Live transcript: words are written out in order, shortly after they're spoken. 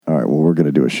we're going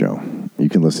to do a show. You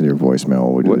can listen to your voicemail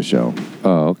while we do the show.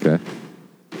 Oh, okay.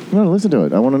 No, listen to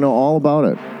it. I want to know all about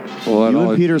it. Well, you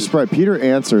and Peter spread. Peter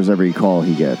answers every call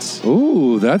he gets.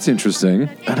 Ooh, that's interesting.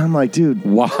 And I'm like, dude.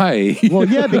 Why? Well,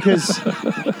 yeah, because...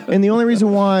 and the only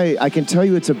reason why I can tell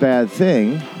you it's a bad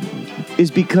thing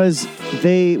is because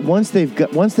once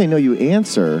they know you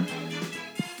answer,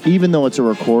 even though it's a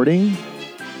recording,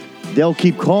 they'll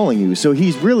keep calling you. So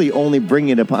he's really only bringing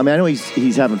it upon... I mean, I know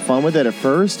he's having fun with it at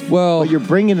first, but you're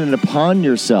bringing it upon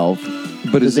yourself...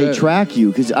 Because they track you.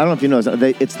 Because I don't know if you know,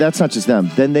 that's not just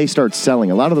them. Then they start selling.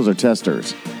 A lot of those are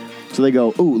testers. So they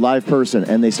go, ooh, live person,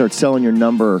 and they start selling your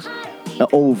number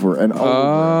over and over.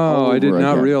 Oh, I did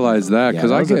not realize that. Because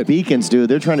I get beacons,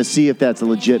 dude. They're trying to see if that's a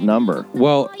legit number.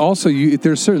 Well, also,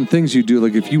 there's certain things you do.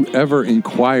 Like if you ever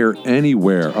inquire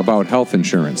anywhere about health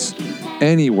insurance,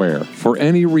 anywhere for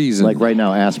any reason, like right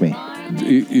now, ask me.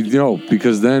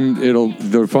 Because then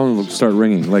the phone will start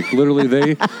ringing. Like literally,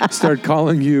 they start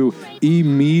calling you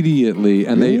immediately,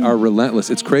 and they are relentless.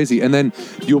 It's crazy. And then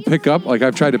you'll pick up. Like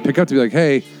I've tried to pick up to be like,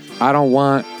 hey,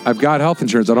 I've got health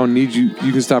insurance. I don't need you.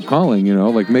 You can stop calling.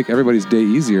 Like make everybody's day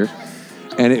easier.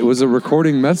 And it was a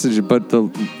recording message, but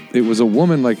it was a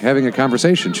woman like having a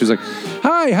conversation. She was like,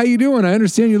 hi, how you doing? I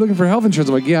understand you're looking for health insurance.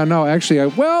 I'm like, yeah, no, actually,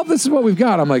 this is what we've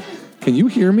got. I'm like, can you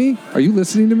hear me? Are you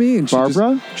listening to me? And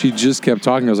Barbara? She just kept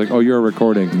talking. I was like, oh, you're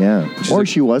recording. Yeah. Or like,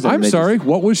 she wasn't. I'm sorry.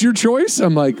 What was your choice?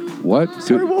 I'm like, what?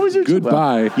 Sorry, what was your choice?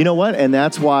 Goodbye. You know what? And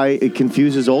that's why it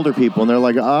confuses older people. And they're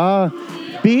like,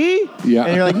 B? Yeah.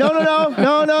 And you're like, no,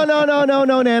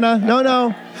 Nana.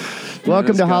 No.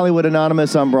 Welcome to Hollywood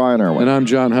Anonymous. I'm Brian Irwin. And I'm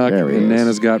John Huck. And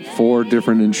Nana's got 4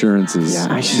 different insurances.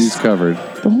 Yeah, she's covered.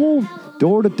 The whole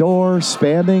door-to-door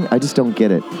spamming, I just don't get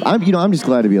it. I'm just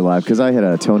glad to be alive because I had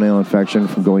a toenail infection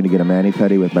from going to get a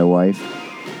mani-pedi with my wife.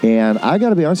 And I got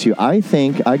to be honest with you, I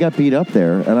think I got beat up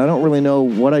there, and I don't really know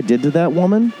what I did to that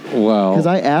woman. Well, because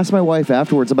I asked my wife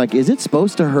afterwards, I'm like, is it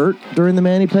supposed to hurt during the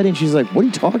mani-pedi? And she's like, what are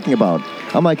you talking about?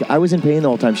 I'm like, I was in pain the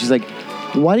whole time. She's like,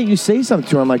 why didn't you say something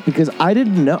to her? I'm like, because I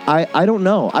didn't know. I don't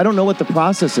know. I don't know what the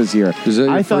process is here. Is that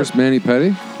your first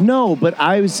mani-pedi? No, but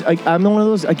I'm one of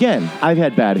those, again, I've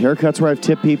had bad haircuts where I've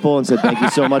tipped people and said, thank you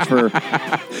so much for...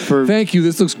 Thank you,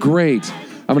 this looks great.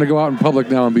 I'm going to go out in public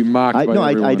now and be mocked by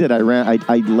everyone. I did.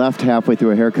 I left halfway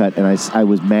through a haircut, and I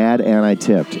was mad, and I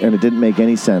tipped, and it didn't make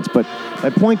any sense. But my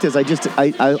point is,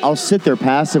 I'll sit there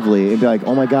passively and be like,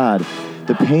 oh, my God,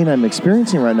 the pain I'm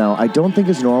experiencing right now, I don't think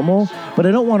is normal, but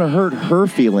I don't want to hurt her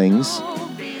feelings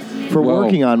for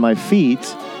working on my feet,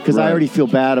 because I already feel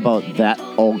bad about that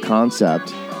old concept,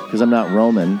 because I'm not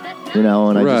Roman.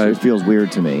 And it feels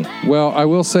weird to me. Well, I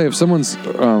will say, if someone's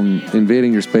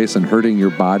invading your space and hurting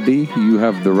your body, you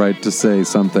have the right to say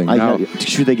something.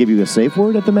 Should they give you a safe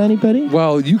word at the mani-pedi?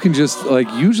 Well, you can just,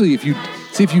 usually if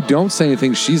you don't say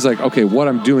anything, she's like, okay, what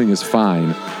I'm doing is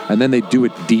fine. And then they do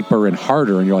it deeper and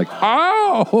harder, and you're like,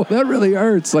 oh, that really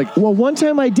hurts. Well, one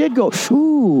time I did go,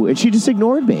 ooh, and she just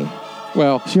ignored me.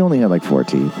 Well, she only had 4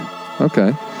 teeth.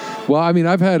 Okay. Well, I mean,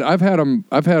 I've had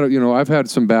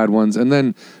some bad ones, and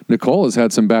then Nicole has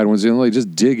had some bad ones.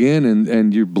 Just dig in,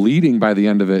 and you're bleeding by the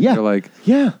end of it. Yeah. You're like,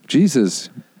 yeah, Jesus.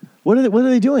 What are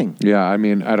they doing? Yeah, I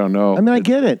mean, I don't know. I mean, I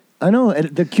get it. I know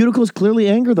the cuticles clearly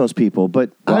anger those people,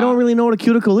 but I don't really know what a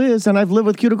cuticle is, and I've lived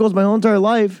with cuticles my whole entire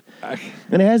life,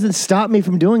 and it hasn't stopped me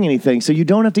from doing anything. So you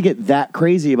don't have to get that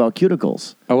crazy about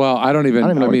cuticles. Oh, well, I don't even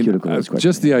know what a cuticle is.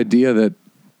 Just the idea that.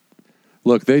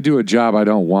 Look, they do a job I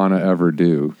don't want to ever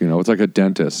do. It's like a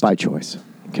dentist. By choice.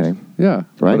 Okay. Yeah.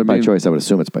 Right? By choice. I would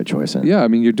assume it's by choice. Yeah. I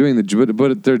mean, you're doing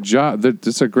but their job,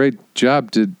 it's a great job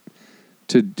to,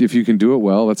 if you can do it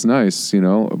well, that's nice,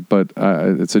 but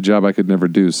it's a job I could never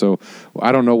do. So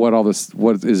I don't know what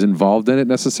is involved in it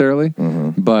necessarily,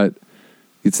 but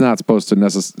it's not supposed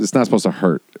to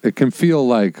hurt. It can feel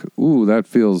like, ooh, that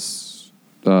feels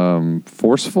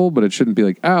forceful, but it shouldn't be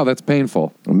like, ow, that's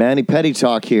painful. Mani-pedi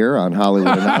talk here on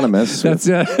Hollywood Anonymous. I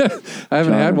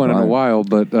haven't had one in a while,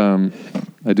 but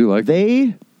I do like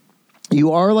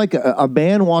you are like a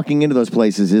man walking into those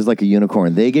places is like a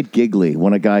unicorn. They get giggly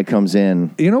when a guy comes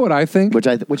in. You know what I think? Which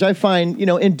I find,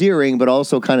 endearing, but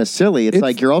also kind of silly. It's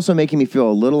like you're also making me feel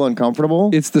a little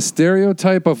uncomfortable. It's the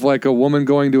stereotype of like a woman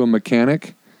going to a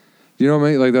mechanic. You know what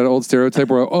I mean? Like that old stereotype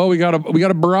where, oh, we got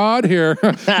a broad here.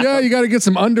 Yeah, you got to get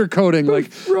some undercoating.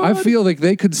 Like, I feel like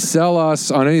they could sell us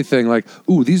on anything. Like,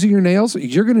 ooh, these are your nails.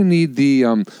 You're gonna need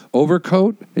the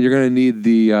overcoat, and you're gonna need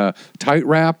the tight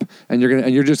wrap, and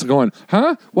you're just going,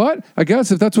 huh? What? I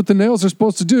guess if that's what the nails are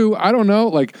supposed to do, I don't know.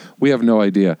 Like, we have no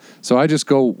idea. So I just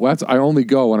go. I only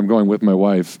go when I'm going with my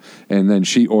wife, and then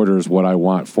she orders what I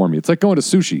want for me. It's like going to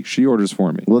sushi. She orders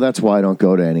for me. Well, that's why I don't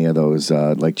go to any of those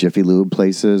like Jiffy Lube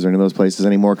places or any of those those places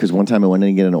anymore because one time I went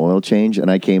in to get an oil change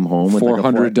and I came home with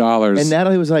 $400. And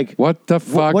Natalie was like, "What the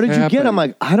fuck? What did you get?" I'm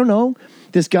like, "I don't know."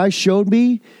 This guy showed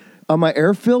me my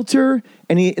air filter,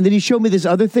 and then he showed me this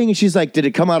other thing, and she's like, "Did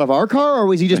it come out of our car, or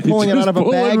was he just pulling it out of a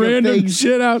bag of things?"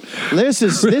 Shit out. This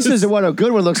is what a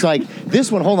good one looks like.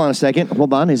 This one, hold on a second.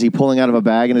 Hold on. Is he pulling out of a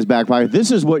bag in his back pocket?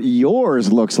 This is what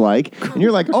yours looks like. And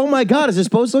you're like, "Oh my God, is this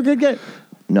supposed to look good?"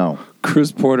 No.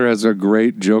 Chris Porter has a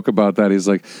great joke about that. He's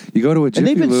like, you go to a Jiffy And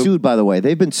they've been Lube sued, by the way.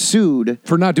 They've been sued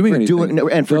for not doing anything.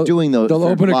 Doing those. They'll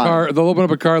open a car. They'll open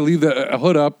up a car, leave the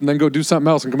hood up, and then go do something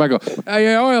else, and come back and go, "Hey,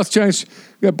 yeah, oil's changed.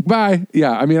 Yeah, bye."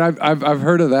 Yeah, I mean, I've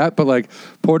heard of that, but like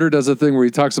Porter does a thing where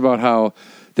he talks about how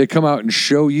they come out and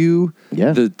show you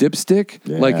the dipstick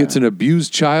like it's an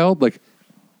abused child, like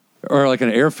or like an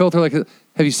air filter. Like,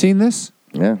 have you seen this?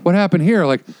 Yeah. What happened here?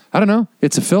 Like, I don't know.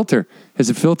 It's a filter. Is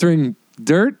it filtering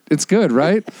dirt? It's good,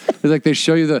 right? It's like they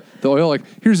show you the oil, like,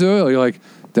 here's the oil. You're like,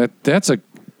 that's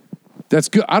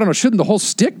good. I don't know. Shouldn't the whole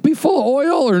stick be full of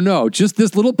oil or no? Just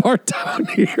this little part down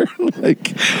here.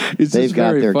 Like, it's just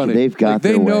very funny. They've got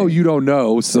they their know way. you don't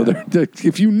know. So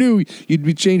if you knew, you'd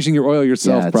be changing your oil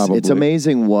yourself probably. It's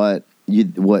amazing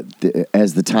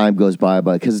as the time goes by,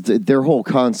 because their whole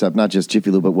concept, not just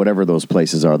Jiffy Lube, but whatever those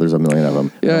places are, there's a million of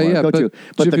them.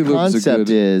 But the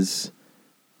concept is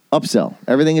upsell.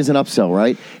 Everything is an upsell,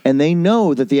 right? And they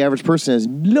know that the average person has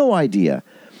no idea.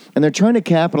 And they're trying to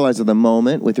capitalize on the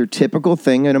moment with their typical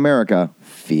thing in America,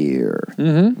 fear.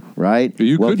 Mm-hmm. Right? If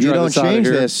you don't change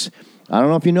this, I don't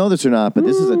know if you know this or not, but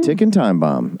this is a ticking time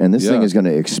bomb. And this thing is going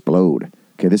to explode.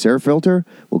 Okay, this air filter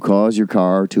will cause your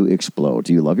car to explode.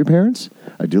 Do you love your parents?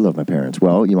 I do love my parents.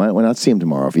 Well, you might not see them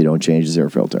tomorrow if you don't change this air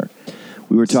filter.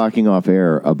 We were talking off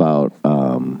air about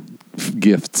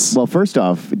gifts. Well, first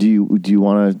off, do you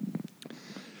want to?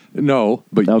 No,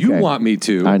 but you want me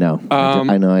to. I know.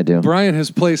 I know I do. Brian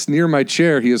has placed near my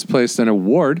chair. He has placed an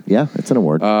award. Yeah, it's an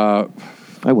award. I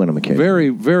win them occasionally. Very,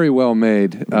 very well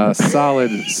made.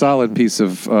 Solid piece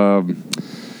of.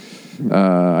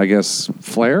 I guess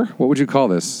flair. What would you call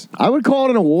this? I would call it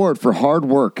an award for hard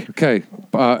work. Okay,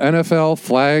 NFL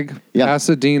flag,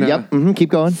 Pasadena. Yep. Mm-hmm. Keep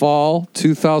going. Fall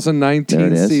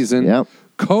 2019 season. Yep.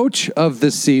 Coach of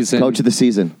the season. Coach of the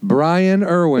season. Brian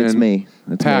Irwin. It's me.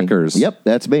 Packers. Me. Yep,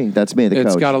 that's me. That's me, the coach.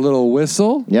 It's got a little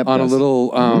whistle on a little,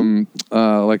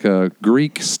 like a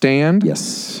Greek stand.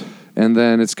 Yes. And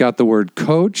then it's got the word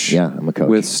coach. Yeah, I'm a coach.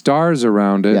 With stars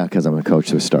around it. Yeah, because I'm a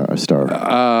coach, a star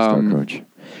coach.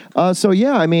 So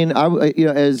yeah, I mean,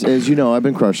 as you know, I've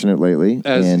been crushing it lately.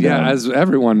 As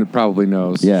everyone probably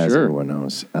knows. Yeah, as everyone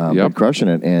knows. Been crushing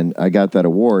it, and I got that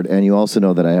award. And you also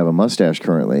know that I have a mustache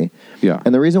currently. Yeah.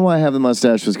 And the reason why I have the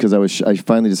mustache was because I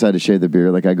finally decided to shave the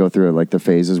beard. Like I go through like the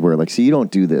phases where like, see, you don't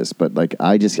do this, but like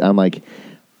I'm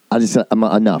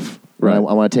enough. Right. I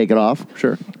want to take it off.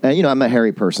 Sure. And, I'm a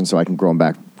hairy person, so I can grow them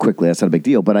back quickly. That's not a big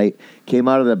deal. But I came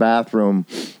out of the bathroom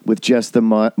with just the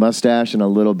mustache and a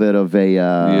little bit of a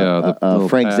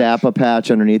Frank Zappa patch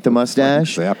underneath the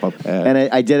mustache. Frank Zappa patch. And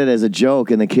I did it as a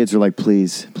joke, and the kids were like,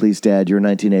 please, Dad, you're a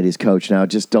 1980s coach now.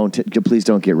 Just please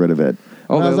don't get rid of it.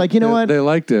 Oh, I was like, you know what? They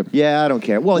liked it. Yeah, I don't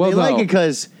care. Well they like it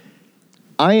because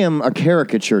I am a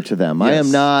caricature to them. Yes. I am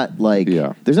not like,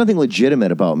 there's nothing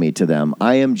legitimate about me to them.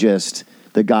 I am just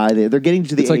the guy they're getting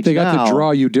to the age now. It's like they got to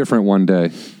draw you different one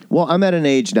day. Well, I'm at an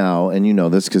age now, and you know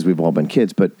this because we've all been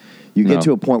kids, but you get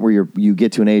to a point where you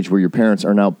get to an age where your parents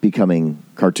are now becoming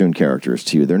cartoon characters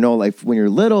to you. They're no like when you're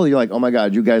little, you're like, oh my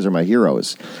God, you guys are my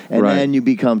heroes. And then you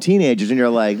become teenagers and you're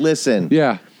like, listen,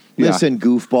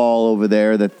 goofball over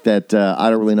there that I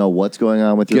don't really know what's going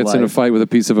on with your life. Gets in a fight with a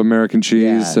piece of American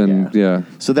cheese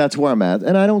So that's where I'm at.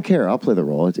 And I don't care. I'll play the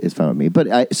role. It's fine with me.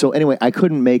 But I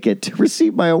couldn't make it to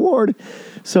receive my award.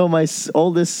 So my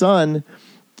oldest son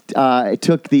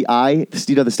took the eye,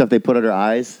 the stuff they put under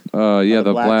eyes. The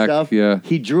black stuff. Yeah.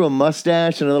 He drew a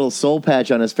mustache and a little soul patch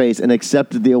on his face and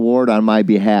accepted the award on my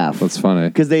behalf. That's funny.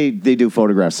 Because they do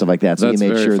photographs, stuff like that. So that's he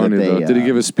made very sure funny, that they... Did he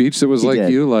give a speech that was like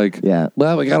you? Like,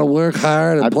 well, we got to work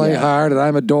hard and play hard, and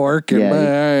I'm a dork.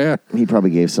 And he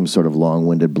probably gave some sort of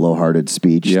long-winded, blow-hearted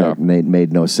speech that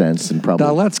made no sense. And probably...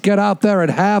 Now let's get out there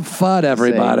and have fun,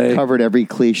 everybody. Covered every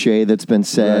cliche that's been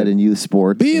said in youth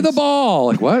sports. Be the ball.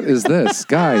 Like, what is this?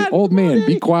 Guy, old man,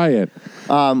 be quiet.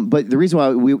 But the reason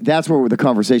why that's where the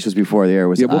conversation was before the air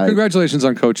was. Congratulations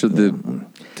on coach of the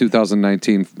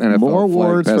 2019 NFL. More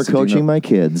awards for coaching my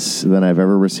kids than I've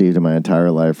ever received in my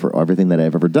entire life for everything that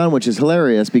I've ever done, which is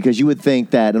hilarious because you would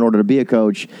think that in order to be a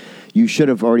coach, you should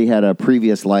have already had a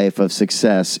previous life of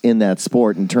success in that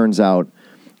sport, and turns out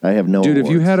I have no. Dude, awards.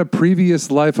 If you had a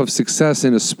previous life of success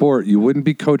in a sport, you wouldn't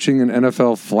be coaching an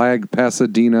NFL flag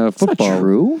Pasadena football. That's not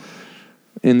true.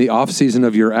 in the off season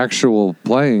of your actual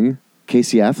playing.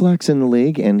 Casey Affleck's in the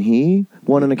league, and he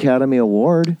won an Academy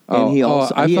Award. And he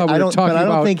also, I thought we were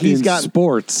talking about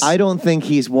sports. I don't think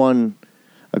he's won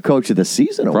a Coach of the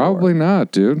Season award. Probably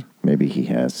not, dude. Maybe he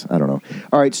has. I don't know.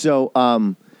 All right, so,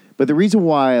 but the reason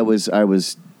why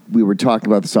we were talking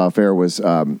about this off air was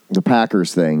the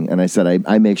Packers thing, and I said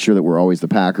I make sure that we're always the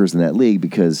Packers in that league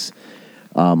because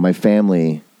my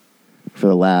family, for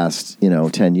the last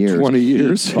 10 years, 20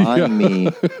 years, buying me.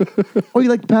 Oh, you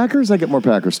like the Packers? I get more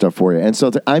Packers stuff for you, and so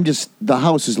the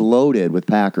house is loaded with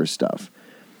Packers stuff.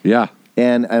 Yeah.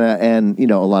 And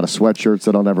a lot of sweatshirts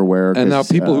that I'll never wear. And now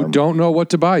people who don't know what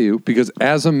to buy you, because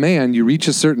as a man, you reach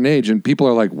a certain age and people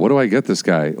are like, what do I get this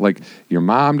guy? Like, your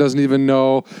mom doesn't even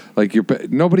know. Like,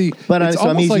 nobody. But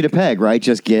I'm easy to peg, right?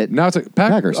 Just get. Now it's like,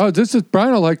 Packers. Oh, this is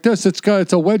Brian. I like this.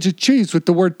 It's a wedge of cheese with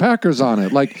the word Packers on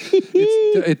it. Like,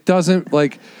 it doesn't,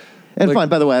 like. And fine,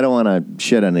 by the way, I don't want to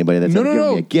shit on anybody that's giving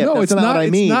me a gift. No, that's it's not what I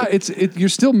mean. You're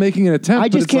still making an attempt. I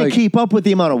just can't keep up with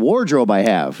the amount of wardrobe I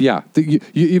have. Yeah. A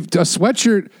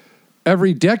sweatshirt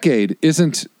every decade is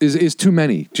too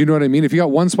many. Do you know what I mean? If you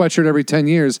got one sweatshirt every 10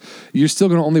 years, you're still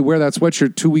going to only wear that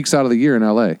sweatshirt 2 weeks out of the year in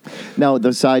LA. Now,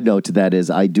 the side note to that is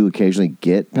I do occasionally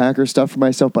get Packer stuff for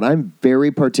myself, but I'm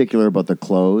very particular about the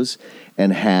clothes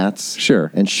and hats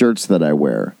and shirts that I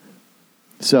wear.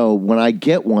 So when I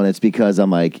get one, it's because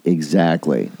I'm like,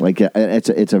 exactly. Like,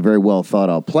 it's a very well thought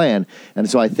out plan. And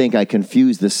so I think I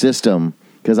confuse the system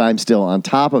because I'm still on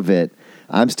top of it.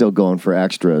 I'm still going for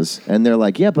extras. And they're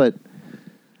like, yeah, but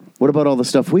what about all the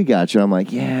stuff we got you? I'm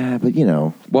like, yeah, but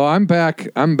Well, I'm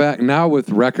back now with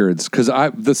records because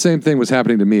the same thing was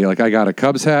happening to me. Like, I got a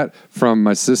Cubs hat from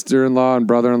my sister-in-law and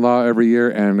brother-in-law every year,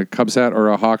 and a Cubs hat or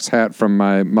a Hawks hat from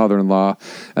my mother-in-law,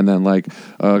 and then like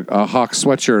a Hawks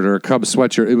sweatshirt or a Cubs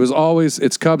sweatshirt. It was always,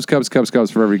 it's Cubs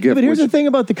for every gift. Yeah, but here's the thing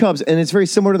about the Cubs, and it's very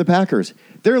similar to the Packers.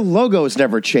 Their logos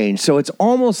never change, so it's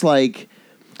almost like,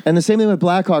 and the same thing with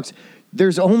Blackhawks.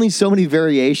 There's only so many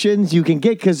variations you can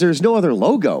get because there's no other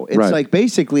logo. It's like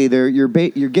basically you're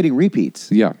getting repeats.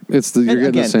 Yeah, you're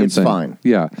getting the same thing. It's fine.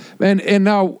 Yeah, and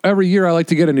now every year I like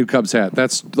to get a new Cubs hat.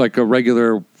 That's like a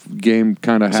regular game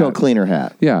kind of hat. So a cleaner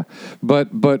hat. Yeah, but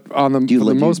on the for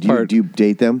the most part, do you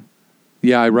date them?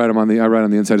 Yeah, I write on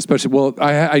the inside, especially. Well,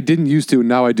 I didn't used to.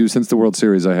 Now I do since the World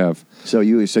Series. I have. So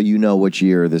you know which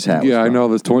year this hat was from. I know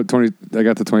this 20. I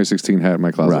got the 2016 hat in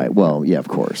my closet. Right. Well, yeah, of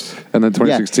course. And then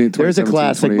 2016. Yeah, there's a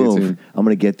classic move. I'm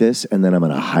going to get this, and then I'm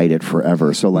going to hide it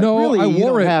forever. So like, no, really, I wore you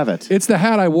don't have it. It's the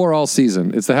hat I wore all season.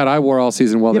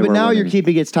 While they were but now winning. you're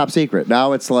keeping it top secret.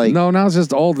 Now it's like now it's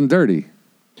just old and dirty.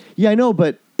 Yeah, I know,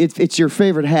 but it's your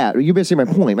favorite hat. You're basically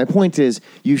my point. My point is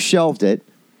you shelved it.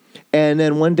 And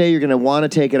then one day you're going to want to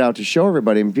take it out to show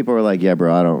everybody, and people are like, "Yeah,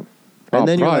 bro, I don't." And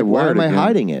then you're like, "Why am I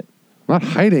hiding it?" I'm not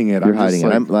hiding it. You're hiding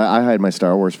it. I hide my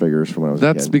Star Wars figures from when I was a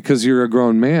kid. That's because you're a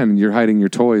grown man and you're hiding your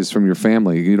toys from your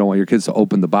family. You don't want your kids to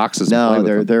open the boxes. No,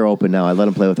 they're open now. I let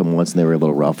them play with them once, and they were a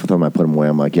little rough with them. I put them away.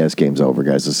 I'm like, "Yeah, this game's over,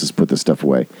 guys. Let's just put this stuff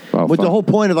away." Oh, the whole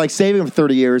point of like saving them for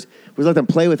 30 years was let them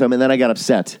play with them, and then I got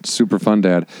upset. Super fun,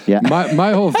 Dad. Yeah.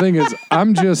 My whole thing is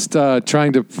I'm just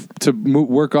trying to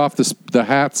work off the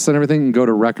hats and everything and go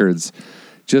to records.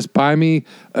 Just buy me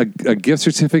a gift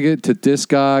certificate to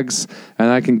Discogs, and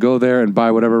I can go there and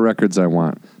buy whatever records I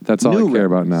want. That's all I care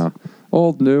about now.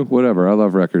 Old, new, whatever. I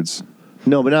love records.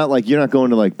 No, but not like you're not going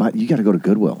to like. You got to go to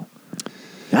Goodwill.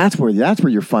 That's where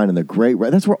you're finding the great.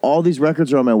 That's where all these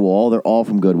records are on my wall. They're all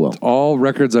from Goodwill. All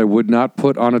records I would not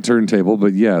put on a turntable,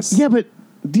 but yes. Yeah, but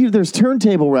dude, there's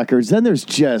turntable records. Then there's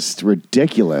just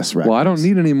ridiculous records. Well, I don't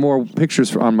need any more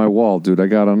pictures on my wall, dude. I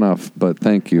got enough. But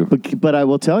thank you. But I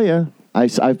will tell you.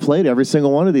 I've played every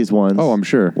single one of these ones. Oh, I'm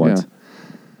sure. Once. Yeah.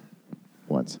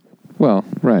 Once. Well,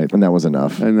 right. And that was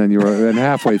enough. And then and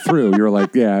halfway through, you were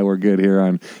like, yeah, we're good here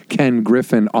on Ken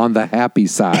Griffin on the happy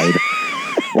side.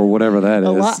 Or whatever that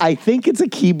is. I think it's a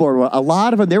keyboard one. A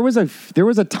lot of them. There was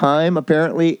a time,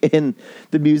 apparently, in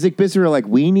the music business where like,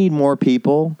 we need more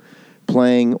people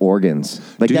playing organs.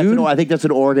 Like I think that's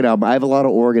an organ album. I have a lot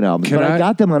of organ albums. I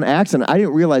got them on accident. I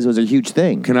didn't realize it was a huge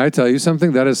thing. Can I tell you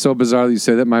something? That is so bizarre that you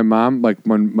say that. My mom, like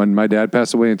when my dad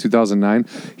passed away in 2009,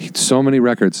 so many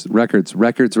records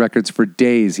for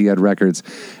days. He had records.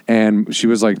 And she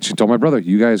told my brother,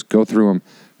 you guys go through them.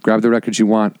 Grab the records you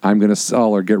want. I'm going to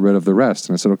sell or get rid of the rest.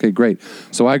 And I said, okay, great.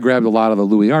 So I grabbed a lot of the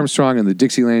Louis Armstrong and the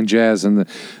Dixieland jazz and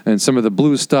some of the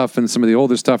blues stuff and some of the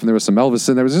older stuff. And there was some Elvis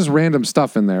and there was just random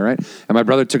stuff in there, right? And my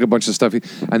brother took a bunch of stuff.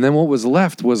 And then what was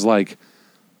left was like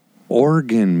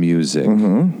organ music.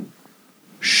 Mm-hmm.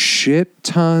 Shit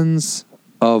tons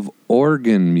of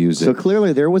organ music. So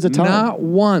clearly there was a time. Not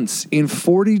once in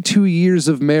 42 years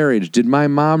of marriage did my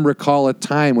mom recall a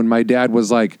time when my dad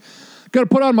was like, got to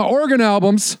put on my organ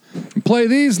albums and play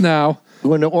these now.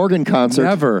 When an organ concert.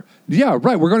 Never. Yeah,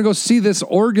 right. We're going to go see this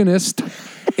organist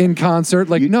in concert.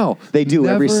 Like, no. They do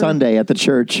every never. Sunday at the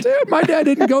church. Dude, my dad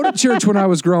didn't go to church when I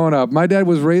was growing up. My dad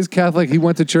was raised Catholic. He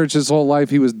went to church his whole life.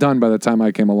 He was done by the time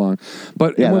I came along.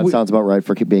 But Yeah, that sounds about right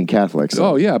for being Catholic. So.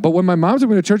 Oh, yeah. But when my mom took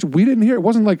me to church, we didn't hear. It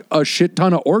wasn't like a shit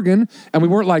ton of organ. And we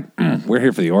weren't like, we're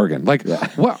here for the organ. Like,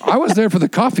 what? I was there for the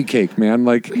coffee cake, man.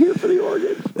 Like, Here for the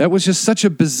organ. that was just such a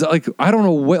bizarre, like, I don't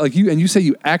know what, like, you say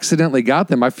you accidentally got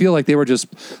them. I feel like they were just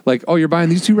like, oh, you're buying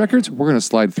these 2 records? We're going to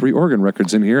slide 3 organ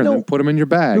records in here and then put them in your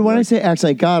bag. When I Like, say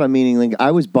accidentally got them, meaning like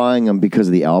I was buying them because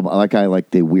of the album. Like I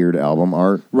like the weird album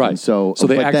art. right. And so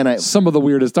they but then some of the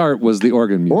weirdest art was the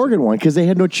organ music. organ one because they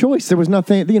had no choice. There was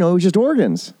nothing, it was just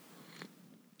organs.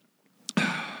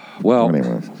 Well,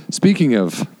 Anyways. speaking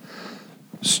of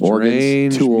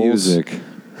strange tools. music.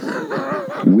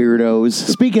 Weirdos.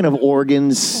 Speaking of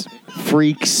organs,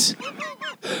 freaks.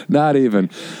 Not even.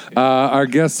 Our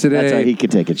guest today. That's how he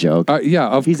could take a joke.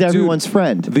 He's everyone's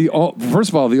friend. First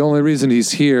of all, the only reason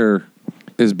he's here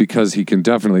is because he can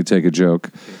definitely take a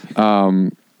joke.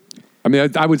 I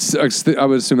mean, I would assume that's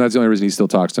the only reason he still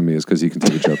talks to me is because he can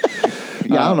take a joke.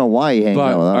 Yeah, I don't know why he hangs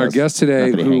But out with us. our guest today,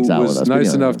 Not that he who hangs out with was us, but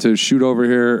nice enough to shoot over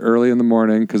here early in the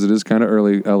morning because it is kind of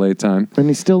early LA time. And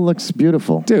he still looks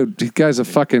beautiful. Dude, the guy's a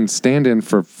fucking stand-in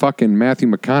for fucking Matthew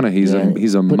McConaughey.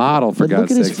 He's a model, for but God's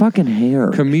look at sake. his fucking hair.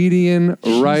 Comedian,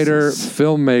 writer,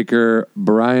 filmmaker,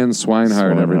 Brian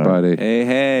Swinehart, everybody.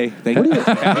 Hey. Thank you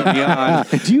for having me on.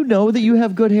 Do you know that you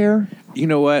have good hair? You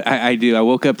know what? I do. I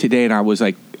woke up today and I was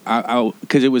like,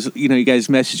 because it was, you guys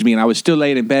messaged me and I was still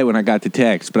laying in bed when I got the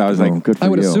text, but I was like, good for I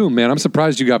would you. assume, man. I'm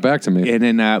surprised you got back to me. and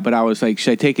then, but I was like,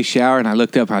 should I take a shower? And I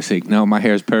looked up, I was like, no, my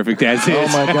hair's perfect as is. Oh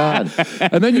my God.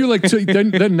 And then you like,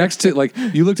 then next to, like,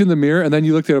 you looked in the mirror and then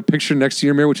you looked at a picture next to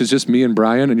your mirror, which is just me and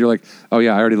Brian. And you're like, oh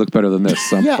yeah, I already look better than this.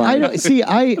 So I'm Yeah, fine. I don't see.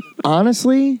 I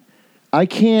honestly, I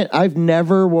can't. I've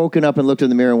never woken up and looked in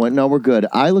the mirror and went, "No, we're good."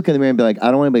 I look in the mirror and be like, "I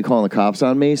don't want anybody calling the cops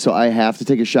on me," so I have to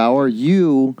take a shower.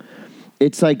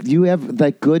 It's like you have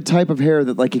that good type of hair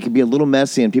that like it can be a little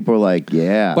messy, and people are like,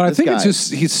 "Yeah." But I this think guy. it's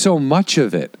just, he's so much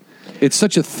of it. It's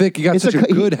such a thick, you got It's such a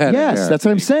good head. Yes, of hair. that's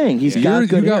what I'm saying. He's got You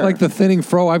good got hair. like the thinning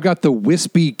fro. I've got the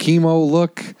wispy chemo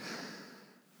look.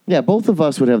 Yeah, both of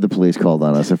us would have the police called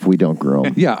on us if we don't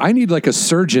groom. Yeah, I need like a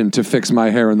surgeon to fix my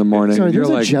hair in the morning. Sorry, You're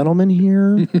there's like, a gentleman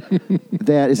here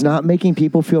that is not making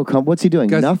people feel comfortable. What's he doing?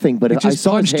 guys, Nothing. But he if I just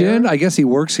saw his punched hair, in. I guess he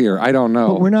works here. I don't know.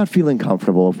 but we're not feeling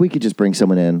comfortable. If we could just bring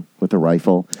someone in with a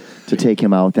rifle to take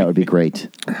him out, that would be great.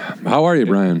 How are you,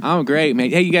 Brian? I'm great, man.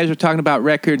 Hey, you guys were talking about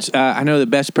records. I know the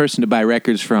best person to buy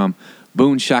records from,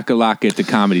 Boone Shakalaka at the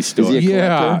Comedy Store. Is he a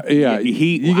Yeah, collector? yeah. You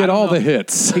You get all the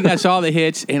hits. He got all the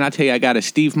hits, and I tell you, I got a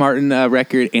Steve Martin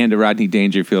record and a Rodney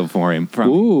Dangerfield for him.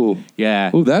 Ooh.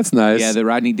 Yeah. Ooh, that's nice. Yeah, the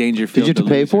Rodney Did Dangerfield. you have to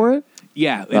pay for it?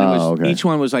 Yeah, and Okay. each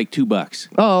one was like $2.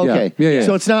 Oh, okay. Yeah.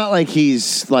 So it's not like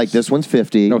he's like this one's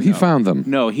 50. No, he found them.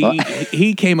 No,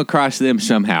 he came across them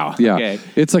somehow. Yeah. Okay.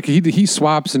 It's like he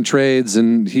swaps and trades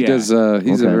and he Yeah. does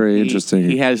he's a Okay. very interesting.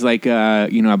 He has like I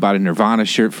bought a Nirvana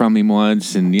shirt from him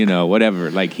once, and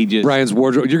whatever. Like he just Brian's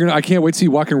wardrobe. I can't wait to see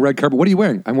you walking red carpet. What are you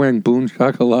wearing? I'm wearing Boone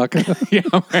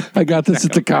Shakalaka. I got this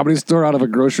at the Comedy Store out of a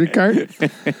grocery cart.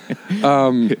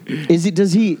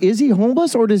 Is he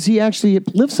homeless or does he actually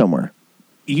live somewhere?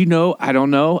 I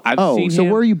don't know. I've Oh, seen so him.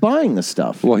 where are you buying this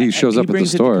stuff? Well, he shows he up at the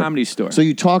brings it store. to the Comedy Store. So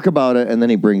you talk about it and then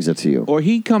he brings it to you. Or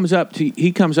he comes up to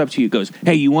you, goes,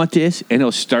 "Hey, you want this?" And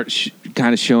he'll start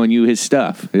kind of showing you his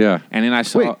stuff. Yeah. And then I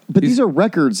saw Wait, but these are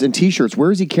records and T-shirts.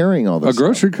 Where is he carrying all this? A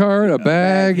grocery cart, a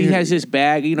bag. He has this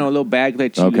bag, a little bag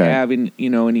that you Okay. have, and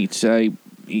and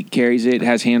he carries it,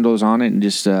 has handles on it, and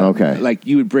just Okay. like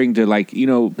you would bring to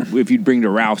if you'd bring to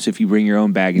Ralph's if you bring your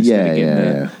own bag instead of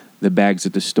getting the bags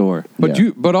at the store. But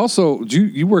Yeah.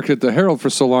 you worked at the Herald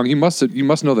for so long. You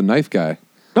must know the knife guy.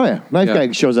 Oh yeah, knife Yeah.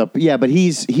 guy shows up. Yeah, but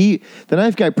the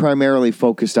knife guy primarily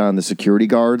focused on the security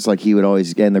guards. Like he would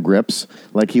always and the grips.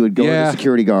 Like he would go to Yeah. the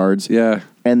security guards. Yeah.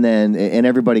 And then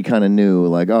everybody kind of knew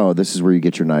like, oh, this is where you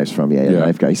get your knives from. Yeah, Yeah.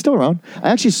 knife guy. He's still around. I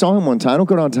actually saw him one time. I don't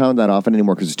go downtown that often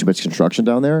anymore because there's too much construction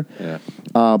down there. Yeah.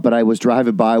 But I was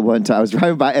driving by one time.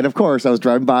 And of course, I was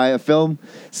driving by a film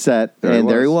set, There and he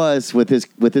there he was with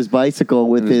his bicycle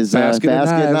with his basket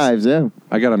of knives. Yeah.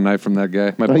 I got a knife from that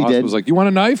guy. My Oh, you boss did? was like, "You want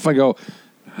a knife?" I go,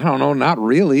 "I don't know, not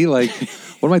really." Like,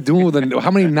 What am I doing with how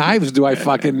many knives do I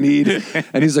fucking need?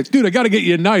 And he's like, dude, I got to get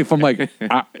you a knife. I'm like,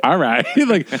 all right.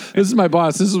 Like, this is my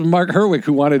boss. This is Mark Herwick,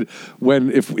 who wanted,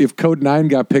 if Code 9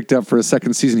 got picked up for a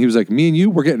second season, he was like, me and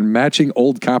you, we're getting matching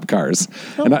old cop cars.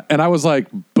 And I was like,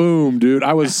 boom, dude.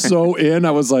 I was so in.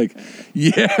 I was like,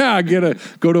 yeah, I gotta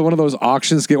go to one of those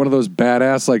auctions, get one of those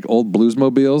badass, like, old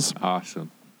Bluesmobiles. Awesome.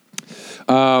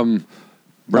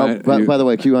 Brian, by the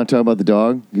way, do you want to talk about the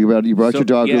dog? You brought your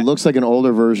dog, who looks like an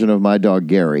older version of my dog,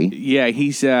 Gary. Yeah,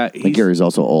 he's Gary's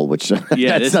also old, which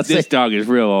yeah, this dog is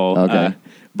real old. Okay,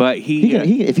 but he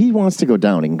if he wants to go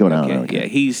down, he can go down. Okay.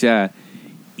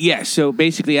 Yeah, he's so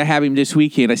basically, I have him this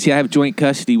weekend. I have joint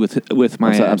custody with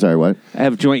my. I'm sorry, what? I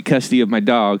have joint custody of my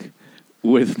dog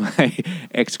with my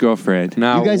ex-girlfriend.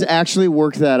 Now, you guys actually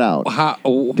worked that out?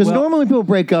 Because normally when people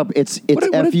break up, it's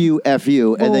F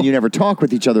you, and then you never talk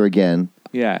with each other again.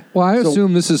 Yeah. Well, I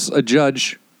assume this is a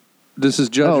judge. This is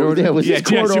judge order. Yeah, this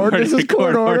court order. This is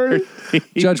court order.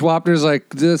 Judge Wapner's like,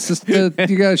 this is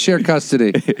you got to share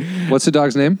custody. What's the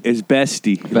dog's name? It's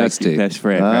Bestie. Bestie. Best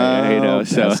friend. Right?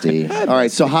 Bestie. All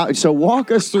right. So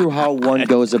walk us through how one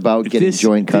goes about getting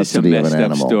joint custody of an animal. This is a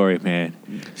messed up story, man.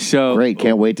 So great.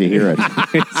 Can't wait to hear it.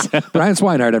 Brian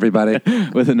Swinehart, everybody,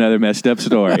 with another messed up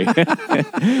story.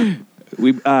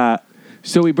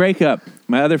 So we break up.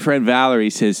 My other friend Valerie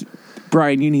says,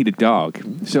 Brian, you need a dog.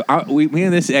 So me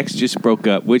and this ex just broke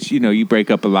up, which, you break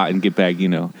up a lot and get back,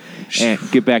 and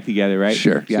get back together, right?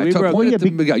 Sure. Yeah. So like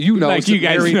you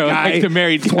guys know, like the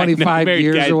married 25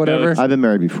 years or whatever. I've been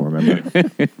married before, remember?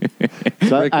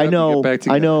 So I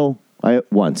know.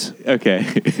 Once. Okay.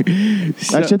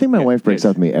 Actually, I think my wife breaks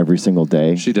up with me every single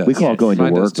day. She does. We call it going to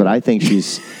work, but I think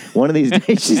she's one of these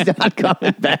days she's not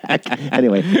coming back.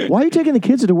 Anyway, why are you taking the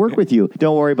kids to work with you?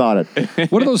 Don't worry about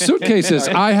it. What are those suitcases?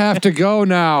 I have to go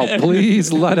now.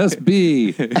 Please let us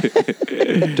be.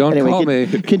 Don't call me.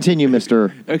 Continue,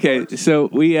 Mr. Okay,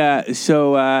 so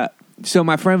so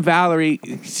my friend Valerie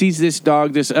sees this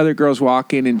dog. This other girl's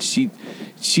walking, and she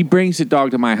brings the dog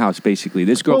to my house. Basically,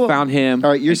 this girl found him. All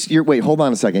right, you're wait. Hold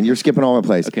on a second. You're skipping all over the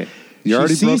place. Okay, she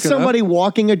sees somebody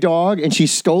walking a dog, and she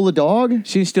stole a dog.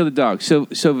 She didn't steal the dog. So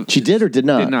she did or did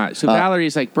not? Did not. So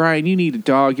Valerie's like, Brian, you need a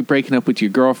dog. You're breaking up with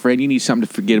your girlfriend. You need something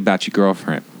to forget about your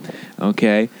girlfriend.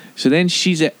 Okay. So then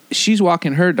she's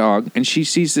walking her dog, and she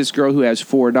sees this girl who has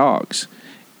 4 dogs.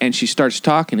 And she starts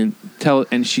talking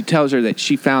and she tells her that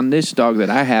she found this dog that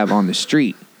I have on the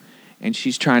street, and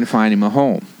she's trying to find him a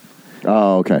home.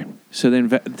 Oh, okay. So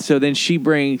then she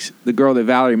brings the girl that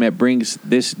Valerie met brings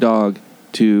this dog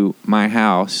to my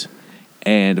house,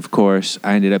 and of course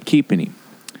I ended up keeping him.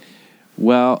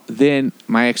 Well, then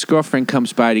my ex-girlfriend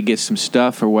comes by to get some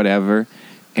stuff or whatever,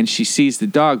 and she sees the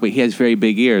dog, but he has very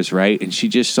big ears, right? And she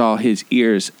just saw his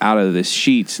ears out of the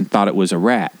sheets and thought it was a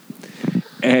rat.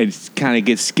 And kind of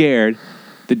gets scared.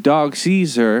 The dog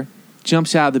sees her,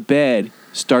 jumps out of the bed,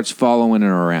 starts following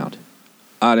her around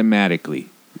automatically.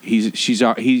 She's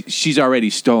already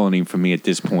stolen him from me at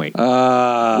this point.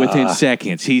 Within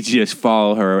seconds, he just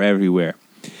followed her everywhere.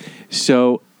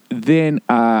 So then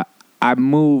I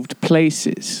moved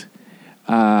places.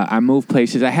 I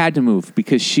had to move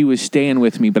because she was staying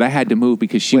with me, but I had to move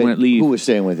because she wouldn't leave. Who was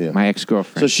staying with you? My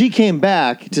ex-girlfriend. So she came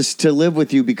back to live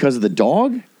with you because of the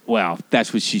dog? Well,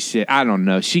 that's what she said. I don't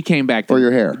know. She came back for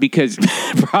your hair because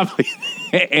probably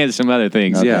and some other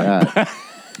things. Okay, yeah.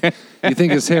 You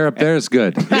think his hair up there is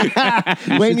good?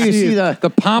 When you see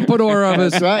the pompadour of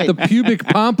his, right. The pubic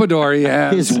pompadour he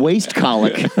has. His waist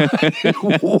colic.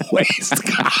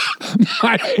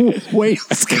 My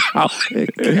waist colic.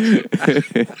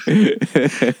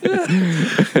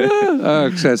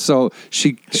 Okay, so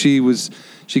she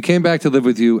came back to live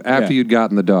with you after you'd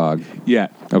gotten the dog. Yeah.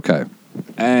 Okay.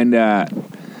 And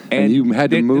you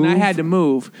had to move? And I had to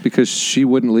move. Because she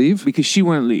wouldn't leave? Because she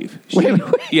wouldn't leave.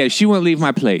 Wait. She wouldn't leave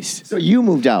my place. So you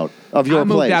moved out of your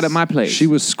place? I moved out of my place. She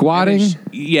was squatting?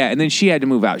 And then she had to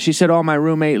move out. She said, my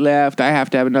roommate left. I have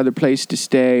to have another place to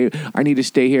stay. I need to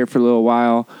stay here for a little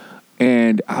while.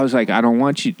 And I was like, I don't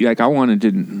want you. Like, I wanted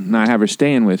to not have her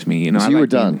staying with me. So you were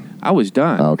done? I was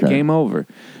done. Oh, okay. Game over.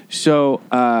 So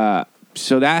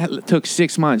that took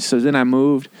 6 months. So then I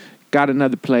moved. Got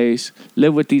another place,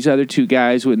 lived with these other 2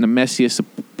 guys in the messiest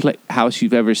house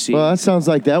you've ever seen. Well, that sounds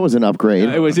like that was an upgrade.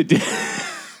 It was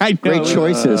I know. Great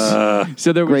choices.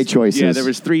 So there was great choices. Yeah, there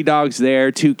was 3 dogs there,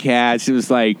 2 cats. It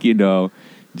was like,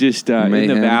 just in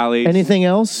the valley. Anything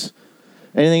else?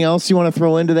 Anything else you want to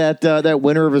throw into that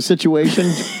winner of a situation,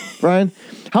 Brian?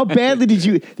 How badly did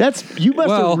you? You must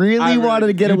have really wanted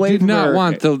to get away from her. You did not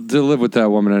want to live with that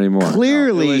woman anymore.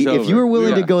 Clearly, if you were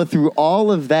willing to go through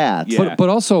all of that. Yeah. But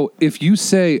also, if you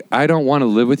say, I don't want to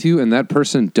live with you, and that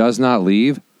person does not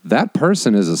leave, that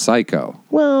person is a psycho.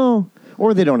 Well,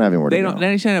 or they don't have anywhere They to don't. go. They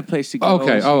don't have a place to go.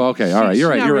 Okay. Oh, okay. All right. You're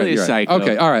right. She's not You're really right. You're a right. psycho.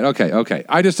 Okay. All right. Okay.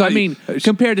 I just thought. I mean,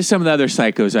 compared to some of the other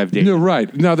psychos I've dated, you're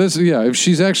right. No, this. Yeah. If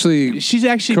she's actually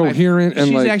coherent and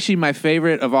she's like. actually my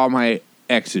favorite of all my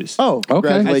exes. Oh, Okay.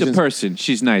 congratulations. As a person,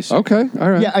 she's nice. Okay. All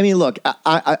right. Yeah, I mean, look,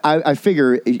 I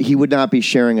figure he would not be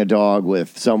sharing a dog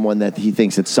with someone that he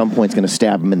thinks at some point is going to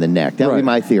stab him in the neck. That would be Right.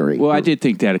 my theory. Well, I did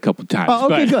think that a couple times. Oh,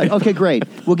 okay, but- good. Okay, great.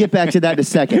 We'll get back to that in a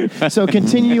second. So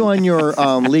continue on your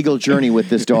legal journey with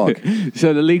this dog.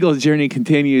 So the legal journey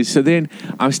continues. So then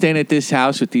I'm staying at this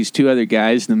house with these two other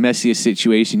guys, the messiest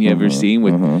situation you ever seen,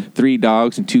 with 3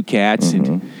 dogs and 2 cats.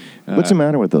 And What's the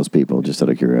matter with those people, just out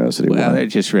of curiosity? well, Why? they're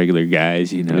just regular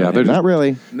guys, you know. Yeah, they're Not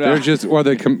really. They're just. Were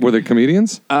they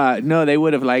comedians? No, they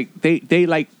would have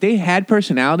they had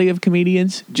personality of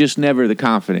comedians, just never the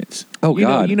confidence. Oh, you know,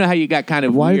 God. you know how you got kind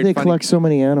of Why weird, do they funny- collect so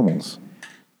many animals?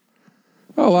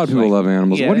 Oh, a lot of people love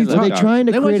animals. Yeah, What are you they Are love they talking? trying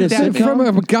to They create a wasn't that sitcom?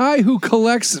 From a guy who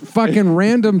collects fucking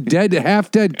random dead,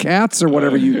 half dead cats or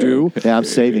whatever you do. Yeah, I'm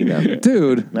saving them.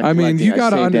 Dude, Not I mean, collecting. you got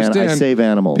to I understand. save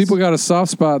animals. People got a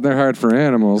soft spot in their heart for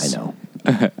animals. I know.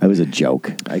 That was a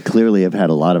joke. I clearly have had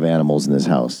a lot of animals in this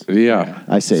house. Yeah.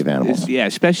 I save animals. Yeah,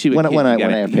 especially with When I- kids. when I- you when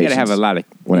gotta, I have you gotta have a patience. lot of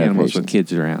When I have animals with patience.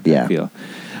 kids around. Yeah. I feel.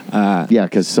 Yeah,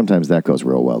 because sometimes that goes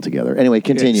real well together. Anyway,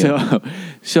 continue.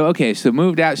 So okay, so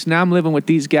moved out. So now I'm living with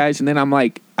these guys, and then I'm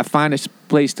like, I find a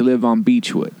place to live on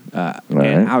Beechwood, and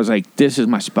right. I was like, this is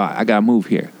my spot. I gotta move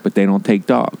here, but they don't take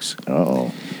dogs.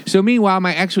 Oh. So meanwhile,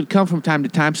 my ex would come from time to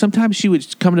time. Sometimes she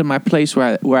would come to my place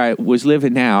where I was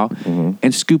living now,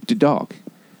 and scoop the dog.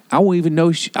 I won't even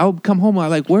know. I would come home and I'm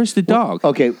like, where's the dog?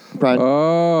 Okay, Brian.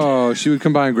 Oh, she would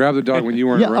come by and grab the dog when you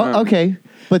weren't yeah, around. okay.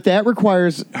 But that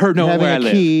requires Her knowing having where I a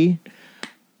live. key.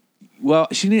 Well,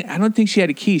 she didn't. I don't think she had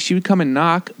a key. She would come and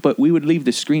knock, but we would leave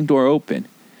the screen door open.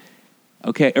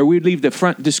 Okay, or we'd leave the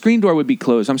front. The screen door would be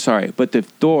closed. I'm sorry, but the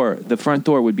front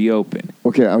door would be open.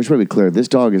 Okay, I was trying to be clear. This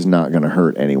dog is not going to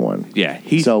hurt anyone. Yeah,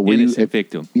 he's So will you- innocent if-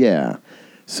 victim. Yeah.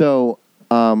 So,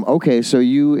 okay, so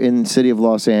you in the city of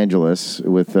Los Angeles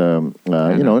with, not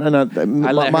I let her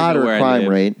know moderate where I crime live.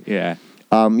 rate, Yeah,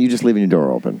 you just leaving your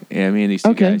door open. yeah. Me and these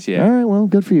two Okay. guys. Yeah, All right. Well,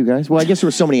 good for you guys. Well, I guess there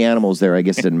were so many animals there. I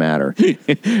guess it didn't matter.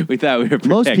 we thought we were protected.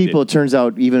 Most people, it turns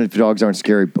out, even if dogs aren't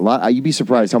scary, you'd be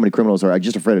surprised how many criminals are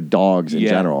just afraid of dogs in Yeah.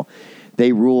 general.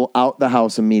 They rule out the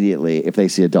house immediately if they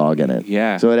see a dog in it.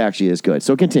 Yeah. So it actually is good.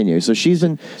 So continue. So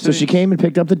she came and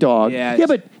picked up the dog. Yeah. Yeah,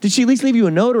 but did she at least leave you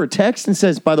a note or a text and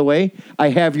says, by the way, I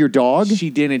have your dog? She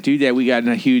didn't do that. We got in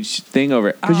a huge thing over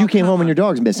it Because you came home and your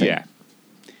dog's missing. Yeah.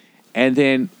 And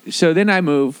then I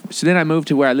moved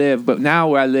to where I live, but now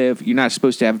where I live, you're not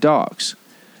supposed to have dogs.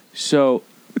 So,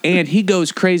 and he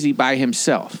goes crazy by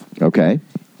himself. Okay.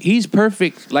 He's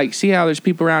perfect. Like, see how there's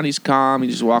people around? He's calm. He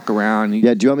just walk around.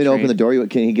 Yeah, do you want me to open the door?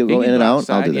 Can he go He can in and go out?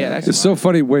 outside. I'll do that. Yeah, that's It's so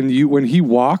funny when he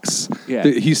walks. Yeah.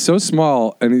 He's so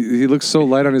small and he looks so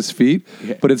light on his feet,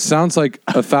 Yeah. but it sounds like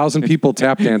 1,000 people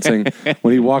tap dancing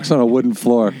when he walks on a wooden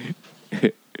floor.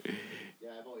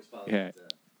 Yeah.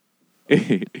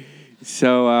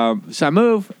 So I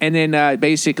move, and then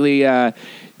basically, when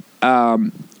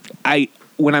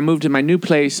I moved to my new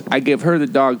place, I give her the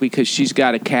dog because she's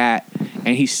got a cat,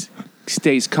 and he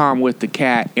stays calm with the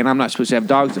cat, and I'm not supposed to have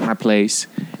dogs at my place.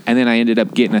 And then I ended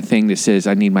up getting a thing that says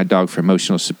I need my dog for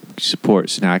emotional support,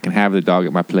 so now I can have the dog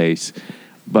at my place.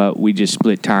 But we just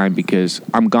split time because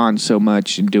I'm gone so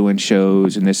much and doing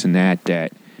shows and this and that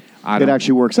It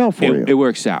actually works out for you. It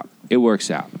works out. It works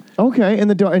out. Okay, and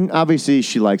the dog, and obviously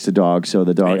she likes the dog, so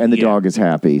the dog, and the Yeah. dog is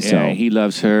happy. So Yeah, he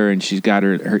loves her, and she's got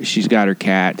her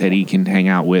cat that he can hang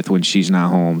out with when she's not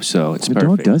home. So it's the perfect.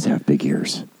 dog does have big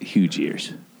ears, Huge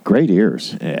ears. great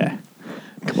ears. Yeah.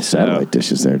 A couple satellite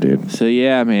dishes there, dude. So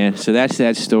yeah, man. So that's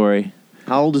that story.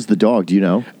 How old is the dog? Do you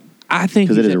know? I think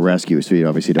Because it he's is a rescue, so you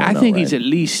obviously don't I know. think right? he's at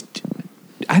least.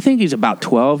 I think he's about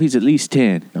 12. He's at least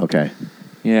 10. Okay.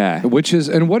 Yeah. Which is,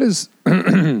 and what is,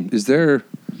 is there,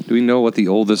 do we know what the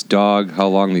oldest dog, how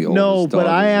long the oldest No, dog but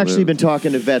I has actually lived? been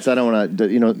talking to vets. I don't want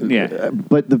to, Yeah.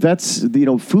 But the vets,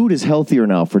 food is healthier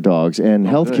now for dogs, and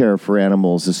healthcare for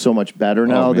animals is so much better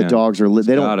now. The man. dogs are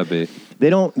they don't Gotta be. they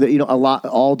don't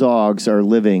all dogs are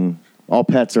living, all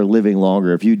pets are living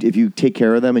longer if you take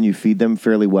care of them and you feed them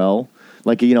fairly well.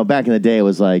 Like back in the day, it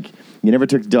was like you never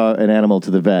took an animal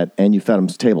to the vet and you fed them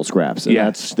table scraps, and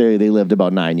Yeah. they lived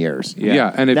about 9 years.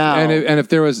 Yeah, and if Now- and if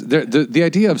there was the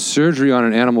idea of surgery on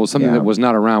an animal was something Yeah. that was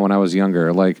not around when I was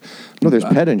younger. Like, No, there's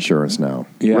pet insurance now.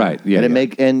 yeah, right? Yeah, and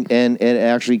it yeah. and it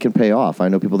actually can pay off. I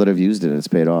know people that have used it and it's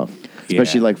paid off,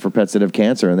 especially Yeah. like for pets that have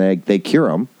cancer and they cure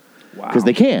them because Wow.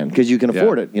 they can because you can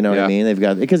afford it. You know what I Yeah. mean? They've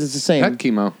got because it's the same. Pet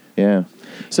chemo. Yeah.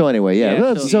 So anyway,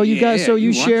 Yeah, so you guys, so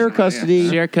you want share some, custody.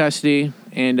 Share custody,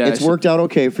 and It's worked out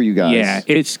okay for you guys. Yeah,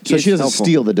 it's so she doesn't helpful.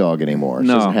 steal the dog anymore. She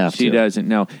No, doesn't have to. she doesn't.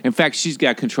 No, in fact, she's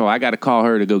got control. I got to call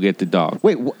her to go get the dog.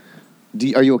 Wait,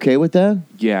 are you okay with that?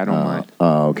 Yeah, I don't mind.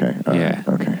 Oh, okay. All Yeah.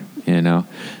 right. Okay. You know,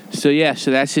 so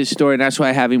that's his story, and that's why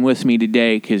I have him with me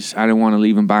today because I didn't want to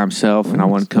leave him by himself, and I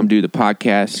want to come do the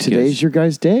podcast. 'cause- Today's your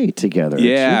guys' day together. It's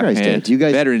Yeah, your guys' man. day. Do you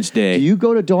guys Veterans Day. Do you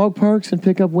go to dog parks and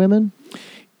pick up women?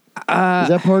 Is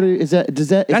that part of? Is that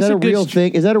that's a a good real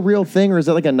thing? Is that a real thing, or is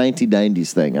that like a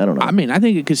 1990s thing? I don't know. I mean, I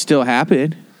think it could still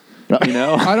happen. You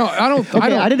know, I don't.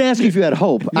 Okay, I didn't ask you if you had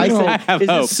hope. I know, said, I have is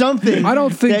hope. it something I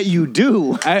don't think- that you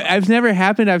do? I've never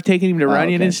happened. I've taken him to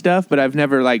Runyon okay. and stuff, but I've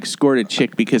never like scored a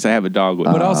chick because I have a dog with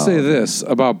me. But I'll say this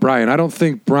about Brian. I don't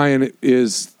think Brian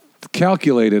is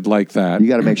calculated like that. You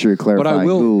got to make sure you're clarifying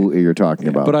who you're talking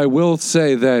about. But I will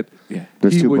say that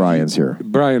There's he two would- Brians here.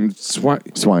 Brian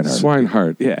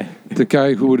Swinehart. Yeah. The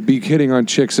guy who would be hitting on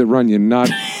chicks at Runyon, not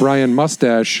Brian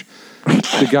Mustache,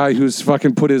 the guy who's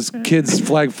fucking put his kid's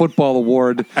flag football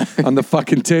award on the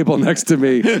fucking table next to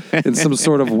me in some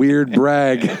sort of weird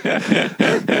brag. Yeah,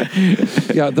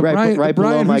 the right below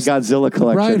Brian my who's- Godzilla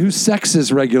collection. Brian who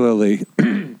sexes regularly.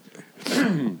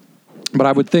 But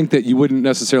I would think that you wouldn't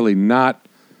necessarily not.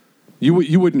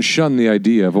 You wouldn't shun the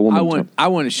idea of a woman. I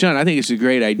want to shun. I think it's a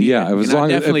great idea. Yeah, as And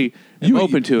long I as definitely you am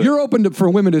open to it. You're open for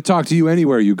women to talk to you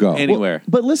anywhere you go. Anywhere.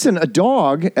 But listen, a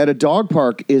dog at a dog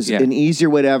park is Yeah. an easier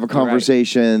way to have a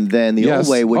conversation than the Yes.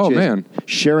 old way, which Oh, is man.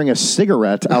 sharing a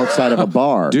cigarette outside of a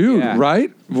bar. Dude, Yeah. right?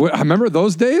 I remember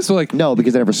those days. Like, No,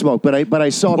 because I never smoked, but I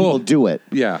saw people do it.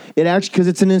 Yeah. It actually, because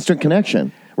it's an instant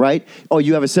connection, right? Oh,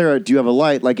 you have a cigarette, do you have a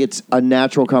light? Like, it's a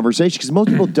natural conversation, because most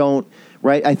people don't,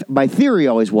 right? My theory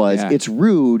always was, Yeah. it's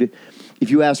rude if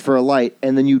you ask for a light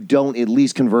and then you don't at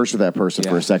least converse with that person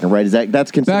for a second, right?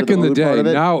 That's considered back in the rude part day. of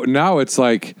it? Now it's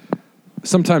like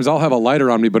sometimes I'll have a lighter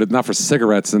on me, but it's not for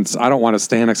cigarettes, since I don't want to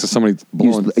stand next to somebody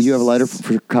blowing. You have a lighter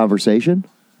for conversation?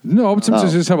 No, but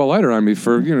sometimes I just have a lighter on me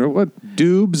for what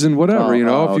doobs and whatever.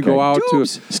 If you go out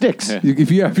Sticks.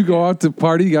 if you go out to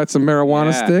party, you got some marijuana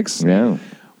Yeah. sticks. Yeah.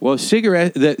 Well,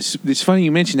 cigarette. It's funny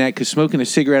you mention that because smoking a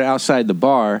cigarette outside the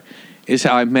bar is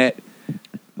how I met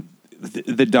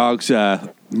the dog's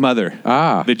mother.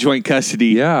 The joint custody.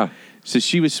 Yeah. So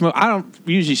she would smoke. I don't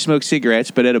usually smoke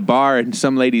cigarettes, but at a bar and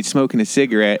some lady's smoking a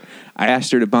cigarette, I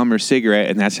asked her to bum her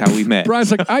cigarette, and that's how we met. Brian's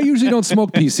like, I usually don't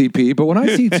smoke PCP, but when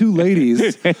I see two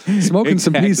ladies smoking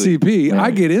some Exactly. PCP,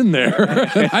 I get in there.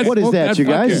 I What is smoke that, you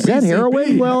guys? Is that fucking heroin?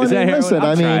 PCP. Well, Is that heroin? listen,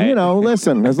 I'll try it.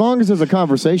 listen, as long as there's a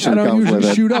conversation I that don't comes with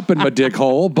usually it. shoot up in my dick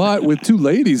hole, but with two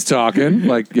ladies talking,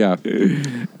 like, yeah.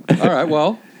 All right,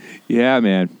 well, Yeah,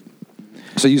 man.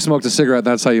 so you smoked a cigarette.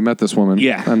 That's how you met this woman.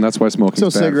 Yeah. And that's why smoking So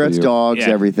is bad cigarettes, for you. dogs, Yeah.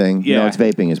 everything. Yeah. It's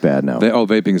vaping is bad now.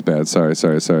 Vaping's bad.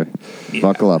 Sorry.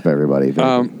 Buckle up, everybody.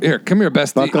 Here, come here,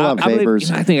 bestie. Buckle up,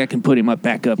 vapors. I think I can put him up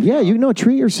back up. Yeah,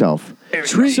 treat yourself.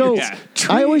 Treat So yeah.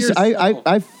 I always,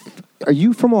 I are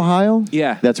you from Ohio?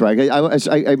 Yeah. That's right.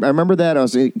 I remember that. I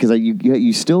was because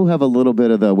you still have a little bit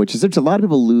of the which is a lot of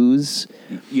people lose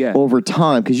Yeah. over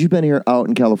time because you've been here out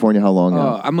in California how long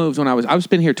now? I moved when I've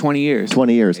been here 20 years.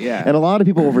 20 years. Yeah. And a lot of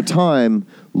people over time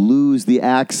lose the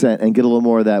accent and get a little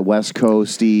more of that West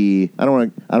Coasty. I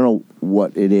don't know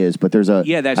what it is, but there's a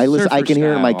Yeah, that's I surfer can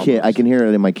hear it in my style kid. I almost. can hear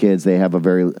it in my kids. They have a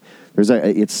very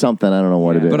it's something I don't know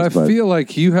what it is. But I feel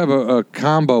like you have a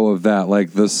combo of that,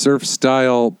 like the surf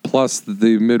style plus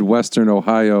the Midwestern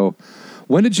Ohio.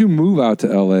 When did you move out to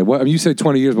LA? You say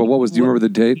 20 years, but do you remember the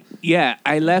date? Yeah,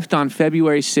 I left on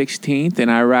February 16th,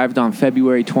 and I arrived on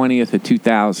February 20th of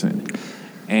 2000.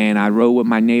 And I rode with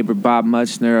my neighbor, Bob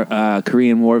Mutzner, a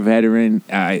Korean War veteran.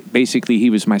 Basically, he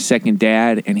was my second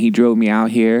dad, and he drove me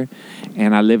out here.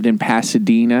 And I lived in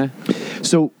Pasadena.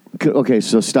 So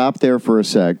stop there for a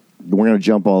sec. We're going to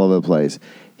jump all over the place.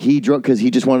 He drove because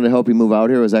he just wanted to help you move out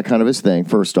here. Was that kind of his thing?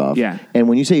 First off, Yeah. And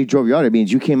when you say he drove you out, it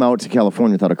means you came out to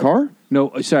California without a car,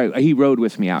 No, sorry, he rode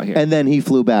with me out here. and then he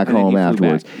flew back And then home he flew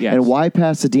afterwards. back, yes. And why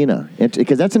Pasadena?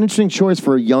 Because that's an interesting choice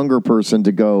for a younger person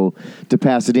to go to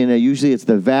Pasadena. Usually, it's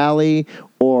the Valley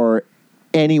or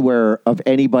anywhere of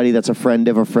anybody that's a friend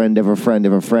of a friend of a friend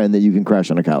of a friend that you can crash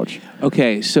on a couch.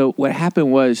 Okay, so what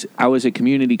happened was I was at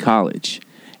community college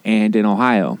and in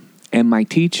Ohio, and my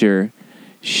teacher,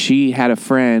 she had a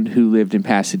friend who lived in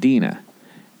Pasadena,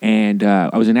 and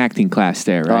I was in acting class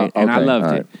there, right? And I okay, loved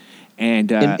all it. right. And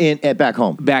Back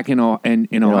home. back in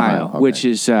Ohio, okay. which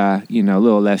is a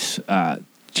little less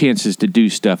chances to do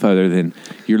stuff other than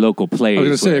your local plays. I was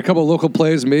going to say a couple local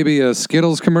plays, maybe a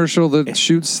Skittles commercial that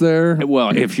shoots there.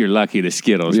 Well, if you're lucky, the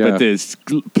Skittles, Yeah. but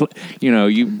the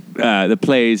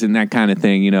plays and that kind of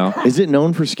thing, Is it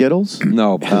known for Skittles?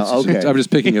 No, okay. I'm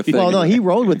just picking a thing. Well, no, he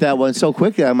rolled with that one so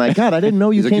quickly. I'm like, God, I didn't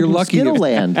know you He's like, came "You're from lucky if- Skittle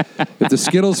Land. If the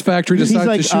Skittles factory He's decides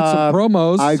like, to shoot some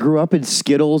promos, I grew up in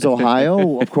Skittles,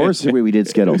 Ohio. Of course, we did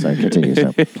Skittles. I continue.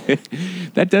 So.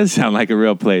 That does sound like a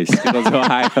real place, Skittles,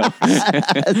 Ohio.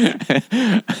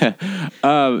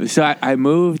 So I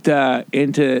moved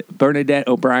into Bernadette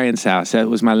O'Brien's house. That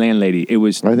was my landlady. It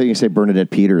was I think you say Bernadette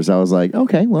Peters. I was like,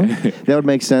 okay, well, that would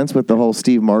make sense with the whole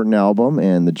Steve Martin album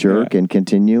and The Jerk and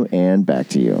Continue and Back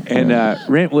to You. and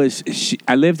rent was.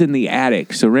 I lived in the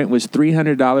attic, so rent was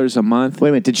 $300 a month. Wait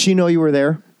a minute, did she know you were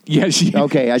there? Yeah, she.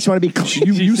 Okay, I just want to be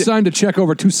clear. you signed a check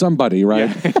over to somebody, right?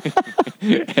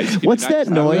 What's that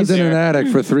I lived noise? in an attic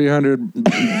for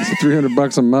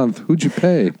 $300 a month. Who'd you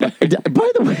pay? By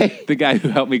the way, The guy who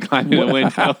helped me climb in the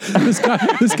window.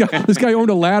 This guy owned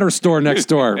a ladder store next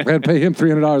door. I had to pay him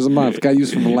 $300 a month. Got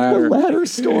used from the the ladder. ladder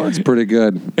store. It's pretty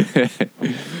good.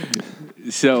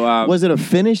 So Was it a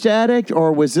finished attic,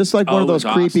 or was this like one Oh, of those it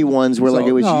was creepy awesome. ones where like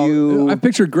it was you? I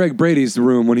pictured Greg Brady's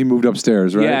room when he moved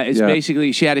upstairs, right? yeah, it's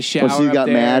basically she had a shower. Oh, so you up got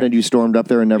there. mad and you stormed up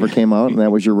there and never came out, and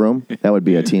that was your room? That would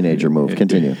be a teenager move.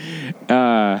 Continue.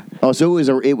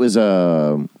 So it was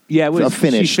a Yeah, it was. a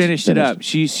finished. She finished it up.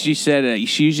 She said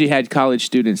she usually had college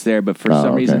students there, but for some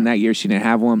okay. reason that year she didn't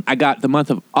have one. I got the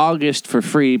month of August for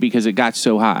free because it got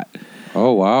so hot.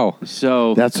 Oh, wow.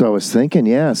 So That's what I was thinking.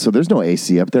 Yeah. So there's no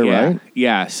AC up there, yeah, right?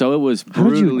 yeah. So it was did you-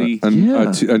 brutally.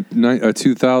 A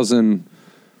 2000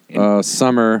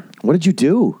 summer. What did you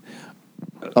do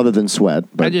other than sweat?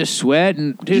 I just sweat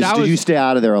and dude, did you stay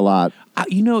out of there a lot?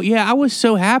 I was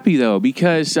so happy though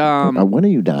because When are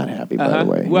you not happy? By the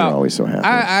way, well, you're always so happy.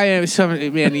 I am some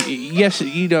man. Yes,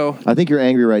 I think you're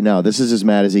angry right now. This is as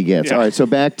mad as he gets. Yeah. All right, so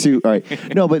back to all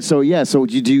right. No, but so yeah, so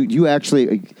you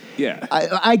actually? Yeah.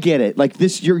 I get it. Like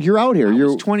this, you're out here. I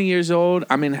You're was 20 years old.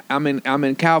 I'm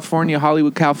in California,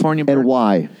 Hollywood, California. and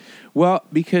why? Well,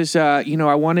 because I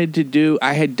wanted to do.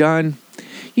 I had done.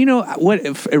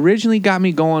 What originally got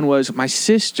me going was my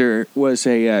sister was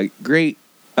a great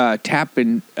tap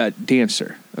and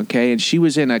dancer. Okay, and she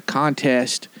was in a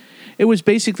contest. It was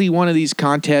basically one of these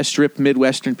contests, strip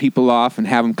Midwestern people off and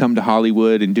have them come to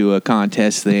Hollywood and do a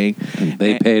contest thing.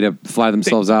 They pay to fly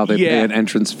themselves out. They pay an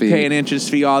entrance fee. Pay an entrance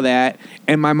fee, all that.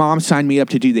 And my mom signed me up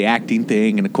to do the acting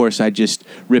thing. And, of course, I just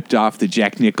ripped off the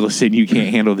Jack Nicholson, you can't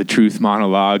handle the truth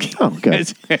monologue. Oh, okay.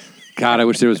 God, I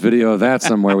wish there was video of that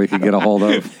somewhere we could get a hold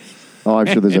of. Oh, I'm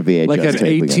sure there's a VHS Like an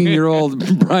tape.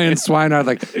 18-year-old Brian Swinehart,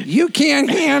 like, you can't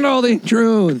handle the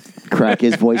truth. Crack.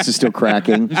 His voice is still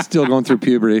cracking. Still going through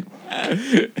puberty.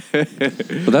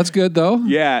 But that's good, though.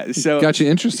 Yeah, so Got you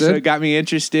interested. So it got me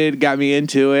interested, got me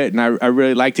into it, and I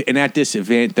really liked it. And at this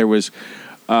event, there was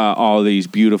all these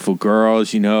beautiful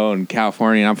girls, in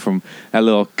California. I'm from that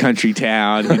little country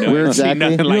town. Where I've seen exactly?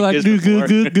 nothing You're like like, this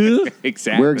before.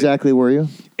 Exactly. Where exactly were you?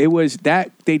 It was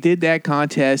that they did that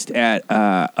contest at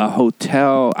a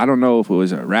hotel. I don't know if it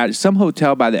was some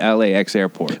hotel by the LAX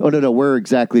airport. Oh no. Where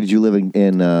exactly did you live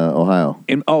in Ohio?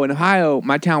 In Ohio,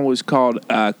 my town was called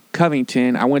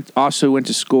Covington. I also went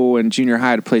to school in junior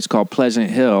high at a place called Pleasant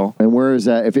Hill. And where is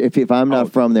that? If I'm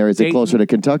not from there, is it Dayton. closer to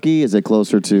Kentucky? Is it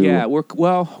closer to? Yeah,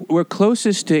 we're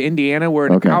closest to Indiana.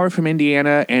 We're an hour from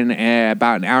Indiana and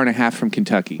about an hour and a half from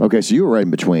Kentucky. Okay, so you were right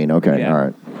in between. Okay, Yeah. all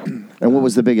right. And what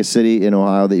was the biggest city in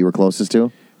Ohio that you were closest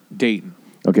to? Dayton.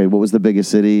 Okay, what was the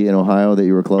biggest city in Ohio that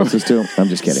you were closest to? I'm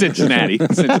just kidding. Cincinnati.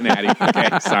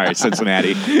 Okay, sorry,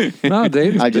 Cincinnati. No,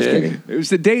 Dave's I'm just big. kidding. It was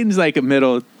Dayton's like a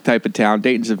middle type of town.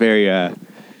 Dayton's a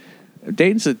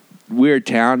weird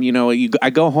town. I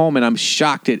go home and I'm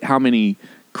shocked at how many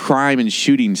crime and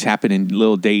shootings happen in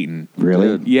Little Dayton.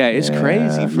 Really? Yeah, it's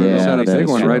crazy. For yeah, Just had a that big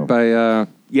is one true. right by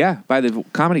by the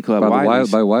comedy club. by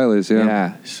Wiley's. Wiley's, yeah.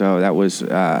 Yeah, so that was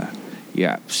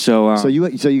yeah. So So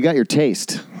you got your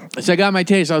taste. So I got my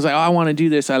taste. I was like, I want to do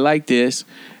this. I like this.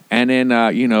 And then,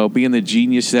 being the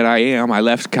genius that I am, I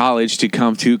left college to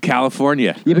come to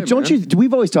California. Yeah, but don't you?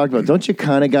 We've always talked about. Don't you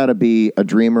kind of got to be a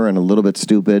dreamer and a little bit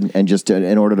stupid, and just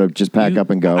in order to just pack up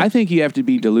and go? I think you have to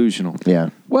be delusional.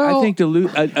 Yeah. Well, I think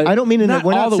I don't mean we're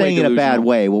not saying it in a bad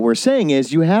way. What we're saying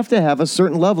is you have to have a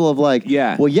certain level of like.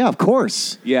 Yeah. Well, yeah, of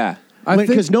course. Yeah.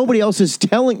 Because nobody else is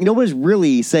nobody's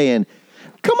really saying,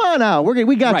 "Come on now, we're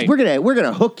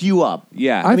gonna hook you up."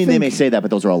 Yeah. I mean, they think- may say that, but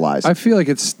those are all lies. I feel like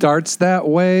it starts that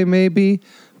way, maybe.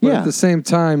 But Yeah. at the same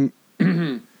time,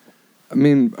 I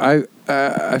mean,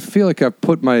 I feel like I've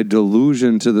put my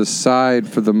delusion to the side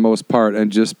for the most part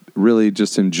and just really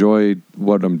just enjoyed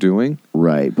what I'm doing.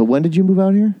 Right. But when did you move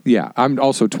out here? Yeah, I'm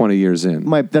also 20 years in.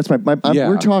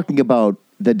 We're talking about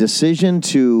the decision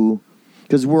to,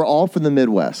 because we're all from the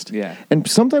Midwest. Yeah. And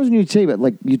sometimes when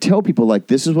you tell people, like,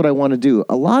 this is what I want to do,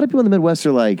 a lot of people in the Midwest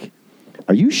are like,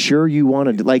 are you sure you want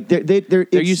to do, like, they're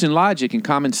using logic and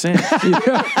common sense.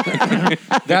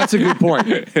 That's a good point.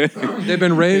 They've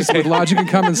been raised with logic and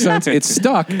common sense. It's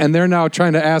stuck, and they're now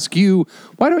trying to ask you,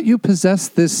 why don't you possess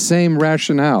this same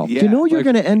rationale? Yeah. You know you're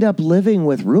going to end up living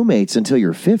with roommates until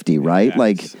you're 50, right? Yes.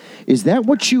 Like, is that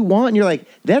what you want? And you're like,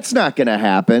 that's not going to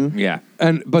happen. Yeah.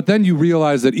 But then you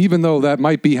realize that even though that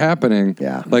might be happening,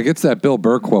 like it's that Bill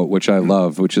Burr quote, which I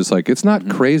love, which is like, it's not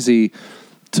crazy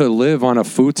to live on a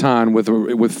futon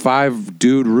with 5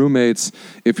 dude roommates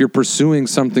if you're pursuing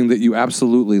something that you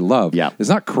absolutely love. Yeah. It's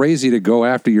not crazy to go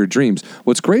after your dreams.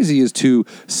 What's crazy is to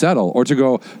settle or to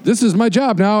go, this is my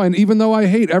job now, and even though I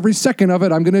hate every second of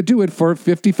it, I'm going to do it for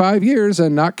 55 years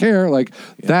and not care. Like,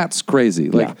 that's crazy.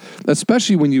 Like,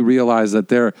 especially when you realize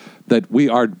that we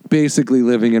are basically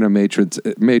living in a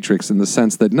matrix in the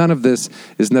sense that none of this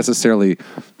is necessarily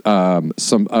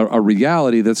a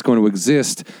reality that's going to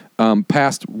exist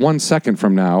past 1 second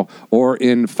from now or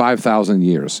in 5,000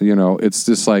 years. You know, it's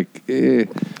just like,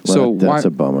 so that's a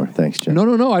bummer. Thanks, Jim.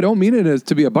 No. I don't mean it as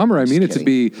to be a bummer. I mean it to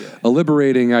be a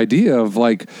liberating idea of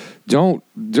like,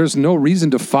 there's no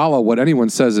reason to follow what anyone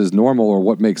says is normal or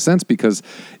what makes sense, because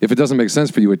if it doesn't make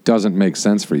sense for you, it doesn't make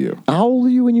sense for you. How old were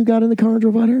you when you got in the car and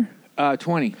drove out here?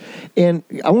 20. And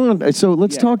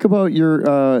let's talk about your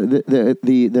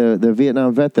the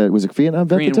Vietnam vet that was a Vietnam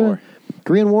vet.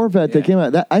 Korean War vet that came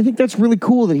out. I think that's really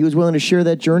cool that he was willing to share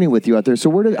that journey with you out there.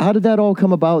 So how did that all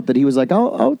come about? That he was like,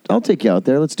 I'll take you out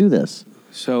there. Let's do this.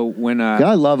 So when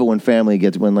I love it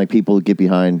when people get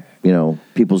behind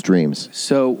people's dreams.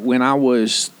 So when I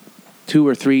was 2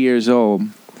 or 3 years old,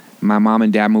 my mom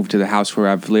and dad moved to the house where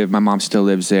I've lived. My mom still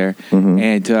lives there,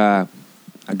 and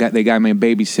they got me a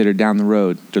babysitter down the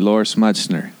road, Dolores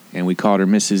Mutzner, and we called her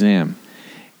Mrs. M,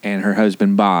 and her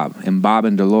husband Bob. And Bob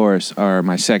and Dolores are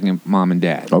my second mom and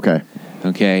dad. Okay.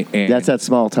 And that's that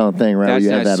small town thing, right? That's you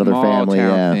have that other family.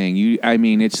 Town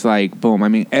thing. It's like boom. I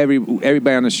mean,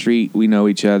 everybody on the street, we know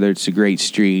each other. It's a great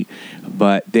street,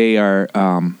 but they are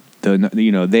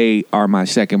they are my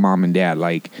second mom and dad.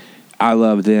 Like, I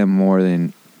love them more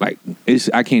than I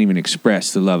can't even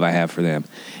express the love I have for them.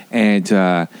 And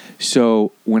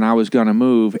so when I was gonna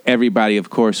move, everybody, of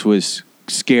course, was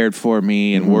scared for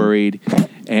me and worried.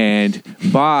 And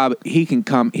Bob, he can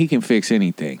fix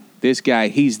anything. This guy,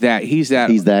 he's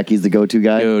the go-to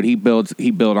guy. Dude, he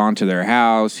built onto their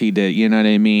house. He did, you know what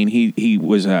I mean? He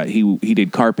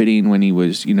did carpeting when he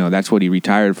was, that's what he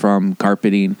retired from,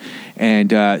 carpeting.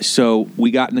 And so we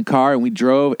got in the car and we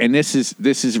drove, and this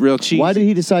is real cheesy. Why did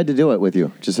he decide to do it with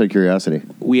you? Just out of curiosity.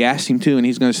 We asked him to, and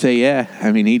he's going to say yeah.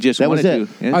 I mean, he just wanted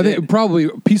to. I think probably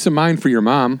peace of mind for your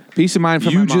mom. Peace of mind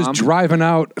for my mom. You just driving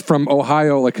out from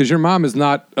Ohio, like, because your mom is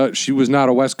not. She was not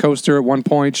a West Coaster at one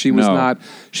point. She was not.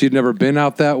 She'd never been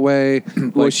out that way.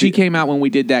 Well, she came out when we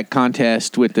did that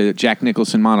contest with the Jack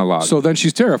Nicholson monologue. So then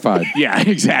she's terrified. Yeah,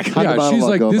 exactly. Yeah, she's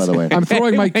like, by the way? I'm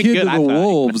throwing my kid to the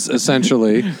wolves,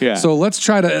 essentially. Yeah. So let's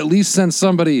try to at least send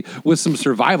somebody with some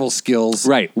survival skills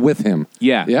with him.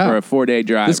 Yeah. For a 4-day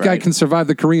drive. This guy can survive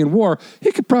the Korean War.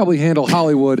 He could probably handle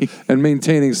Hollywood and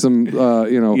maintaining some,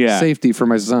 safety for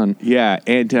my son. Yeah,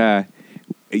 and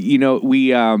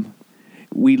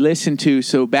we listened to.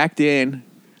 So back then,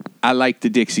 I liked the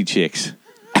Dixie Chicks.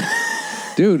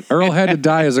 Dude, Earl Had to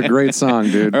Die is a great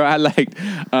song, dude. Or I liked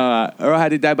Earl Had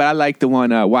to Die, but I like the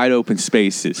one Wide Open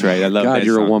Spaces, right? I love that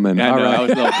you're song. a woman. I All know, right. I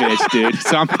was a little bitch, dude.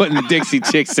 So I'm putting the Dixie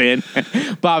Chicks in.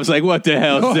 Bob's like, what the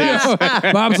hell is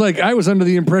this? Bob's like, I was under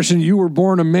the impression you were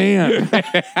born a man.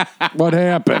 What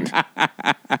happened?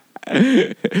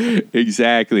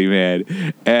 Exactly,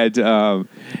 man. And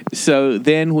so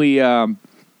then we...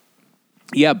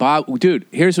 Bob, dude,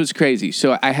 here's what's crazy.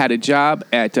 So I had a job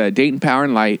at Dayton Power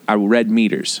and Light. I read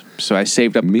meters. So I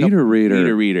saved up Meter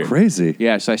reader. Crazy.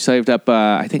 Yeah, so I saved up,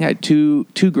 I think I had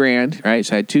 $2,000, right?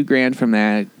 So I had $2,000 from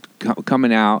that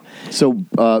coming out. So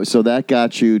that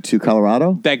got you to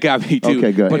Colorado? That got me too.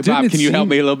 Okay, good. But Bob, can you help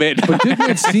me a little bit? But didn't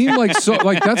it seem like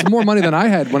that's more money than I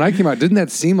had when I came out? Didn't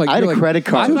that seem like I had a credit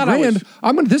card.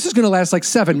 $2,000? This is going to last like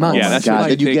 7 months. Yeah, that's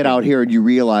God, then you get out here and you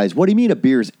realize, what do you mean a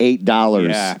beer's $8?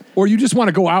 Yeah. Or you just want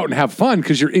to go out and have fun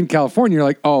because you're in California. You're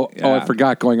like, I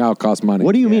forgot going out costs money.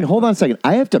 What do you mean? Hold on a second.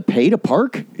 I have to pay to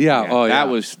park? Yeah. Oh,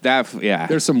 yeah.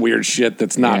 There's some weird shit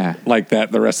that's not like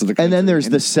that the rest of the country. And then there's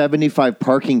the 75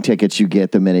 parking tickets you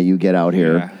get the minute you get out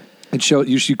here. Yeah. And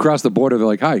you cross the border. They're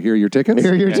like, "Hi, here are your tickets."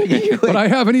 Here, you're taking. But I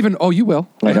haven't even. Oh, you will.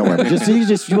 I don't worry.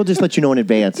 We'll just let you know in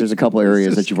advance. There's a couple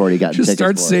areas that you've already gotten Just tickets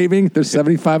start for. saving. There's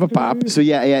 75 a pop. So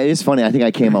yeah, it is funny. I think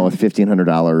I came out with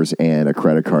 $1,500 and a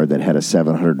credit card that had a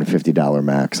 $750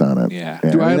 max on it. Yeah.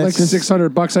 Do I had that's like just-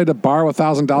 $600? I had to borrow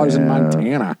 $1,000 in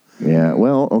Montana. Yeah.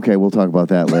 Well, okay. We'll talk about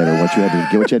that later. What you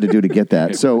had to do to get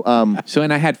that. So,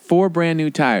 And I had 4 brand new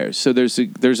tires. So there's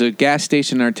a gas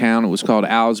station in our town. It was called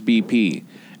Al's BP.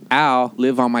 Al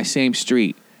lived on my same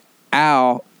street.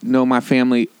 Al know my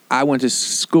family. I went to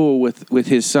school with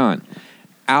his son.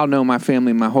 Al know my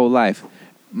family my whole life.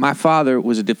 My father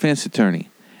was a defense attorney.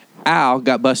 Al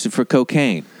got busted for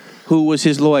cocaine. Who was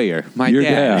his lawyer? Your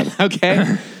dad.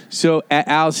 Okay. So at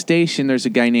Al's station, there's a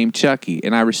guy named Chucky,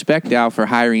 and I respect Al for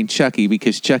hiring Chucky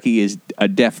because Chucky is a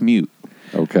deaf mute.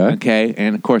 Okay. Okay,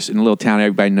 and of course, in a little town,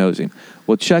 everybody knows him.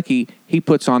 Well, Chucky, he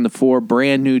puts on the 4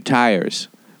 brand new tires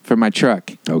for my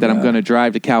truck that I'm going to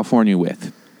drive to California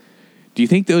with. Do you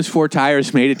think those 4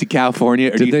 tires made it to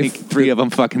California, or do you think 3 of them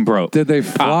fucking broke? Did they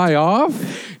fly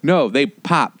off? No, they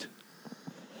popped.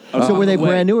 so were they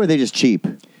brand new or were they just cheap?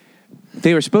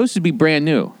 They were supposed to be brand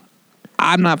new.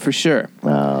 I'm not for sure.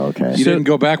 Oh, okay. You didn't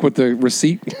go back with the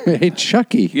receipt? Hey,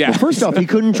 Chucky. Yeah. Well, first off, he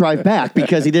couldn't drive back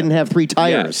because he didn't have 3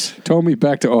 tires. Told me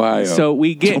back to Ohio. So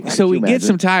we get you imagine?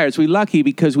 some tires. We lucky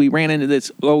because we ran into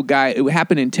this old guy. It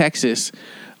happened in Texas,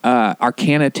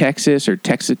 Arcana, Texas, or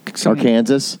Texas,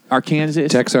 Arkansas. Arkansas,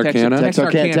 Texarkana?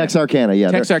 Texarkana, yeah.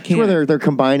 Texarkana. It's where they're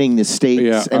combining the states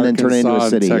yeah, and then turn it into a Arkansas,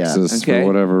 city. Texas, Okay. for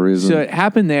whatever reason. So it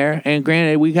happened there, and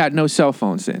granted, we got no cell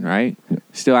phones then, right?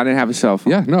 Still, I didn't have a cell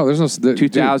phone. yeah, no, there's no...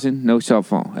 2000, no cell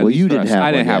phone. At Well, least you for didn't us. have I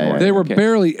one, didn't have yeah, one. They were Okay.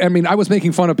 barely... I mean, I was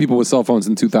making fun of people with cell phones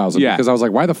in 2000 Yeah. because I was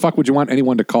like, why the fuck would you want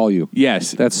anyone to call you?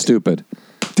 Yes. That's stupid.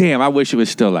 Damn, I wish it was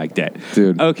still like that.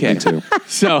 Dude, Okay. me too.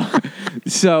 So,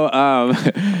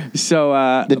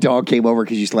 The dog came over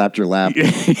because you slapped your lap.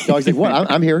 Dog's like,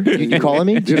 what? I'm here. You calling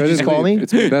me? Did Dude, you I just didn't call leave. me?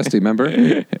 It's my bestie,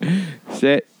 remember?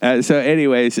 sit. So,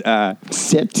 anyways,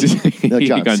 Sit. No, You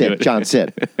John, gonna do sit. it. John,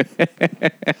 sit.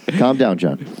 Calm down,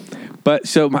 John. but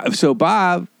so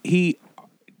Bob, he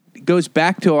goes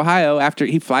back to Ohio after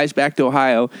he flies back to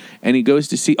Ohio, and he goes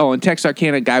to see. Oh, and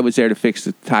Texarkana guy was there to fix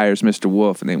the tires, Mr.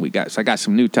 Wolf, and then I got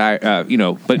some new tire.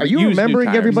 But Are you used new remembering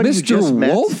tires. everybody you Mr. just met?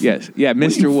 Wolf? Yes, yeah, What are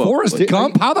Mr. you, Wolf. Forrest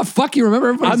Gump? How the fuck you remember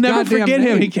everybody's I'll never goddamn forget him.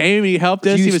 name? He came, he helped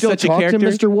us. Do you He was still such a talk to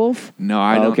character. Mr. Wolf? No,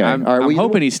 I don't. Okay. I'm, All right, I'm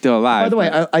hoping he's still alive. By the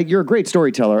way, you're a great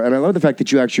storyteller, and I love the fact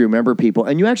that you actually remember people,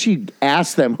 and you actually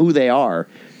ask them who they are.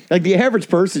 Like the average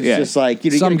person's Yeah. just like,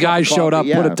 you know, Some you get a cup guy of showed up,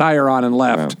 coffee, put yeah. a tire on, and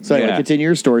left. So anyway, Yeah. continue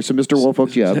your story. So Mr. Wolf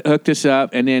hooked you up. hooked us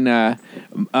up, and then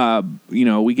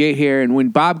we get here, and when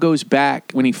Bob goes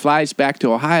back, when he flies back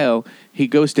to Ohio, he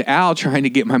goes to Al trying to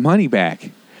get my money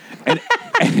back,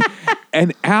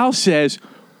 and Al says,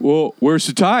 "Well, where's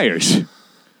the tires?"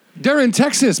 They're in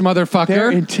Texas, motherfucker.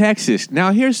 They're in Texas.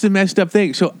 Now here's the messed up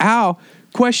thing. So Al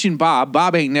questioned Bob.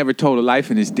 Bob ain't never told a life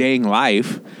in his dang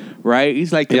life. Right?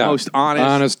 He's like the Yeah. most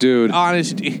honest dude.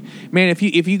 Honest man. If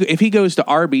he goes to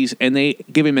Arby's and they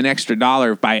give him an extra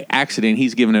 $1 by accident,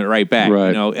 he's giving it right back. Right.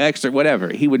 You know, extra whatever.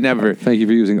 He would never. Thank you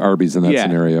for using Arby's in that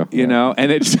scenario. You know,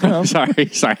 and it's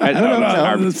sorry. I don't know.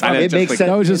 Arby's. I It just makes like- sense.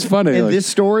 That was just funny, In like- this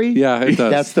story, Yeah, it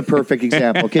does. that's the perfect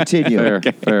example. Continue.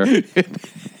 Fair.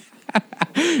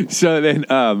 So then,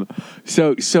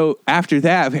 so after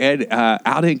that, man,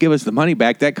 Al didn't give us the money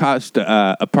back. That caused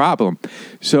a problem.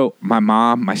 So my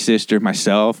mom, my sister,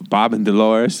 myself, Bob, and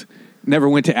Dolores never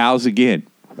went to Al's again.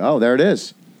 Oh, there it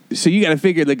is. So you got to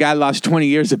figure the guy lost 20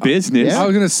 years of business. Yeah. I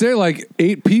was gonna say like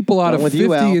 8 people out Done of with 50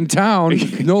 you, Al. in town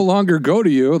no longer go to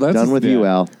you. That's Done with you,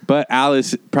 Al. But Al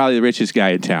is probably the richest guy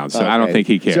in town, so I don't Okay. think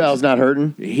he cares. So Al's not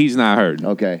hurting? He's not hurt.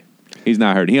 Okay. He's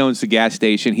not hurt. He owns the gas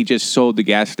station. He just sold the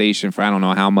gas station for I don't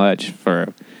know how much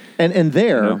for. And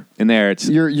there, And there it's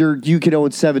you could own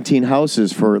 17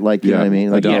 houses for like, you know what I mean?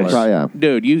 Like, $1. yeah.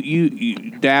 dude.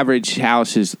 You the average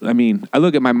house is. I mean, I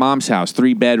look at my mom's house: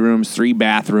 3 bedrooms, 3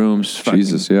 bathrooms. fucking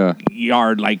Jesus, yeah.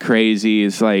 Yard like crazy.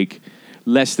 It's like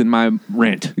less than my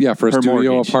rent. Yeah, for a per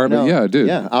studio mortgage. apartment. Yeah, dude.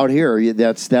 Yeah, out here,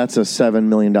 that's a $7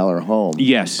 million home.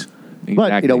 Yes,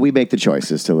 But, exactly. we make the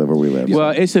choices to live where we live.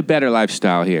 Well, it's a better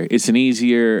lifestyle here. It's an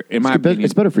easier, in my opinion.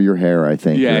 It's better for your hair, I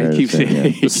think. Yeah, your it hair keeps is thin,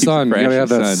 it. yeah. The sun, you gotta have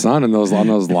that sun in those on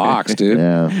those locks, dude.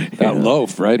 Yeah. That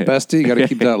loaf, right, Bestie? You gotta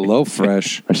keep that loaf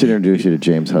fresh. I should introduce you to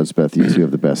James Hudspeth. You two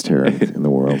have the best hair in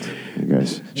the world, you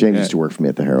guys. James used to work for me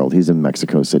at the Herald. He's in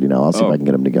Mexico City now. I'll see if I can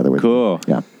get him together with Cool.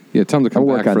 you. Yeah. Yeah, tell them to I'll come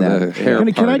work back on for that. the hair Can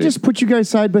I party. just put you guys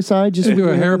side by side? Just do a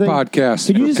with hair everything? podcast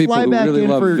Can you for just people fly who back really in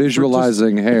love for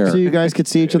visualizing hair. so you guys could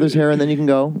see each other's hair, and then you can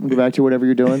go back to whatever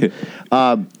you're doing.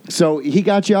 So he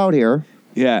got you out here.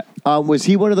 Yeah. Was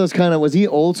he one of those was he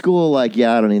old school, like,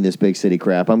 yeah, I don't need this big city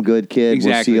crap. I'm good, kid. We'll see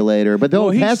Exactly. you later. But though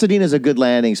Well, Pasadena's a good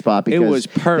landing spot because was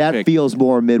perfect. that feels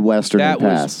more Midwestern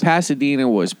than Pasadena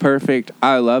was perfect.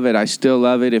 I love it. I still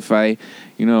love it. If I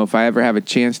ever have a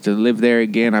chance to live there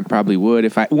again, I probably would.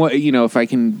 If I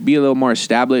can be a little more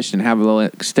established and have a little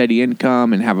steady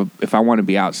income and if I want to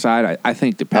be outside, I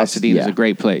think that Pasadena is a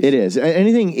great place. It is.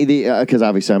 Anything, because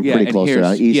obviously I'm pretty close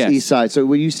to east side. So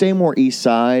when you stay more east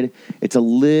side, it's a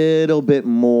little bit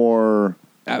more.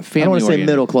 Family I don't want to say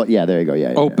middle class. Yeah, there you go.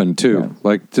 Yeah, Open too. Yeah.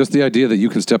 Like just the idea that you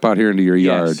can step out here into your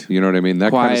yard. You know what I mean?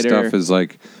 That Quieter. kind of stuff is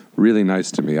like really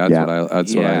nice to me.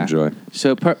 That's what I enjoy.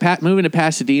 So moving to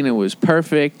Pasadena was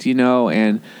perfect,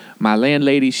 and my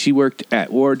landlady, she worked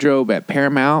at wardrobe at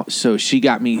Paramount, so she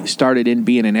got me started in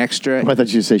being an extra. I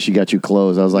thought you'd say she got you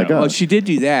clothes. I was like, Well, she did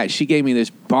do that. She gave me this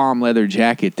bomb leather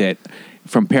jacket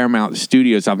from Paramount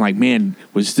Studios. I'm like, man,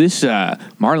 was this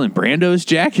Marlon Brando's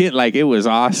jacket? Like, it was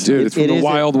awesome. Dude, it's from the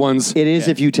Wild Ones. It is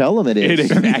if you tell them it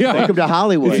is. Exactly. Welcome to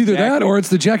Hollywood. It's either that or it's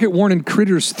the jacket worn in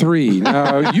Critters 3.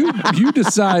 You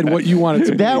decide what you want it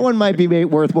to be. That one might be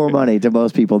worth more money to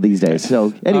most people these days.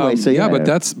 So anyway,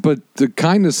 but the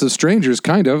kindness of strangers,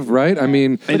 kind of, right? I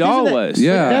mean, it all was.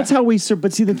 Yeah. That's how we.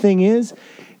 But see, the thing is,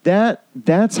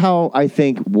 that's how I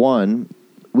think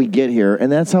we get here,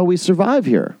 and that's how we survive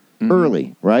here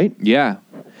early, right? Yeah.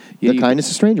 The kindness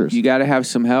of strangers. You got to have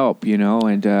some help,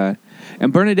 and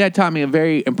Bernadette taught me a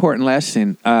very important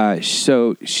lesson.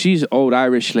 So she's an old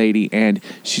Irish lady, and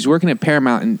she's working at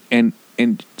Paramount, and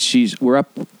we're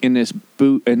up in this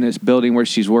building where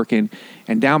she's working,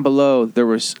 and down below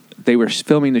they were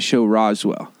filming the show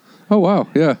Roswell. Oh wow,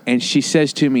 yeah. And she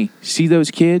says to me, "See those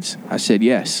kids?" I said,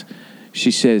 "Yes." She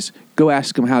says, "Go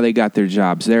ask them how they got their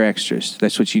jobs. They're extras.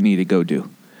 That's what you need to go do."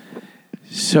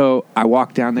 So I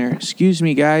walked down there. "Excuse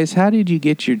me, guys, how did you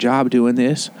get your job doing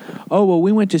this?" "Oh, well,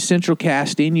 we went to Central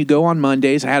Casting. You go on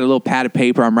Mondays." I had a little pad of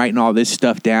paper. I'm writing all this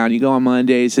stuff down. You go on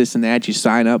Mondays, this and that. You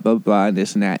sign up, blah, blah, blah, and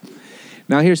this and that.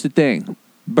 Now, here's the thing.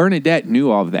 Bernadette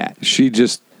knew all of that. She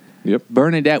just,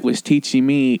 Bernadette was teaching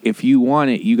me, if you want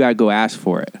it, you got to go ask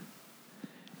for it.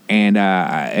 And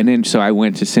then so I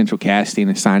went to Central Casting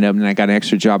and signed up, and I got an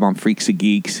extra job on Freaks of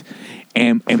Geeks.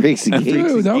 And Dude,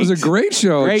 that was a great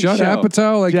show. Judd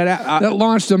Apatow, that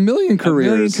launched a million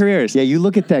careers. Yeah, you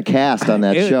look at that cast on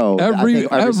that show.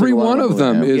 Every one of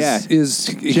them is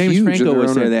James huge. Franco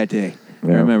was there that day.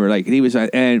 Yeah. I remember, he was,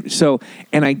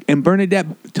 and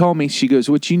Bernadette told me, she goes,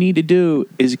 "What you need to do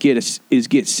is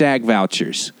get SAG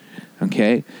vouchers."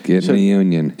 Okay. Get a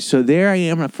union. So there I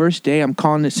am on the first day. I'm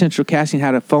calling the Central Casting,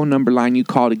 had a phone number line you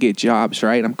call to get jobs,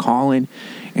 right? I'm calling,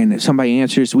 and somebody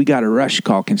answers, "We got a rush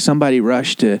call. Can somebody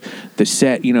rush to the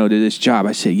set, to this job?"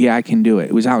 I said, "Yeah, I can do it."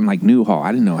 It was out in Newhall.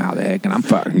 I didn't know how the heck, and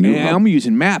I'm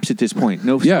using maps at this point.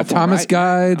 No, yeah, Thomas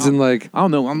Guides and I don't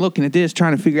know. I'm looking at this,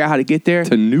 trying to figure out how to get there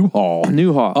to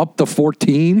Newhall. Up to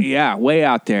 14. Yeah, way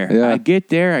out there. Yeah. I get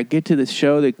there. I get to the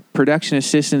show. The production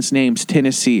assistant's name's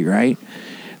Tennessee, right?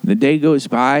 The day goes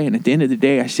by, and at the end of the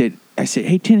day, I said,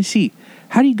 "Hey, Tennessee,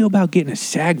 how do you go about getting a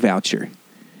SAG voucher?"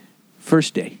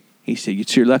 First day. He said,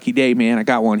 "It's your lucky day, man. I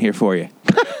got one here for you."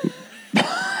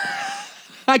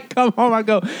 I come home, I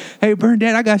go, "Hey,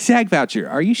 Bernadette, I got a SAG voucher.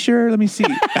 Are you sure? Let me see."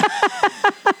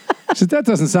 I said, "That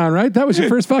doesn't sound right. That was your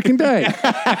first fucking day."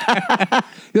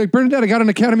 You're like, "Bernadette, I got an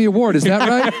Academy Award. Is that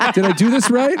right? Did I do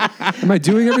this right? Am I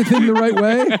doing everything the right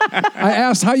way?" I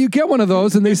asked how you get one of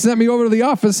those, and they sent me over to the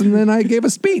office, and then I gave a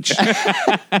speech.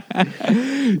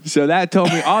 So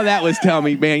all that was telling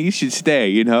me, man, you should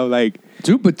stay,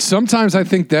 Dude, but sometimes I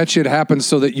think that shit happens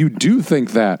so that you do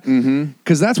think that.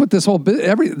 Because that's what this whole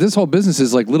business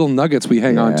is, like little nuggets we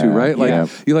hang on to, right? Like,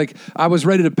 you're like, I was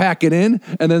ready to pack it in,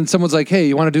 and then someone's like, "Hey,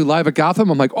 you want to do Live at Gotham?"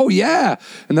 I'm like, "Oh, yeah."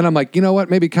 And then I'm like, "You know what?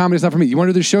 Maybe comedy's not for me. You want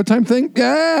to do the Showtime thing?"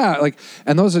 "Yeah."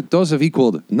 And those have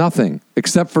equaled nothing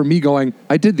except for me going,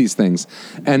 I did these things.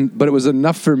 But it was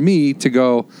enough for me to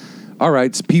go, all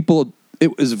right,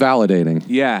 it was validating.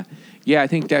 Yeah. Yeah, I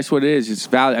think that's what it is. It's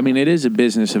valid. I mean, it is a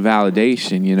business of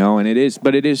validation, and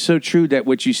it is so true that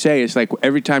what you say is like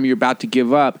every time you're about to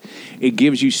give up, it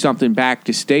gives you something back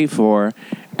to stay for.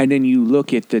 And then you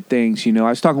look at the things, I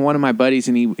was talking to one of my buddies,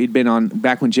 and he'd been on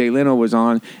back when Jay Leno was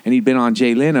on, and he'd been on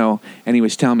Jay Leno, and he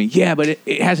was telling me, "Yeah, but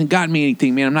it hasn't gotten me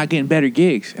anything, man. I'm not getting better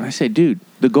gigs." And I said, "Dude,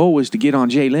 the goal was to get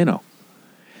on Jay Leno."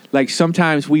 Like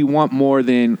sometimes we want more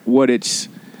than what it's.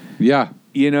 Yeah.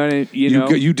 You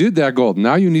did that goal.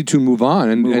 Now you need to move on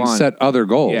and set other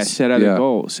goals. Yeah, set other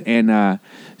goals. And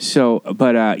so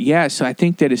I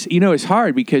think that it's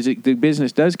hard because the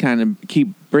business does kind of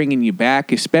keep bringing you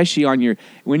back, especially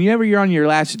whenever you're on your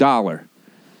last dollar.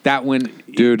 That one,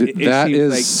 dude, that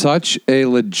is like such a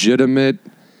legitimate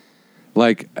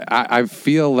Like I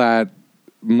feel that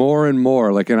more and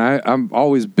more. Like, and I'm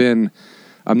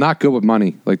not good with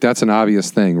money. Like that's an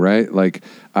obvious thing, right? Like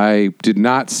I did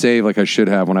not save like I should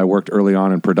have when I worked early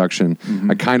on in production.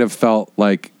 I kind of felt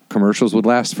like commercials would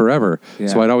last forever. Yeah.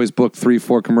 So I'd always book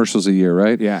 3-4 commercials a year,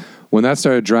 right? Yeah. When that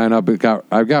started drying up,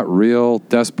 I got real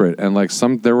desperate. And like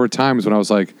there were times when I was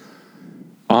like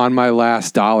on my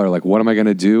last dollar, like what am I going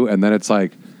to do? And then it's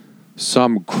like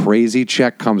some crazy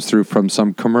check comes through from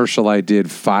some commercial I did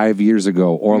 5 years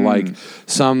ago, or like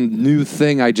some new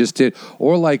thing I just did,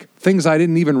 or like things I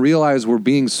didn't even realize were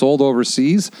being sold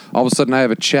overseas. All of a sudden I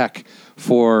have a check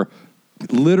for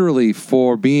literally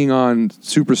for being on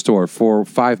Superstore for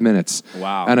 5 minutes.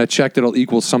 Wow. And a check that'll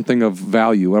equal something of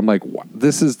value. I'm like,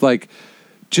 this is like,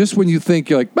 just when you think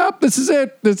you're like, this is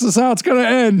it. This is how it's going to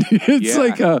end. It's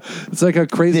like a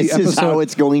crazy This episode. is how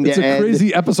it's going to It's a end.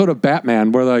 crazy episode of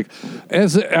Batman where like,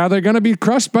 are they going to be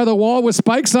crushed by the wall with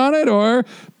spikes on it, or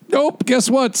nope? Guess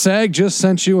what? SAG just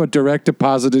sent you a direct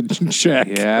deposited check.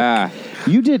 Yeah.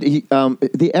 You did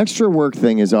the extra work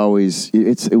thing is always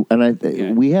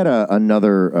we had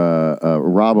another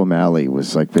Rob O'Malley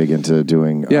was like big into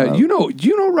doing You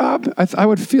know Rob. I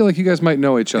would feel like you guys might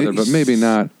know each other, but maybe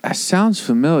not. That sounds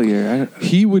familiar.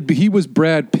 He was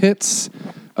Brad Pitt's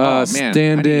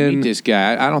stand-in. I didn't meet this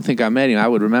guy. I don't think I met him. I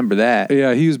would remember that.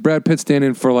 Yeah, he was Brad Pitt's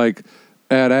stand-in for like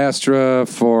Ad Astra,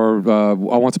 for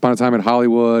Once Upon a Time in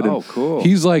Hollywood. Oh, cool.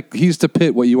 He's to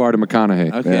Pitt what you are to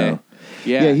McConaughey. Okay.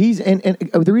 Yeah. he's and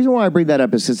the reason why I bring that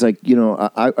up is it's like,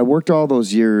 I worked all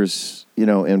those years,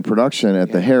 in production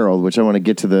at the Herald, which I want to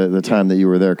get to the time that you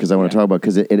were there, because I want to talk about,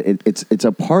 because it's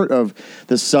a part of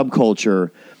the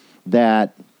subculture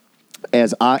that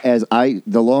as I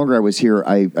the longer I was here,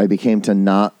 I became to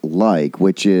not like,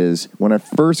 which is when I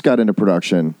first got into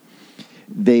production,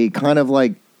 they kind of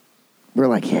like, we're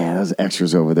like, yeah, those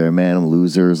extras over there, man, them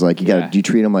losers. Like, you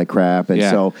treat them like crap. And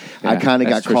so I kind of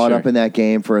got caught up in that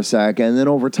game for a second. And then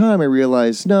over time, I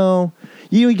realized, no,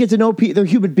 you get to know people. They're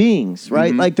human beings,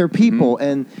 right? Like, they're people.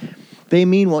 And they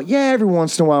mean well. Yeah, every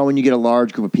once in a while when you get a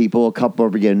large group of people, a couple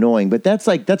of them get annoying. But that's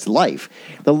life.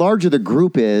 The larger the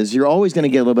group is, you're always going to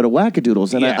get a little bit of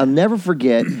wackadoodles. And I'll never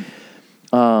forget,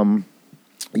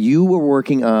 you were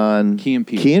working on Key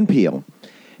and Peele.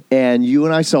 And you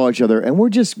and I saw each other, and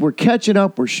we're catching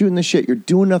up. We're shooting the shit. You're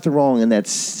doing nothing wrong. And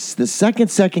that's the second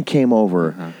came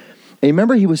over. And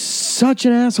remember, he was such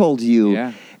an asshole to you.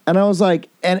 Yeah. And I was like,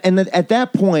 and at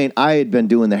that point, I had been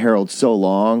doing the Herald so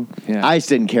long, I just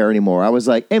didn't care anymore. I was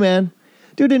like, hey, man,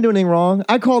 dude didn't do anything wrong.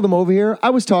 I called him over here.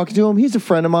 I was talking to him. He's a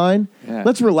friend of mine. Yeah.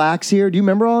 Let's relax here. Do you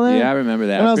remember all that? Yeah, I remember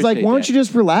that. And I was like, why don't you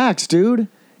just relax, dude?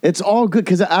 It's all good.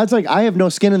 Because I was like, I have no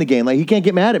skin in the game. Like, he can't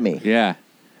get mad at me. Yeah.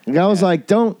 And I was like,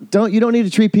 you don't need to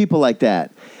treat people like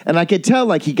that. And I could tell,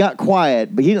 like, he got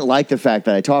quiet, but he didn't like the fact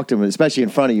that I talked to him, especially in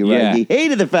front of you, right? He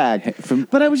hated the fact.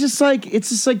 But I was just like, it's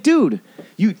just like, dude,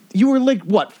 you were like,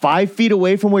 what, 5 feet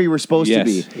away from where you were supposed to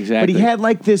be. Exactly. But he had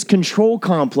like this control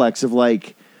complex of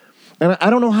like, and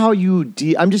I don't know how you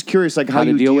I'm just curious, like, how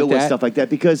you deal with stuff like that,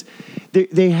 because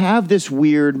they have this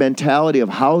weird mentality of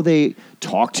how they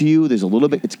talk to you. There's a little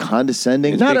bit, it's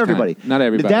condescending. Not everybody. Not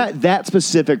everybody. That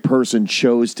specific person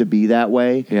chose to be that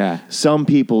way. Yeah. Some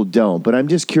people don't. But I'm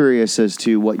just curious as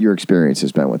to what your experience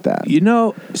has been with that.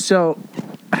 So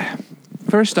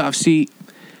first off, see,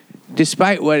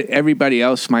 despite what everybody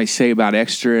else might say about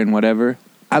extra and whatever,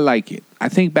 I like it. I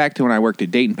think back to when I worked at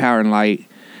Dayton Power and Light.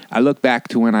 I look back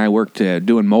to when I worked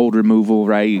doing mold removal,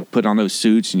 right? You put on those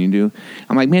suits and you do.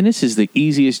 I'm like, man, this is the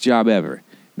easiest job ever.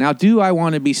 Now, do I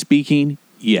want to be speaking?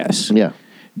 Yes. Yeah.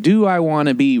 Do I want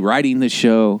to be writing the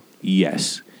show?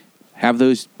 Yes. Have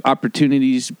those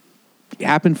opportunities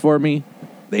happen for me?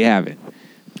 They haven't.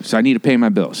 So I need to pay my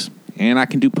bills. And I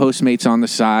can do Postmates on the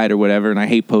side or whatever, and I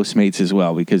hate Postmates as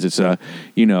well because it's a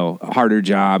harder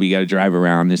job. You got to drive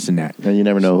around, this and that. And you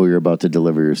never know who you're about to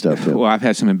deliver your stuff to. Well, I've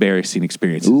had some embarrassing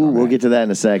experiences. Ooh, we'll get to that in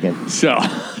a second. So,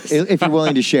 if you're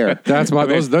willing to share.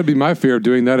 That'd be my fear of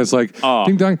doing that. It's like,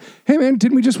 ding dong. Hey man,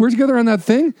 didn't we just work together on that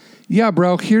thing? Yeah,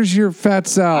 bro. Here's your fat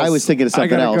salsa. I was thinking of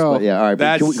something else, but yeah, all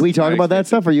right. Can we talk about that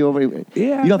stuff? Or you over?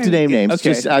 Yeah, you don't have to name names.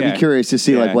 Okay, Just I'd be curious to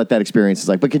see like what that experience is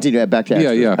like. But continue back to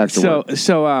extra.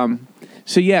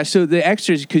 So the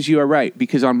extras, because you are right,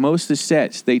 because on most of the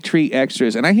sets they treat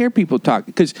extras, and I hear people talk,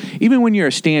 because even when you're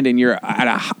a stand-in, you're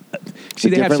at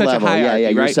they have such level. a hierarchy,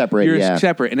 you're right? separate. You're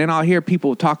separate, and then I'll hear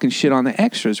people talking shit on the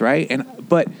extras, right?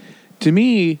 But to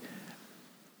me,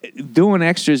 doing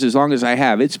extras as long as I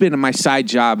have, it's been my side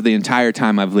job the entire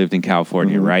time I've lived in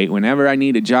California, right? Whenever I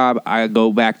need a job, I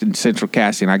go back to Central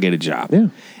Casting, I get a job. Yeah.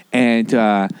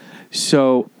 And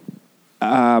so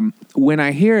when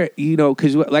I hear it,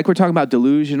 because like we're talking about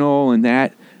delusional and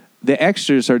that, the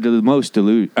extras are the most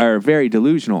are very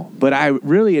delusional. But I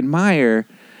really admire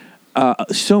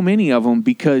so many of them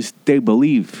because they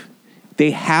believe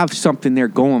they have something they're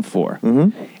going for,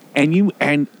 and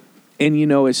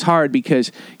it's hard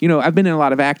because I've been in a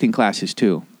lot of acting classes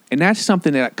too, and that's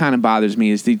something that kind of bothers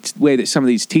me is the way that some of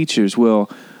these teachers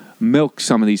will milk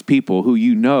some of these people who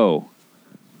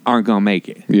aren't gonna make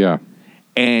it. Yeah.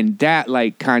 And that,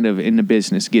 like, kind of in the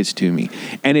business gets to me.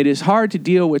 And it is hard to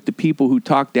deal with the people who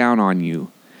talk down on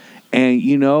you. And,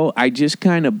 I just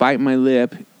kind of bite my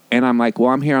lip, and I'm like, well,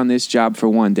 I'm here on this job for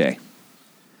one day.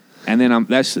 And then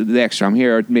that's the extra. I'm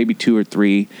here maybe 2 or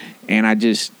 3, and I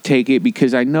just take it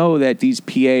because I know that these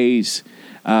PAs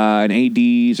and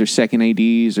ADs or second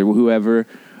ADs or whoever,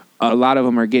 a lot of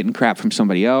them are getting crap from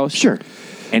somebody else. Sure.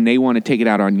 And they want to take it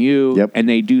out on you. Yep. And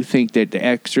they do think that the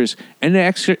extras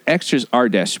are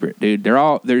desperate, dude.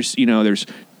 There's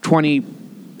 20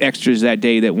 extras that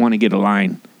day that want to get a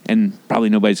line, and probably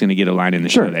nobody's going to get a line in the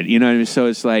show. That what I mean. So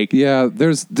it's like, yeah,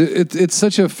 it's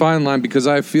such a fine line because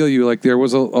I feel you. Like there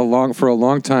was for a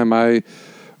long time I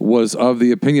was of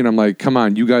the opinion, I'm like, come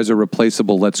on, you guys are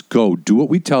replaceable. Let's go. Do what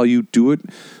we tell you. Do it.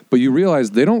 But you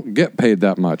realize they don't get paid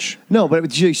that much. No,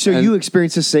 but you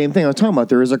experience the same thing I was talking about.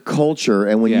 There is a culture,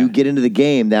 and when you get into the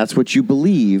game, that's what you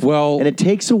believe. Well, and it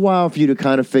takes a while for you to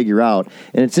kind of figure out.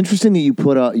 And it's interesting that you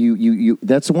put out you.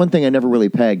 That's the one thing I never really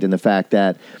pegged in the fact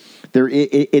that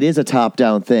it is a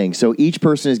top-down thing. So each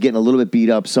person is getting a little bit beat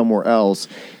up somewhere else,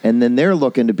 and then they're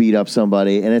looking to beat up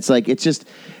somebody, and it's like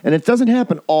and it doesn't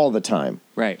happen all the time,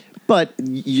 right? But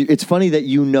it's funny that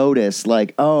you notice,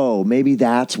 like, oh, maybe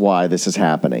that's why this is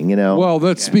happening, Well,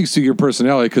 that speaks to your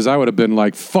personality, because I would have been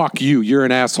like, fuck you, you're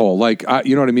an asshole. Like,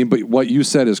 you know what I mean? But what you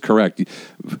said is correct.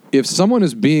 If someone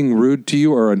is being rude to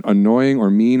you or annoying or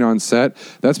mean on set,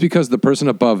 that's because the person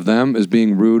above them is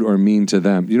being rude or mean to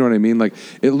them. You know what I mean? Like,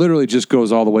 it literally just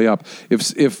goes all the way up.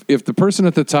 If the person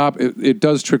at the top, it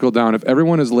does trickle down. If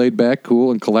everyone is laid back,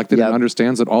 cool, and collected and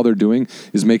understands that all they're doing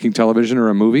is making television or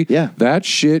a movie, that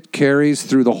shit carries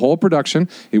through the whole production.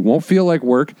 It won't feel like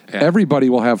work. Yeah. Everybody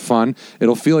will have fun.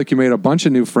 It'll feel like you made a bunch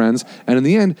of new friends. And in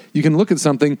the end, you can look at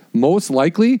something most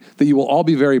likely that you will all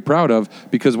be very proud of,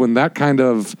 because when that kind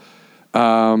of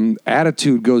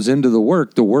attitude goes into the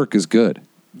work is good.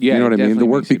 Yeah, you know what I mean? The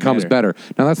work becomes better.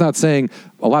 Now, that's not saying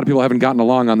a lot of people haven't gotten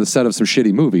along on the set of some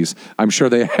shitty movies. I'm sure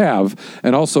they have.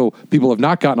 And also, people have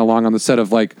not gotten along on the set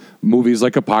of, like, movies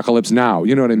like Apocalypse Now.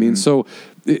 You know what I mean? So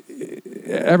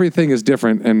everything is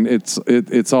different, and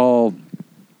it's all,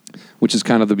 which is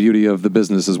kind of the beauty of the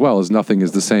business as well, is nothing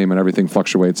is the same, and everything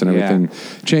fluctuates, and everything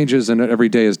changes, and every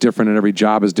day is different, and every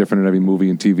job is different, and every movie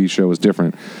and TV show is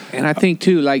different. And I think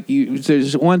too, like,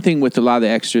 there's one thing with a lot of the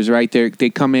extras, right? They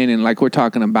come in and, like, we're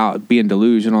talking about being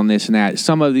delusional on this and that.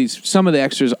 Some of the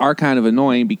extras are kind of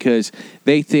annoying because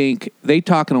they think they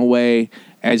talking away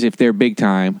as if they're big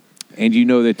time. And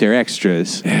that they're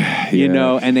extras,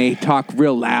 and they talk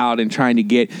real loud and trying to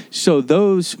get. So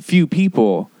those few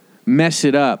people mess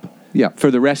it up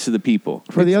for the rest of the people.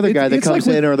 For the other guy that comes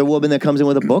in, or the woman that comes in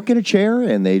with a book and a chair,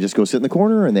 and they just go sit in the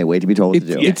corner and they wait to be told what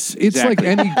to do. It's like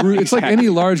any group. It's like any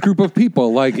large group of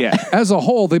people. Like, as a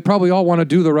whole, they probably all want to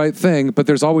do the right thing, but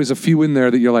there's always a few in there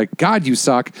that you're like, God, you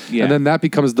suck. Yeah. And then that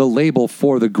becomes the label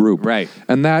for the group. Right.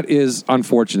 And that is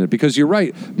unfortunate, because you're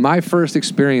right. My first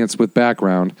experience with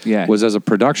background was as a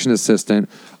production assistant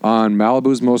on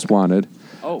Malibu's Most Wanted.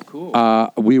 Oh, cool.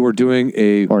 We were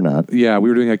doing or not. Yeah, we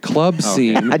were doing a club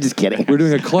scene. I'm just kidding. We were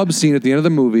doing a club scene at the end of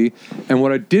the movie, and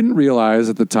what I didn't realize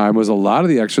at the time was a lot of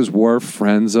the extras were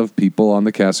friends of people on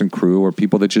the cast and crew, or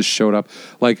people that just showed up.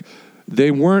 Like,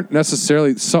 they weren't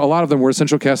necessarily, so a lot of them were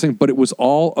essential casting, but it was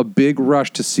all a big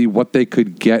rush to see what they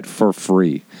could get for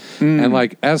free. And,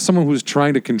 like, as someone who's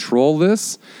trying to control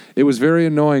this, it was very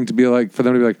annoying to be like, for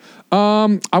them to be like,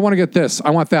 I want to get this. I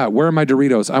want that. Where are my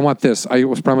Doritos? I want this. I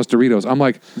was promised Doritos. I'm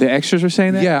like, the extras were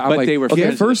saying that? Yeah. But like, they were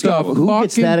okay, first off, who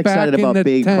gets that excited about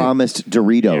being promised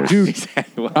Doritos?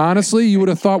 Dude, honestly, you would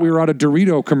have thought we were on a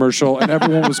Dorito commercial and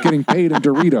everyone was getting paid in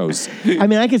Doritos. I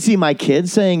mean, I could see my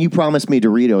kids saying, you promised me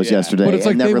Doritos yesterday, but it's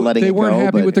like and never letting it go. They weren't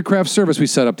happy with the craft service we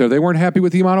set up there. They weren't happy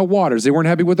with the amount of waters. They weren't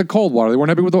happy with the cold water. They weren't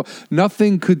happy with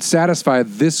nothing could satisfy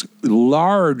this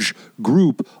large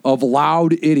group of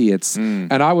loud idiots.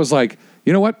 And I was like,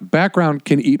 you know what? Background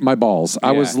can eat my balls.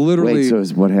 I was literally... Wait,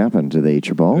 so what happened? Did they eat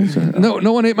your balls?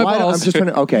 No one ate my balls. I'm just trying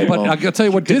to... Okay. But I'll tell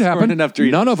you what did happen.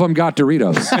 None of them got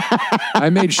Doritos. I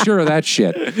made sure of that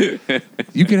shit.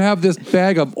 You can have this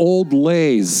bag of old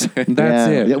Lay's. That's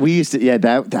it. Yeah, we used to.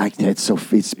 That's so.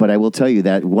 But I will tell you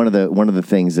that one of the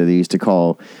things that they used to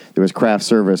call, there was craft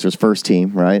service. There's first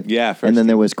team, right? Yeah, first and then team.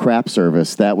 there was crap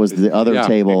service. That was the other Yeah.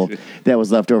 table that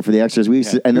was left over for the extras. We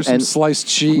used to Here's some sliced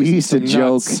cheese. We used to and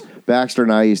joke. nuts. Baxter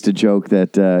and I used to joke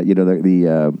that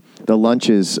the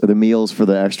lunches, the meals for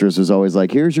the extras was always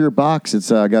like, here's your box. It's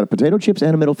got a potato chips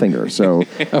and a middle finger. So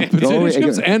Potato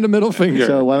chips and a middle finger.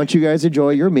 So why don't you guys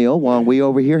enjoy your meal while we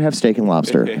over here have steak and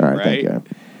lobster? All right, thank you.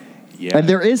 Yeah. And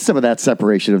there is some of that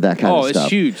separation of that kind of stuff. Oh,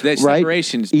 it's huge. That right?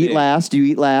 separation's Eat big. last. You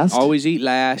eat last. Always eat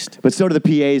last. But so do the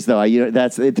PAs, though.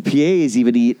 That's the PAs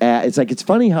even eat. It's like it's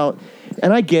funny how,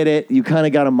 and I get it. You kind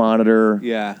of got to monitor.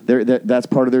 Yeah. That's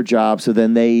part of their job. So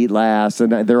then they eat last,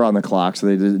 and they're on the clock, so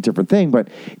they do a different thing. But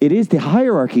it is the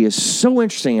hierarchy is so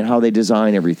interesting in how they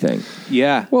design everything.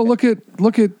 Yeah. Well, look at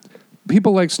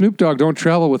people like Snoop Dogg don't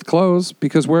travel with clothes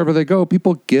because wherever they go,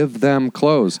 people give them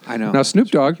clothes. I know. Now, Snoop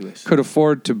It's Dogg ridiculous. could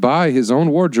afford to buy his own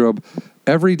wardrobe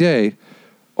every day,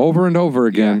 over and over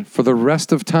again, Yeah. for the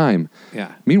rest of time.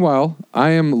 Yeah. Meanwhile, I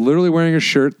am literally wearing a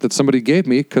shirt that somebody gave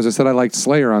me because I said I liked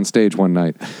Slayer on stage one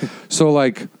night. So,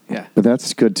 like, Yeah. But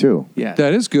that's good too. Yeah.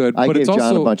 that is good. I but gave it's John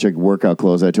also a bunch of workout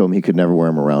clothes. I told him he could never wear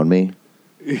them around me.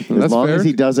 As That's long fair. as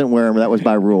he doesn't wear them, that was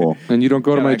by rule. And you don't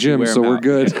go to Gotta my actually gym, wear so 'em we're out.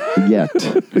 good.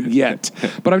 Yet. Yet.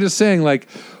 But I'm just saying, like,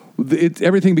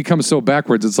 everything becomes so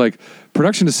backwards. It's like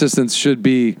production assistants should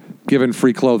be given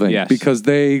free clothing Yes. because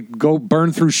they go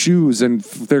burn through shoes and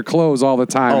their clothes all the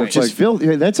time. Oh, It's just like, feel.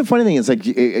 That's a funny thing. It's like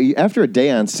after a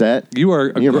day on set, you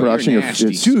are your production, You're nasty.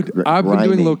 it's Dude, I've been doing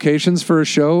grimy. locations for a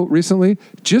show recently.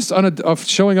 Just on of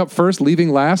showing up first, leaving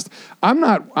last. I'm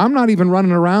not even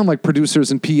running around like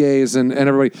producers and PAs and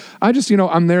everybody. I just,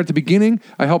 I'm there at the beginning.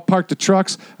 I help park the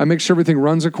trucks. I make sure everything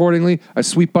runs accordingly. I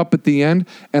sweep up at the end,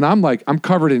 and I'm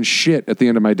covered in shit at the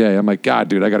end of my day. I'm like, God,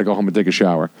 dude, I got to go home and take a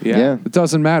shower. Yeah. It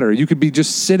doesn't matter. You could be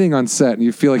just sitting on set and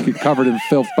you feel like you're covered in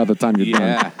filth by the time you're done.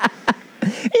 Yeah.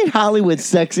 Ain't Hollywood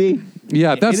sexy?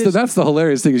 Yeah, It is- that's the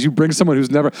hilarious thing is you bring someone who's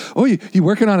never. Oh, you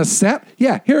working on a set?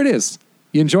 Yeah, here it is.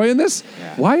 You enjoying this?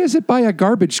 Yeah. Why is it by a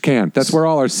garbage can? That's where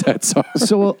all our sets are.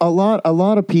 So a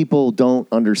lot of people don't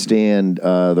understand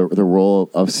the role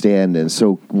of stand-in.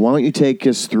 So why don't you take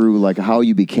us through like how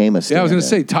you became a stand-in? Yeah, I was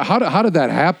going to say, how did that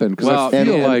happen? Because Well, I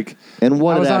feel and- like and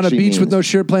what I was it on a actually beach with means. no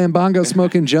shirt, playing bongo,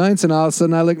 smoking joints, and all of a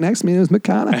sudden I look next to me and it was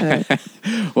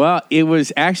McConaughey. Well, it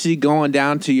was actually going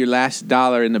down to your last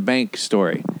dollar in the bank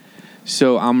story.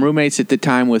 So I'm roommates at the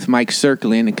time with Mike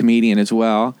Circlin, a comedian as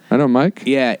well. I know, Mike.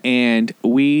 Yeah, and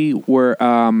we were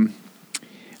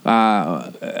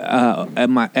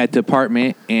at the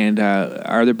apartment, and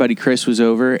our other buddy Chris was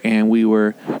over, and we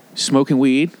were smoking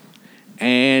weed.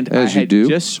 And As I you had do.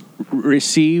 just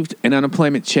received an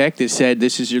unemployment check that said,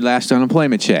 "This is your last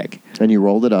unemployment check." And you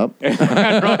rolled it up.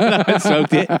 I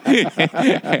soaked it.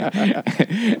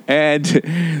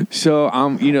 And so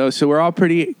so we're all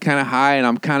pretty kind of high, and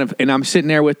I'm sitting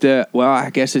there with I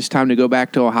guess it's time to go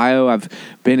back to Ohio. I've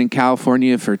been in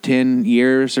California for 10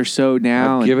 years or so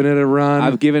now. I've and given it a run.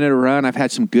 I've given it a run. I've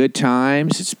had some good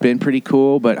times. It's been pretty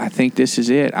cool, but I think this is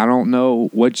it. I don't know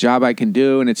what job I can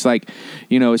do. And it's like,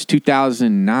 it's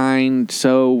 2009.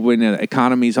 So when the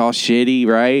economy's all shitty,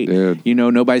 right? Dude.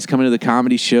 Nobody's coming to the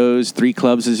comedy shows. 3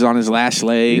 Clubs is on his last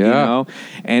leg, Yeah.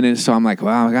 And then, so I'm like,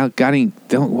 wow,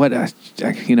 what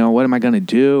am I going to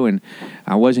do? And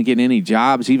I wasn't getting any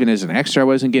jobs. Even as an extra, I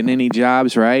wasn't getting any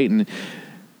jobs, right? And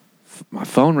my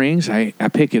phone rings. I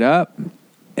pick it up.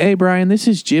 Hey, Brian, this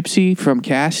is Gypsy from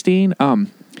casting. I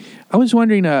was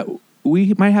wondering,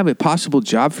 we might have a possible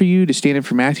job for you to stand in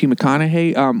for Matthew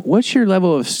McConaughey. What's your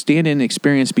level of stand-in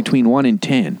experience between 1 and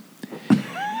 10?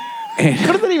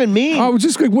 What does that even mean? I was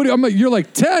just like, you're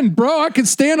like 10, bro. I can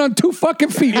stand on 2 fucking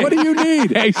feet. What do you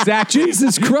need? Exactly.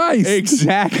 Jesus Christ.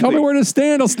 Exactly. Tell me where to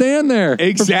stand. I'll stand there.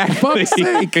 Exactly. For fuck's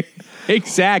sake.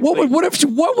 Exactly.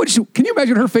 What would you, can you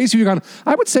imagine her face if you gone,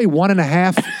 I would say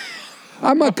 1.5.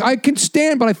 I can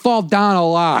stand, but I fall down a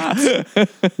lot.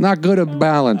 Not good at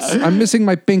balance. I'm missing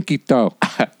my pinky toe.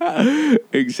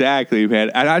 Exactly, man.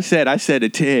 And I said a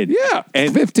 10. Yeah.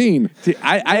 And 15.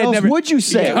 I had else never. would you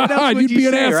say? Yeah, what else would You'd you be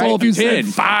an say, asshole right? if you said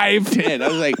 10. 5. 10. I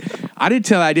was like, I didn't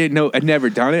tell. I didn't know. I'd never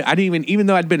done it. I didn't even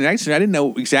though I'd been an extra, I didn't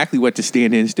know exactly what the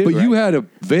stand-ins do. But right? you had a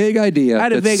vague idea I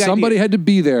had a that vague somebody idea. had to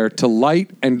be there to light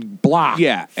and block.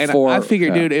 Yeah, and I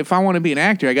figured, dude, if I want to be an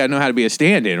actor, I got to know how to be a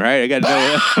stand-in, right? I got to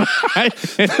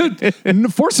know.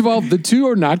 First of all, the two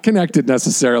are not connected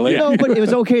necessarily. No, but it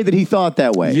was okay that he thought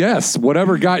that way. Yes,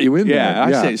 whatever got you in there.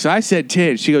 I said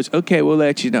 10. She goes, okay, we'll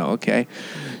let you know. Okay.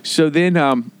 So then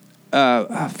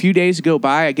a few days go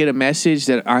by, I get a message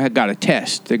that I had got a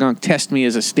test. They're going to test me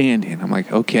as a stand-in. I'm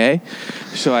like, okay.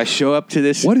 So I show up to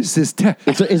this. What is this test?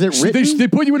 Is it written? They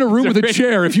put you in a room with a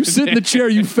chair. If you sit in the chair,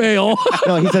 you fail.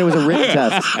 No, he said it was a written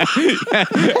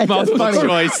test. Multiple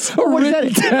choice. What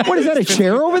is that? What is that? A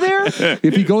chair over there?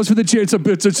 If he goes for the chair, it's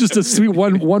just a sweet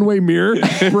one-way mirror.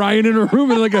 Brian in a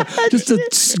room and like just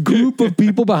a group of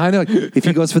people behind him. Like, if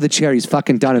he goes for the chair, he's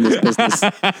fucking done in this business.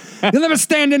 He'll never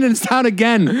stand in this town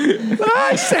again.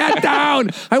 I sat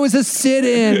down. I was a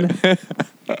sit-in.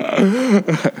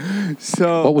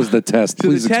 So what was the test? So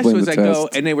Please the test explain was the I test. go,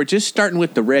 and they were just starting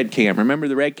with the Red cam. Remember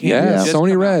the Red cam? Yeah, Just Sony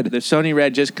come out. Red. The Sony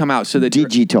Red just come out. So the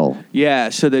Digital. Yeah,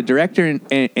 so the director and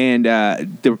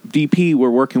the DP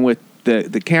were working with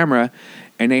the camera,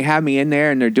 and they have me in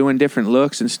there, and they're doing different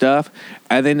looks and stuff.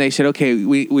 And then they said, okay,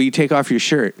 we take off your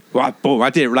shirt. Well, boom,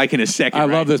 I did it like in a second. I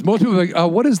love this. Most people are like,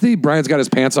 what is the... Brian's got his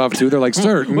pants off, too. They're like,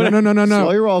 sir, no.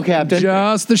 Slow your roll, Captain.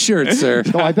 Just the shirt, sir.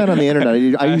 No, I've been on the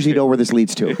internet. I usually know where this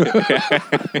leads to.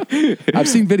 I've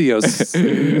seen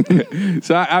videos.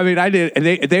 So, I mean, I did, and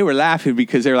they were laughing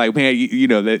because they're like, man, you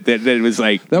know, that it was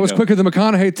like... That was quicker than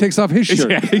McConaughey takes off his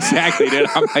shirt. Yeah, exactly, dude.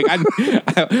 I'm like,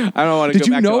 I don't want to Did go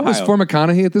you back know to it was Ohio. for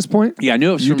McConaughey at this point? Yeah, I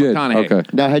knew it was You from did. McConaughey. Okay.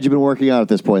 Now, had you been working out at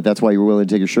this point, that's why you were willing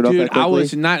to take your shirt off that Dude, quickly? I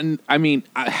was not. I mean,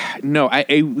 no,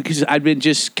 because I'd been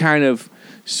just kind of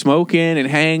smoking and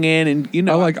hanging, and you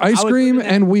know, I like ice I was cream living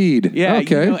that- and weed. Yeah,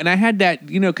 Okay. you know, and I had that,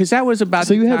 you know, because that was about.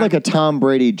 So the you had time- like a Tom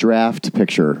Brady draft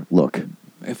picture look.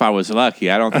 If I was lucky,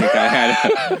 I don't think I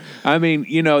had. I mean,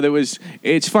 you know, there was.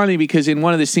 It's funny because in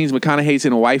one of the scenes, McConaughey's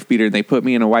in a wife beater, and they put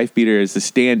me in a wife beater as the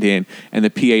stand-in, and the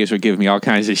PAs were giving me all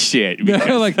kinds of shit.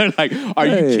 Because like- they're like, "Are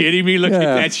Hey, you kidding me? Look yeah.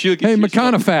 at that shit." Hey,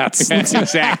 McCona fats.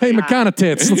 Exactly. Hey, McCona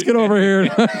tits. Let's get over here.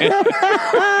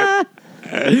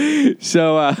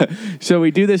 So we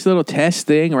do this little test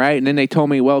thing, right? And then they told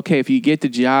me, well, okay, if you get the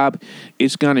job,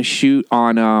 it's gonna shoot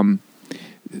on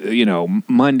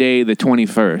Monday the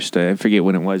 21st. I forget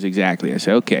when it was exactly. I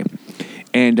said, okay.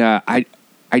 And I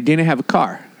didn't have a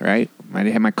car, right?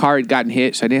 My car had gotten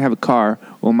hit, so I didn't have a car.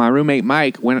 Well, my roommate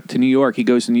Mike went up to New York. He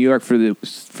goes to New York for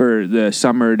the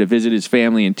summer to visit his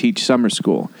family and teach summer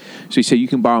school. So he said, you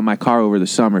can borrow my car over the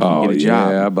summer if you get a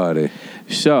job. yeah, buddy.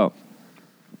 So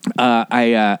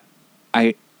I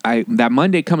that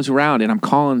Monday comes around and I'm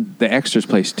calling the extras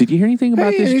place. Did you hear anything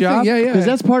about this job? Yeah, yeah. Because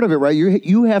that's part of it, right?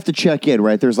 You have to check in,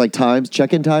 right? There's like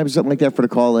check-in times, something like that for the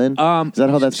call in. Is that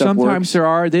how that stuff Sometimes works? there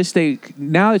are.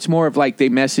 Now it's more of like they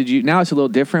message you. Now it's a little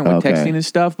different with Okay. texting and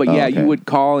stuff. But yeah, Okay. you would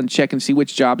call and check and see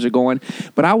which jobs are going.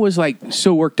 But I was like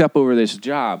so worked up over this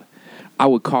job. I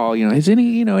would call, has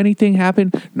anything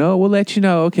happened? No, we'll let you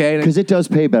know. Okay. Because it does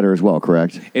pay better as well,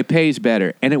 correct? It pays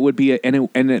better. And it would be, and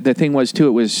the thing was too,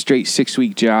 it was a straight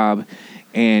 6-week job.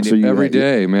 And So you- Every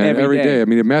day, man. Every Every day. day. I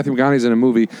mean, if Matthew McConaughey's in a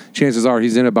movie, chances are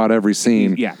he's in about every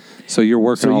scene. Yeah. So you're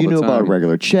working So all you the knew time. about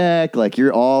regular check, like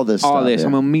you're all this all stuff. this. yeah.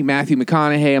 I'm going to meet Matthew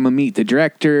McConaughey. I'm going to meet the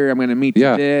director. I'm going to meet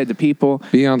Yeah. the people.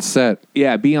 Be on set.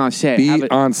 Yeah, be on set. Be Have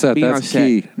it- on set. Be That's on set.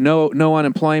 key. No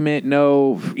unemployment.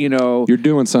 No, You're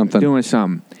doing something. doing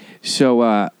something. So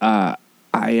I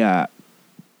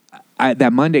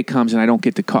that Monday comes and I don't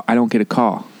get the call. I don't get a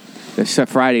call. That's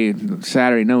Friday,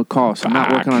 Saturday, no call. So I'm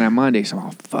not working on that Monday. So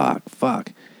I'm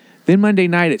fuck. Then Monday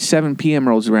night at 7 p.m.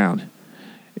 rolls around.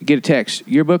 Get a text.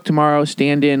 Your book tomorrow.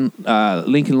 Stand in.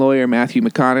 Lincoln Lawyer. Matthew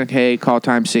McConaughey. Call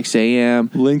time 6 a.m.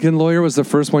 Lincoln Lawyer was the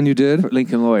first one you did?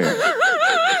 Lincoln Lawyer.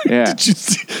 Yeah. Did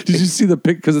you see the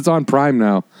pic? Because it's on Prime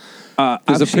now. There's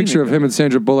I've a seen picture it. of him and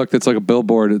Sandra Bullock that's like a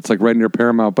billboard. It's like right near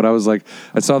Paramount. But I was like,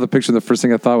 I saw the picture. And the first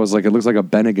thing I thought was like, it looks like a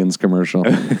Bennigan's commercial. I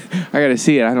got to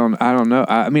see it. I don't know.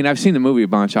 I mean, I've seen the movie a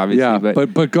bunch, obviously. yeah,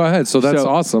 but but go ahead. So that's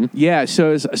awesome. Yeah,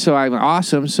 so I'm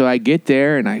awesome. So I get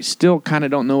there and I still kind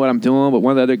of don't know what I'm doing. But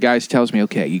one of the other guys tells me,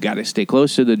 okay, you got to stay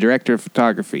close to the director of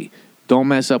photography. Don't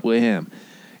mess up with him.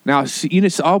 Now,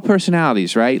 it's all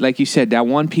personalities, right? Like you said, that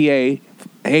one PA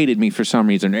hated me for some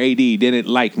reason, or AD didn't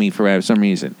like me for some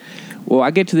reason. Well,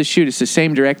 I get to the shoot. It's the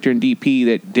same director and DP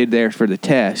that did there for the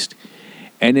test.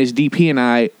 And this DP and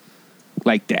I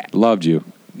like that. Loved you.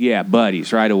 Yeah,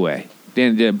 buddies right away.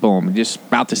 Then boom, just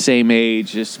about the same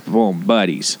age, just boom,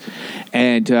 buddies.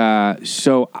 And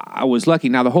so I was lucky.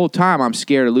 Now, the whole time I'm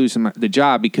scared of losing the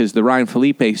job because the Ryan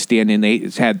Felipe stand-in, they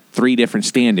had 3 different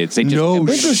stand-ins. They just No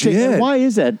Interesting. shit. And why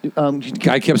is that?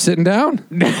 Guy kept sitting down.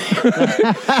 He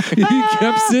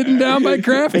kept sitting down by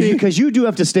Crafty. Because you do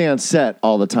have to stay on set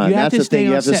all the time. You have That's to the stay thing.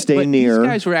 You on have to set, stay but near. These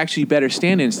guys were actually better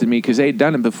stand-ins than me because they had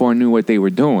done it before and knew what they were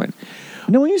doing.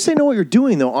 No, when you say know what you're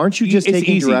doing, though, aren't you just It's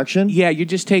taking easy. direction? Yeah, you're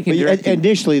just taking But direction.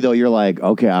 initially, though, you're like,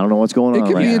 okay, I don't know what's going It on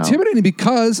can right be now. intimidating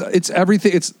because it's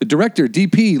everything. It's director,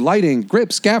 DP, lighting,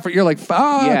 grip, scaffold. You're like,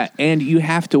 fuck. Yeah, and you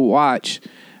have to watch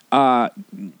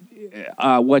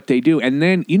what they do. And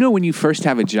then, when you first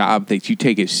have a job that you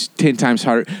take it 10 times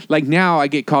harder. Like now I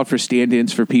get called for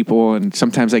stand-ins for people, and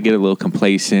sometimes I get a little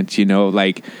complacent,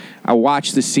 like I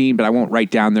watch the scene, but I won't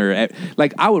write down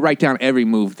I would write down every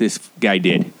move this guy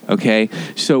did, okay?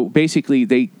 So basically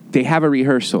they have a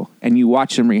rehearsal, and you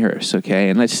watch them rehearse, okay?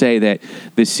 And let's say that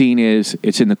the scene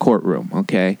it's in the courtroom,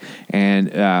 okay?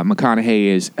 And McConaughey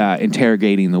is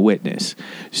interrogating the witness.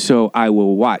 So I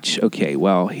will watch, okay,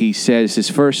 well, he says his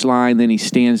first line, then he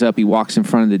stands up, he walks in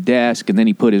front of the desk, and then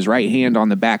he put his right hand on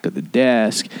the back of the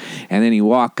desk, and then he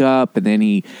walk up, and then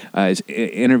he is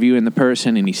interviewing the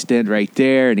person, and he stood right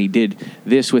there, and he did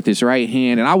this with his right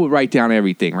hand, and I would write down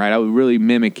everything, right? I would really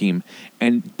mimic him.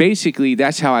 And basically,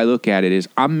 that's how I look at it, is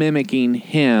I'm mimicking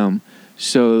him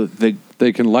so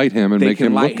They can light him and they make can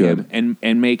him look light good. him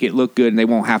and make it look good, and they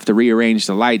won't have to rearrange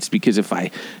the lights, because if I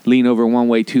lean over one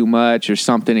way too much or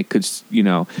something, it could,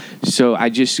 So I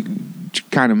just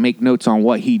kind of make notes on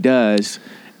what he does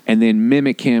and then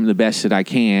mimic him the best that I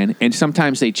can. And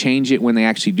sometimes they change it when they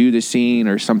actually do the scene,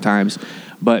 or sometimes...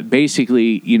 But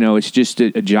basically, it's just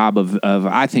a job of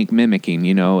I think, mimicking,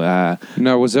 Now,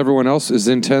 was everyone else as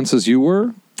intense as you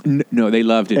were? No, they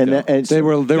loved it. And, though. and They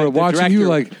were watching you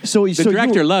like... so The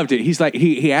director loved it. He's like,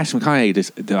 he asked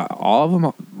McConaughey, do all of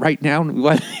them right now?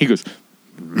 What? He goes,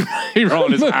 he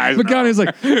rolled his eyes. McConaughey's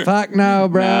like, fuck no,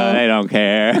 bro. No, they don't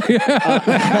care.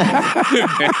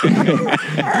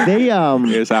 they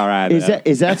It's all right. is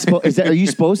that are you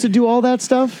supposed to do all that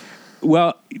stuff?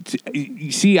 Well,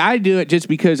 you see, I do it just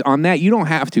because on that, you don't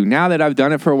have to. Now that I've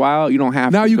done it for a while, you don't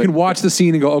have Now to. you But can watch the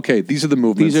scene and go, okay, these are the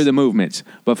movements. These are the movements.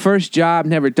 But first job,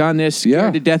 never done this. Scared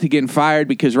Yeah. to death of getting fired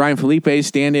because Ryan Felipe is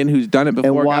stand-in who's done it before.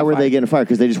 And why got were they fired. getting fired?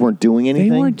 Because they just weren't doing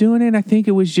anything? They weren't doing it. I think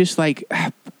it was just like...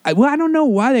 I don't know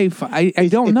why they... I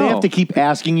don't if know. they have to keep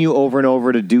asking you over and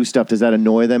over to do stuff, does that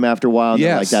annoy them after a while? And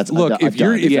they're Yes. like, that's Look, I've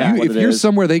done it. if you're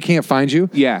somewhere they can't find you,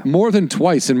 Yeah. more than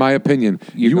twice, in my opinion,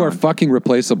 You're you are gone. fucking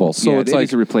replaceable. So Yeah, it's it like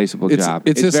is a replaceable job.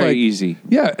 It's just very like, easy.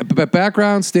 Yeah, but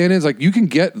background stand-ins, like you can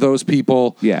get those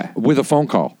people Yeah. with a phone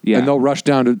call, Yeah. and they'll rush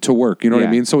down to work. You know what I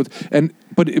Yeah. mean? So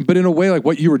but in a way, like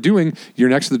what you were doing, you're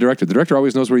next to the director. The director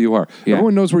always knows where you are. Yeah.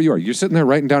 Everyone knows where you are. You're sitting there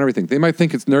writing down everything. They might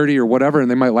think it's nerdy or whatever, and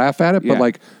they might laugh at it, Yeah. but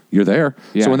like you're there.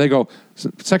 Yeah. So when they go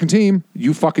second team,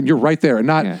 you're right there, and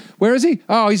not Yeah. where is he?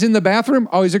 Oh, he's in the bathroom.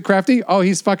 Oh, he's at Crafty. Oh,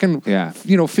 he's fucking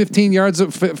 15 yards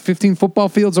of 15 football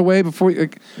fields away before.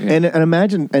 And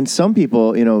imagine, and some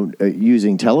people,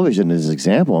 using television as an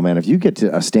example, man, if you get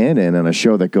to a stand-in on a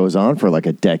show that goes on for like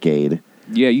a decade,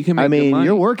 Yeah, you can make I good mean, money.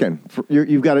 you're working.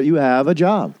 You have a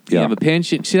job. You have a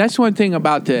pension. See, that's one thing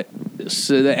about the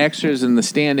extras and the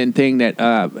stand-in thing that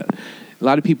a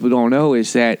lot of people don't know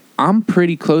is that I'm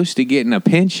pretty close to getting a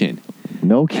pension.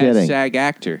 No As kidding. SAG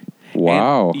actor.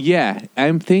 Wow. And yeah,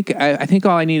 I think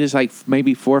all I need is like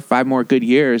maybe 4 or 5 more good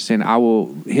years, and I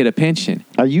will hit a pension.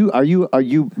 Are you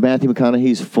Matthew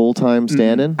McConaughey's full-time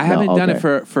stand-in? I haven't No? done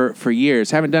Okay. it for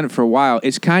years. Haven't done it for a while.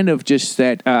 It's kind of just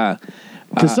that.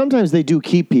 Because sometimes they do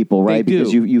keep people, right? They do.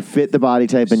 Because you fit the body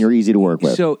type and you're easy to work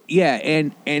with. So yeah,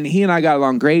 and he and I got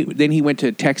along great. Then he went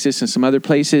to Texas and some other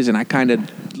places, and I kind of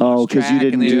because you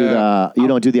didn't do you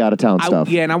don't do the out of town stuff.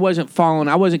 Yeah, and I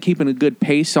wasn't keeping a good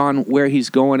pace on where he's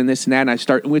going and this and that. And I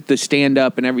start with the stand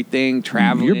up and everything,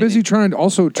 traveling. You're busy trying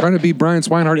to be Brian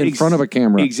Swinehart in front of a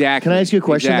camera. Exactly. Can I ask you a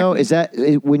question though? Is that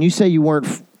when you say you weren't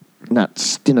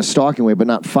not in a stalking way, but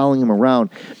not following him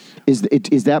around?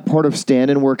 Is that part of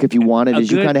stand-in work? If you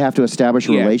wanted, you kind of have to establish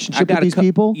a relationship with these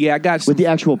people. Yeah, I got with the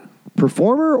actual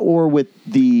performer or with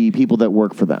the people that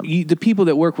work for them. The people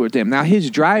that work with them. Now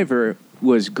his driver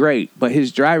was great, but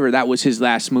that was his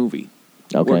last movie.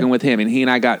 Okay. Working with him, and he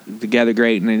and I got together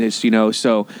great, and it's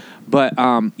so. But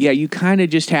you kind of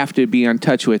just have to be in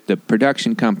touch with the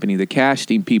production company, the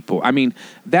casting people. I mean,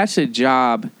 that's a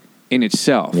job in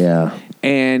itself. Yeah.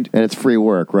 And it's free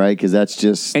work, right? Because that's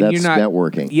you're not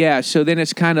networking. Yeah, so then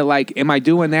it's kind of like, am I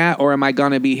doing that, or am I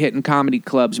going to be hitting comedy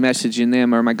clubs, messaging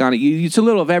them, or am I going to? It's a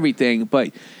little of everything,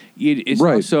 but it's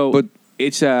right. also But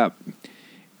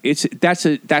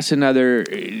that's another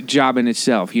job in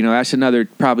itself. That's another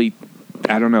probably.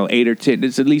 I don't know, 8 or 10.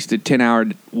 It's at least a 10-hour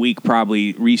week,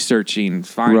 probably researching,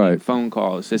 finding phone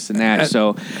calls, this and that.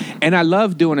 So, and I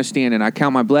love doing a stand-in. I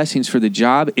count my blessings for the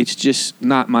job. It's just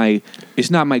not my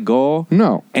goal.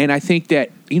 No. And I think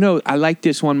that I like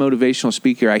this one motivational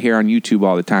speaker I hear on YouTube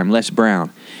all the time, Les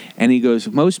Brown, and he goes,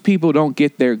 most people don't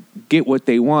get what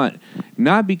they want,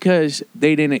 not because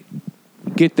they didn't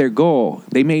get their goal.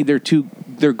 They made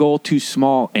their goal too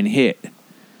small and hit.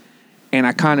 And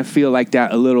I kind of feel like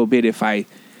that a little bit if I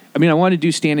want to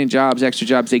do stand-in jobs, extra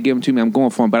jobs. They give them to me. I'm going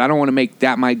for them. But I don't want to make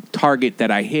that my target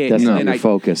that I hit. That's and not then your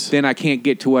focus. Then I can't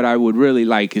get to what I would really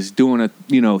like is doing a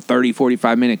 30,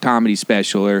 45-minute comedy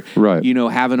special or, Right.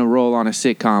 Having a role on a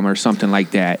sitcom or something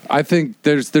like that. I think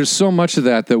there's so much of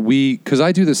that because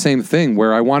I do the same thing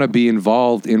where I want to be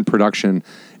involved in production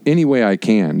any way I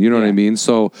can. You know what I mean?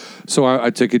 So I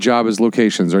take a job as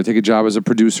locations, or I take a job as a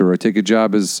producer, or I take a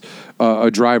job as a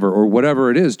driver, or whatever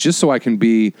it is, just so I can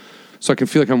feel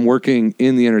like I'm working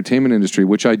in the entertainment industry,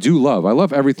 which I do love. I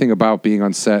love everything about being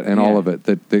on set and all of it,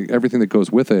 everything that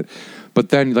goes with it. But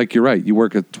then, like, you're right, you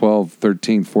work a 12,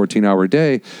 13, 14-hour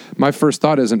day. My first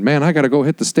thought isn't, man, I got to go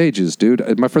hit the stages,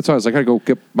 dude. My first thought is, I got to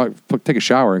go take a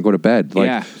shower and go to bed.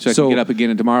 Like, so I can get up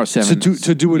again tomorrow 7.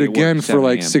 To do it again for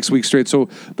like 6 weeks straight. So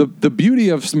the beauty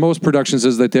of most productions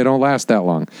is that they don't last that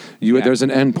long. There's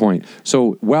an end point.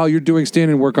 So while you're doing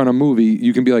stand-in work on a movie,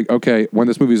 you can be like, okay, when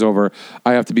this movie's over,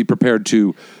 I have to be prepared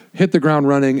to hit the ground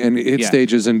running and hit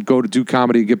stages and go to do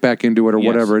comedy, get back into it or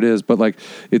whatever it is. But like,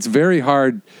 it's very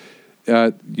hard.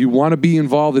 You want to be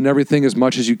involved in everything as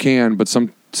much as you can, but some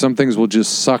things will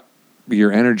just suck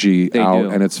your energy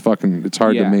out, and it's hard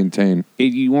to maintain.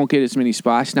 You won't get as many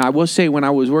spots. Now, I will say, when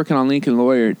I was working on Lincoln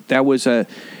Lawyer, that was it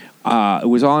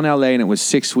was all in LA, and it was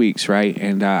 6 weeks, right?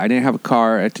 And I didn't have a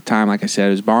car at the time. Like I said, I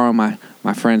was borrowing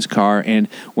my friend's car, and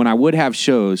when I would have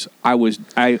shows,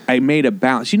 I made a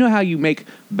bounce. You know how you make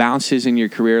bounces in your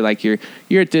career? Like you're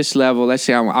at this level. Let's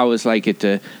say I was like at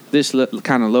this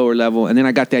kind of lower level, and then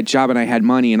I got that job and I had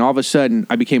money, and all of a sudden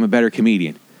I became a better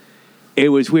comedian. It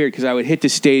was weird because I would hit the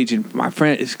stage, and my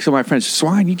friends,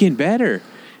 Swine, you getting better.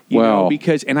 You know,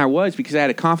 because I had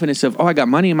a confidence of, I got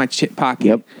money in my pocket.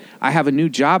 Yep. I have a new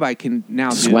job I can now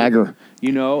do. Swagger.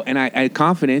 And I had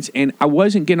confidence, and I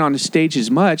wasn't getting on the stage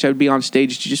as much. I would be on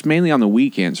stage just mainly on the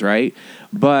weekends, right?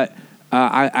 But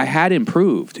I had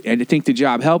improved, and I think the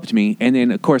job helped me. And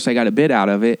then, of course, I got a bit out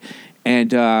of it.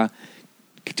 And to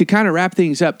kind of wrap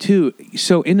things up, too,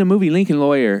 so in the movie Lincoln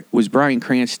Lawyer was Bryan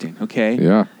Cranston, okay?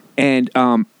 Yeah. And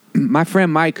my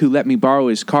friend Mike, who let me borrow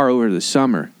his car over the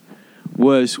summer,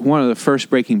 was one of the first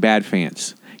Breaking Bad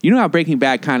fans. You know how Breaking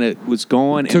Bad kind of was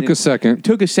going? Took a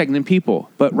second in people.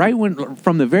 But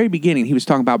from the very beginning, he was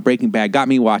talking about Breaking Bad, got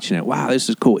me watching it. Wow, this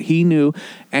is cool. He knew,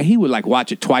 and he would like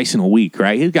watch it twice in a week,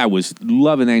 right? His guy was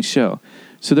loving that show.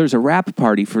 So there's a rap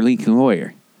party for Lincoln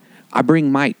Lawyer. I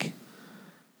bring Mike.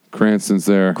 Cranston's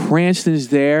there.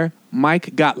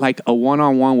 Mike got like a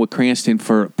one-on-one with Cranston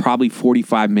for probably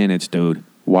 45 minutes, dude.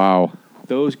 Wow.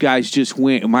 Those guys just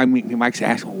went. Mike's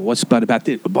asking, what's about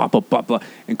this? Blah, blah, blah, blah.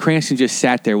 And Cranston just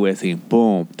sat there with him.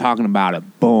 Boom. Talking about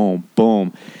it. Boom,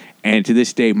 boom. And to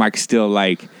this day, Mike's still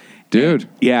like... Dude.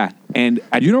 Yeah. And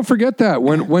you don't forget that.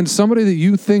 When somebody that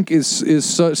you think is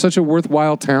such a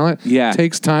worthwhile talent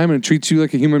takes time and treats you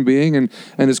like a human being and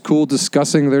is cool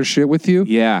discussing their shit with you,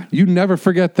 you never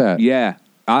forget that. Yeah.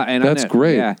 That's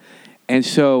great. Yeah. And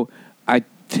so... I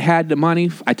had the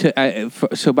money.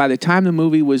 So by the time the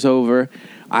movie was over,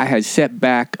 I had set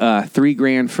back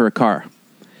 $3,000 for a car.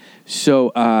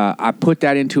 So I put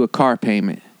that into a car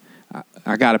payment.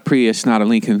 I got a Prius, not a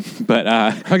Lincoln, but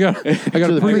I got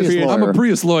a Prius. I'm a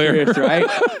Prius lawyer, right?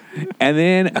 And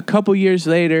then a couple years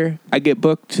later, I get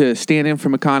booked to stand in for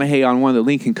McConaughey on one of the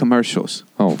Lincoln commercials.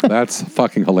 Oh, that's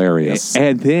fucking hilarious!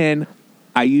 And then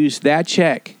I used that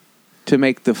check to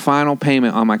make the final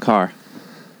payment on my car.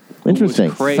 Interesting.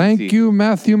 Thank you,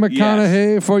 Matthew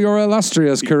McConaughey, for your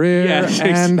illustrious career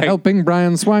and helping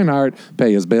Brian Swinehart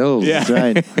pay his bills. That's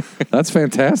right. That's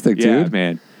fantastic, dude. Yeah,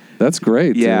 man. That's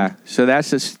great. Yeah. Dude. So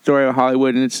that's the story of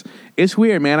Hollywood, and it's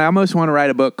weird, man. I almost want to write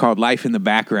a book called Life in the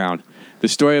Background. The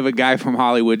story of a guy from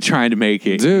Hollywood trying to make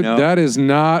it. Dude, that is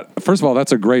not... First of all,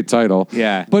 that's a great title.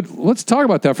 Yeah. But let's talk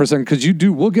about that for a second, because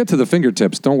we'll get to the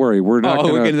fingertips. Don't worry. We're not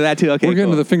we're getting to that too? Okay, we're getting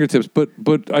to the fingertips. But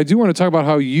I do want to talk about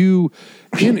how you,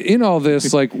 in all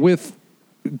this, like with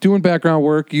doing background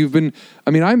work, you've been...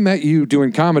 I mean, I met you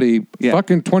doing comedy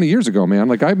fucking 20 years ago, man.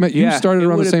 Like, I met you started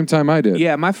around the same time I did.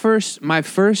 Yeah, my first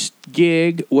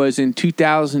gig was in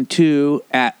 2002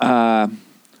 at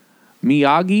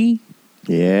Miyagi...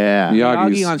 Yeah,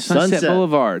 Miyagi on Sunset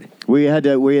Boulevard. We had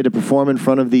to perform in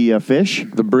front of the fish,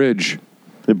 the bridge.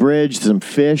 The bridge, some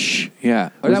fish.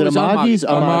 Yeah. Or Was that it Amagi's?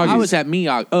 Amagi's. I was at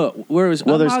Miyagi. Oh, where was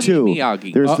Well, there's Amagi two. and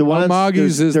Miyagi? There's the one.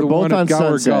 Amagi's is they're the both one at on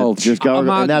Gower Sunset. Gulch. There's Gower,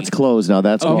 Amagi. and that's closed now.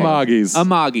 That's gone. Amagi's.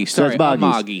 Amagi. Sorry, So it's Amagi's.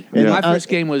 Amagi. Yeah. My first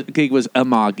gig was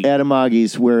Amagi. At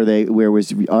Amagi's, where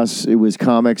was us. It was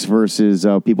comics versus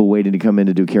people waiting to come in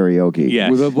to do karaoke.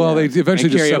 Yeah. Well, they eventually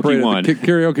And just karaoke separated. won.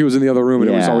 Karaoke was in the other room,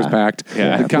 and it was Yeah. always packed.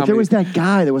 Yeah. The But there comedy- was that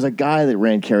guy. There was a guy that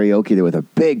ran karaoke there with a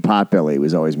big pot belly. He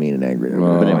was always mean and angry.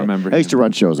 But anyway, I remember I used to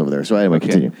run shows over there. So anyway,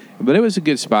 continue. But it was a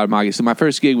good spot, Amagi. So my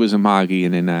first gig was Amagi,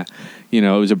 and then it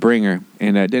was a bringer,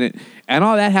 and and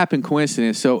all that happened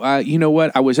coincidence. So you know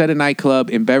what? I was at a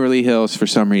nightclub in Beverly Hills for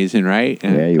some reason, right?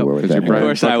 And Yeah, you were with that. You're Of Brian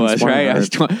course I fucking was, right? I was,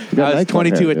 Smart. I was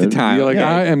 22 at the time. You're like,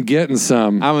 Yeah. I am getting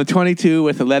some. I'm 22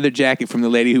 with a leather jacket from the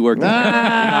lady who worked there.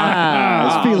 I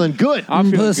was feeling good.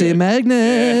 I'm feeling good.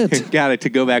 magnet. Got it. To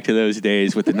go back to those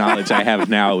days with the knowledge I have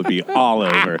now, it would be all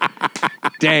over.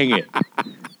 Dang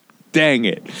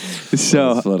it.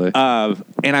 So, That's funny.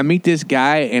 and I meet this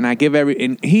guy, and I give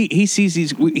and he sees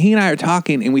these. He and I are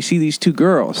talking, and we see these two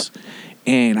girls,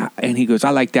 and he goes,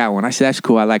 "I like that one." I said, "That's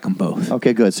cool. I like them both."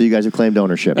 Okay, good. So you guys have claimed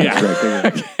ownership.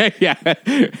 That's right. Yeah,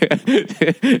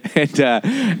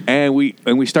 and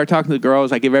we start talking to the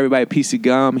girls. I give everybody a piece of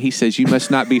gum. He says, "You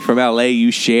must not be from L.A.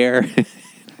 You share."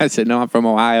 I said, "No, I'm from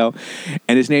Ohio,"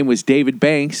 and his name was David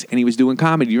Banks, and he was doing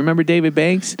comedy. You remember David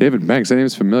Banks? David Banks, that name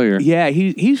is familiar. Yeah,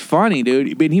 he's funny,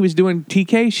 dude. But he was doing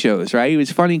TK shows, right? He was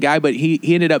a funny guy, but he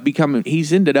ended up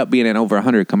being in over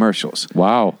 100 commercials.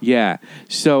 Wow. Yeah.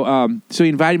 So he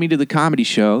invited me to the comedy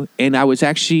show, and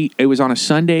it was on a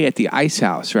Sunday at the Ice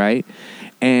House, right?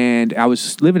 And I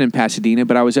was living in Pasadena,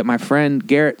 but I was at my friend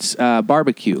Garrett's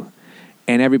barbecue.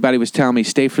 And everybody was telling me,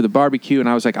 stay for the barbecue. And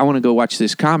I was like, I want to go watch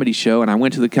this comedy show. And I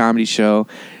went to the comedy show,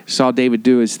 saw David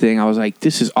do his thing. I was like,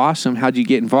 this is awesome. How'd you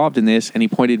get involved in this? And he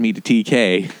pointed me to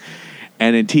TK.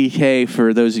 And then TK,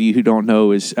 for those of you who don't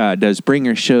know, does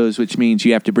bringer shows, which means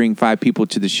you have to bring 5 people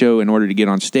to the show in order to get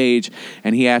on stage.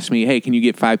 And he asked me, hey, can you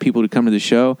get 5 people to come to the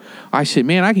show? I said,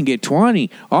 man, I can get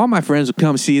 20. All my friends will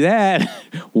come see that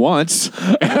once.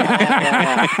 That's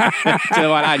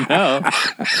what I know.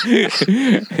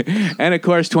 And, of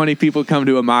course, 20 people come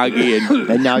to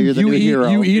Amagi. And now you're the new hero.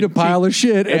 You eat a pile of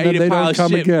shit, and then they don't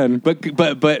come again. But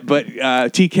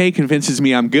TK convinces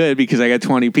me I'm good because I got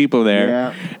 20 people there.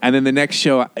 Yeah. And then the next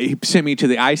show, he sent me to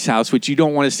the Ice House, which you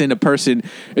don't want to send a person,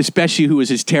 especially who was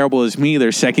as terrible as me,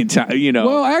 their second time, you know.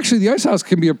 Well, actually, the Ice House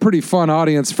can be a pretty fun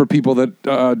audience for people that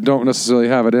don't necessarily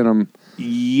have it in them.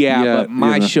 Yeah, but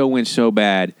my show went so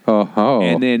bad. Oh.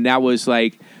 And then that was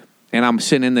like, and I'm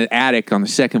sitting in the attic on the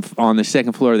second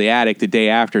floor of the attic the day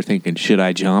after, thinking, should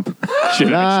I jump?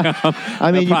 Should I jump?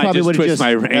 I mean, you probably would have just.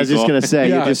 I was just going to say,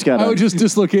 you just got I would just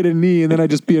dislocate a knee, and then I'd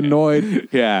just be annoyed.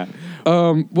 Yeah.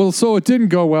 Well, so it didn't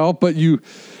go well, but you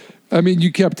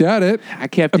kept at it. I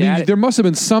kept at it. There must have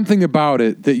been something about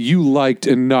it that you liked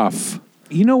enough.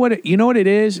 You know what it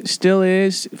is, still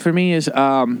is, for me, is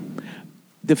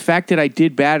the fact that I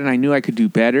did bad and I knew I could do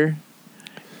better.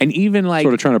 And even like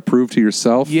Sort of trying to prove to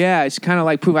yourself. yeah, it's kind of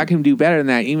like prove I can do better than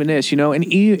that. Even this, and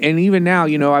even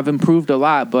now, I've improved a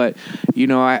lot. But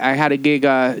I had a gig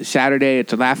Saturday at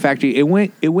the Laugh Factory. It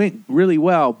went really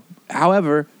well.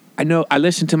 However, I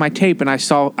listened to my tape and I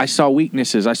saw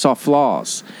weaknesses. I saw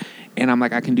flaws. And I'm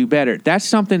like, I can do better. That's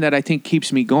something that I think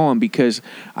keeps me going because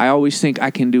I always think I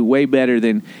can do way better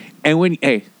than. And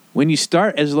when you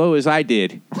start as low as I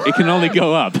did, it can only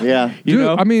go up. Yeah. Dude,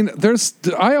 know? I mean,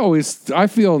 I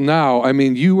feel now, I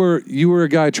mean, you were a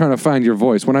guy trying to find your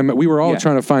voice. We were all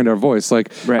trying to find our voice. Like,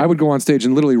 Right. I would go on stage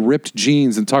and literally ripped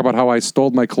jeans and talk about how I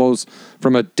stole my clothes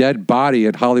from a dead body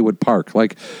at Hollywood Park.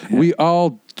 Like, we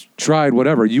all tried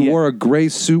whatever. You wore a gray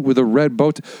suit with a red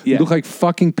bow. You look like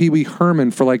fucking Pee Wee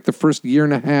Herman for like the first year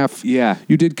and a half. Yeah.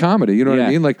 You did comedy. You know what I Yeah.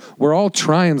 mean? Like, we're all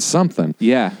trying something.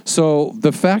 Yeah. So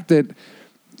the fact that,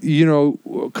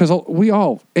 because we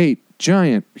all ate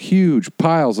giant, huge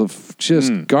piles of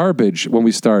just garbage when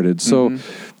we started. So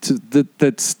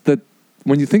that's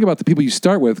when you think about the people you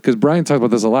start with, because Brian talks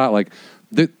about this a lot, like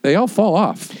they all fall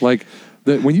off. Like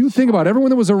when you think about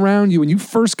everyone that was around you when you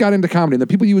first got into comedy and the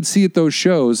people you would see at those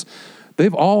shows,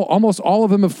 almost all of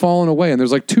them have fallen away. And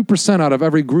there's like 2% out of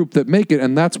every group that make it.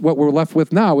 And that's what we're left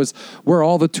with now is we're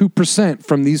all the 2%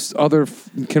 from these other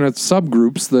kind of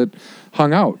subgroups that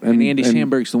hung out. And Andy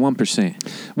Samberg's the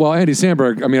 1%. Well, Andy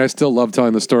Samberg, I mean, I still love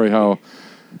telling the story how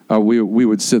we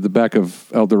would sit at the back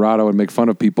of El Dorado and make fun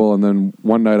of people. And then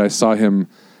one night I saw him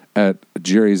at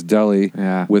Jerry's Deli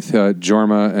with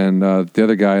Jorma and the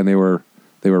other guy, and they were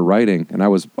writing. And I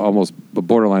was almost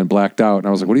borderline blacked out. And I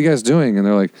was like, what are you guys doing? And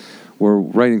they're like, we're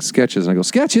writing sketches. And I go,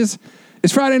 sketches?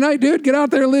 It's Friday night, dude. Get out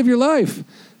there and live your life.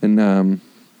 And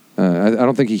I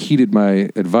don't think he heeded my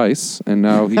advice, and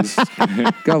now he's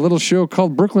got a little show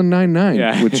called Brooklyn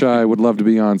Nine-Nine, which I would love to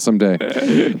be on someday.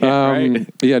 Right.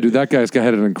 Yeah, dude, that guy's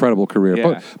had an incredible career.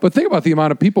 Yeah. But think about the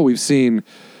amount of people we've seen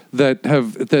that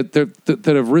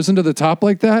have risen to the top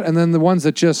like that, and then the ones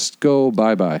that just go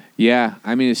bye-bye. Yeah,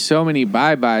 I mean, there's so many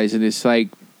bye-byes, and it's like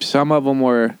some of them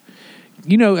were,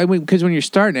 you know, I mean, because when you're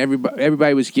starting,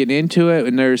 everybody was getting into it,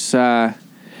 and there's,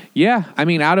 yeah, I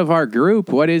mean, out of our group,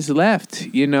 what is left,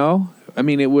 you know? I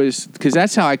mean, it was, because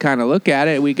that's how I kind of look at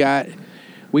it. We got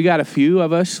a few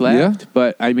of us left,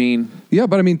 but I mean... Yeah,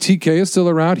 but I mean, TK is still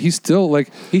around. He's still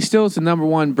He still is the number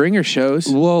one bringer shows.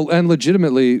 Well, and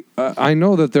legitimately, I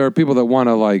know that there are people that want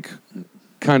to,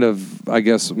 kind of, I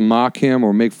guess, mock him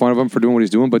or make fun of him for doing what he's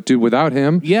doing. But, dude, without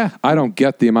him, I don't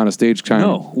get the amount of stage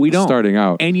time we don't. starting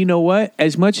out. And you know what?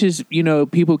 As much as, you know,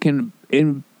 people can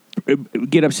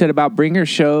get upset about bringer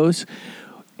shows,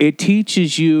 it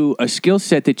teaches you a skill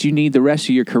set that you need the rest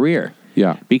of your career.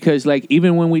 Yeah. Because,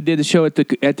 even when we did the show at the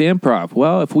Improv,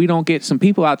 well, if we don't get some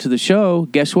people out to the show,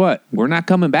 guess what? We're not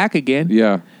coming back again.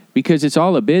 Yeah. Because it's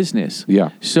all a business. Yeah.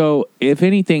 So, if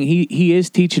anything, he is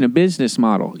teaching a business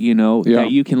model, you know,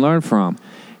 that you can learn from.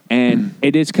 And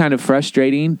it is kind of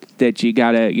frustrating that you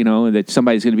gotta, you know, that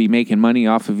somebody's going to be making money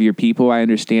off of your people. I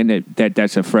understand that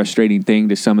that's a frustrating thing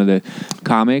to some of the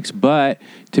comics, but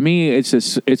to me, it's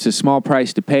a small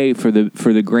price to pay for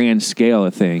the grand scale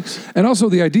of things. And also,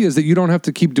 the idea is that you don't have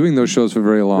to keep doing those shows for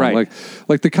very long. Right.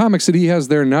 Like the comics that he has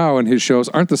there now in his shows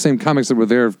aren't the same comics that were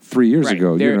there 3 years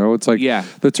ago. You know, it's like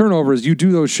the turnover is you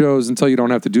do those shows until you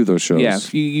don't have to do those shows. Yeah,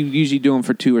 you usually do them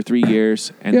for 2 or 3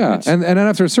 years. And and then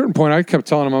after a certain point, I kept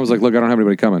telling him, I was like, look, I don't have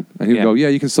anybody coming. And he'd go, yeah,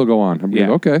 you can still go on. I'm like,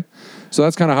 okay. So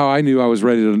that's kind of how I knew I was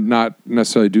ready to not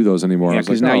necessarily do those anymore. Yeah,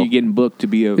 because now you're getting booked to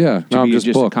be now I'm just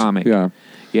a comic. Yeah.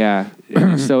 Yeah.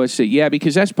 So it's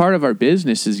because that's part of our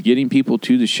business is getting people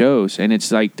to the shows, and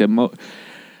it's like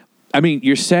I mean,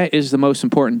 your set is the most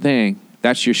important thing.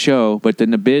 That's your show, but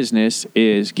then the business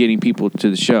is getting people to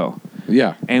the show.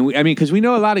 Yeah. And because we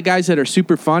know a lot of guys that are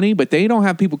super funny, but they don't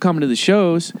have people coming to the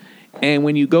shows. And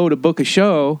when you go to book a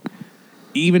show,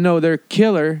 even though they're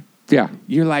killer,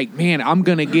 you're like, man, I'm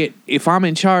gonna get, if I'm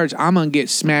in charge, I'm gonna get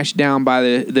smashed down by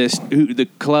the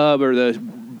club or the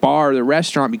bar or the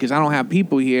restaurant because I don't have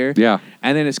people here. Yeah.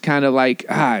 And then it's kind of like,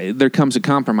 there comes a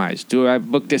compromise. Do I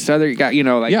book this other guy? You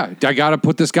know, like, I got to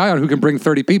put this guy on who can bring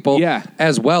 30 people. Yeah.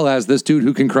 As well as this dude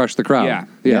who can crush the crowd.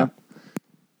 Yeah.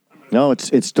 No, it's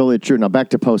totally true. Now back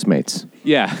to Postmates.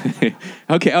 Yeah.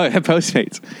 Okay. Oh,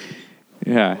 Postmates.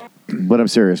 Yeah. But I'm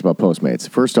serious about Postmates.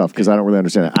 First off, because I don't really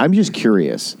understand it. I'm just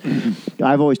curious.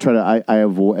 I've always tried to. I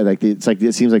avoid it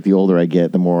seems like the older I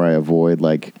get, the more I avoid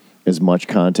as much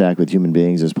contact with human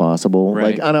beings as possible,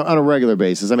 right. on a regular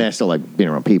basis. I mean, I still like being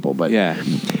around people, but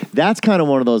that's kind of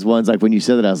one of those ones. Like when you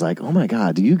said that, I was like, oh my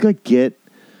god, do you get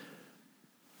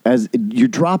as you're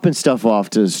dropping stuff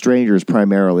off to strangers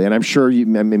primarily? And I'm sure I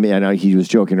know he was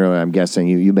joking earlier. I'm guessing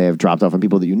you may have dropped off on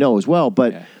people that you know as well,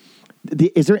 but. Yeah.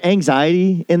 Is there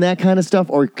anxiety in that kind of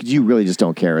stuff, or you really just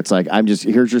don't care? It's like,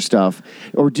 here's your stuff.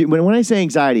 Or when I say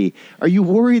anxiety, are you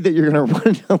worried that you're going to run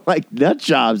into nut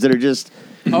jobs that are just,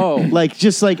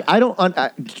 I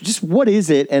don't, just what is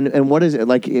it, and what is it,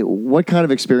 what kind of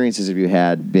experiences have you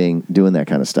had doing that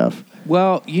kind of stuff?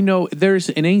 Well, there's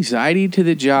an anxiety to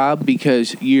the job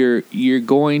because you're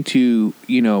going to,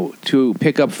 to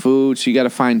pick up food, so you got to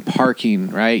find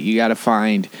parking, right? You got to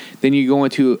find, then you go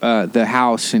into the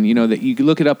house, and that you can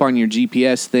look it up on your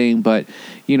GPS thing, but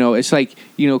it's like,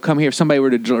 come here. If somebody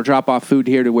were to drop off food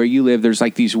here to where you live, there's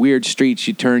these weird streets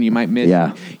you turn, you might miss.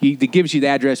 Yeah. It gives you the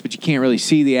address, but you can't really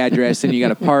see the address, and you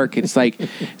got to park. It's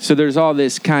so there's all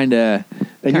this kind of.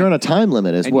 And you're on a time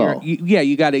limit as well.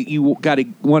 You gotta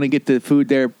want to get the food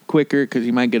there quicker because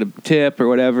you might get a tip or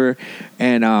whatever.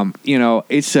 And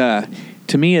it's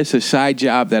to me it's a side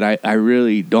job that I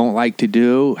really don't like to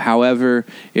do. However,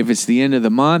 if it's the end of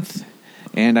the month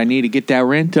and I need to get that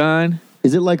rent done,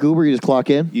 is it like Uber? You just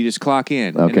clock in. You just clock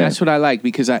in, okay. And that's what I like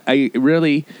because I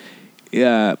really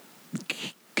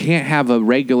can't have a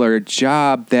regular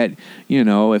job that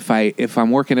if I'm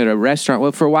working at a restaurant.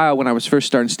 Well, for a while when I was first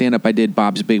starting stand up, I did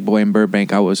Bob's Big Boy in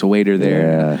Burbank. I was a waiter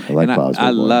there. Yeah, I like Bob's Big Boy. I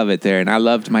love it there, and I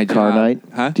loved my job. Car night,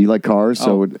 huh? Do you like cars?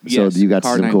 So you got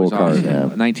car some cool cars. Awesome. Yeah.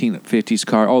 1950s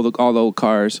car, all the old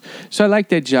cars. So I liked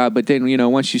that job, but then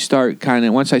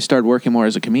once I started working more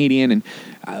as a comedian,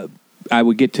 and I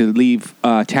would get to leave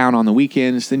town on the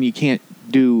weekends, then you can't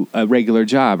do a regular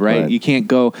job, right? You can't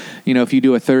go, if you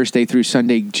do a Thursday through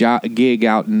Sunday gig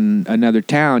out in another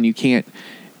town, you can't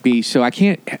be, so I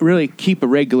can't really keep a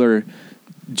regular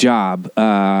job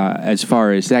as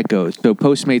far as that goes. So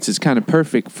Postmates is kind of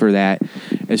perfect for that,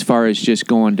 as far as just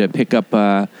going to pick up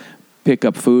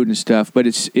food and stuff. But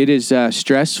it is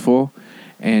stressful,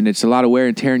 and it's a lot of wear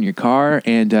and tear in your car,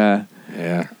 and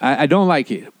I don't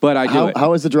like it, but I do it.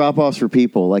 How is the drop-offs for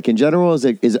people? Like in general,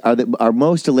 are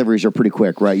most deliveries are pretty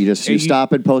quick, right? You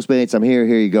stop at Postmates. I'm here.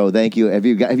 Here you go. Thank you. Have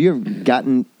you ever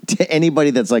gotten to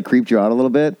anybody that's like creeped you out a little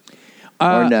bit?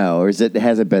 Or no? Or has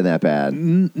it been that bad?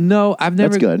 No, I've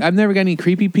never. That's good. I've never got any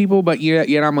creepy people, but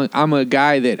I'm a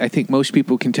guy that I think most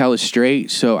people can tell is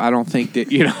straight. So I don't think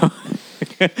that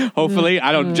Hopefully,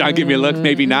 I'll give me a look.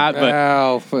 Maybe not,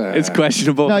 but it's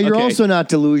questionable. No, you're also not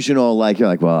delusional. Like you're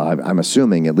like, well, I'm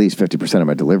assuming at least 50% of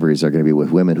my deliveries are going to be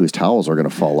with women whose towels are going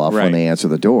to fall off when they answer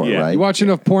the door, right? You watch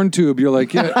enough PornTube, you're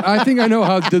like, yeah, I think I know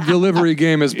how the delivery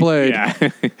game is played.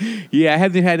 Yeah, I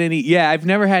haven't had any. Yeah, I've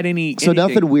never had any. So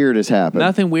nothing weird has happened.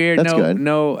 Nothing weird. That's good.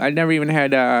 No, I've never even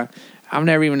had. I've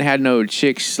never even had no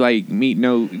chicks like meet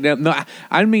no.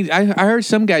 I mean, I heard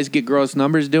some guys get girls'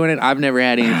 numbers doing it. I've never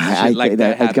had any shit like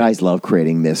that happen. Guys love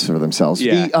creating myths for themselves.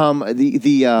 Yeah.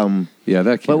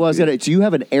 That. What was it? Do you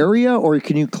have an area, or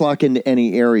can you clock into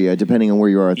any area depending on where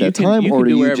you are at that time, or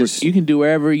do you just? You can do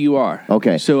wherever you are.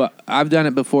 Okay. So I've done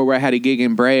it before, where I had a gig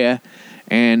in Brea.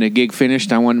 And a gig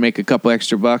finished. I wanted to make a couple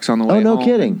extra bucks on the way home. Oh, no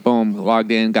kidding. Boom,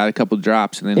 logged in, got a couple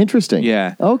drops, and then interesting.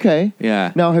 Yeah. Okay.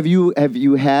 Yeah. Now, have you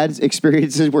had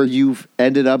experiences where you've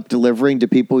ended up delivering to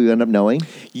people you end up knowing?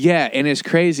 Yeah, and it's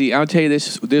crazy. I'll tell you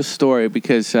this story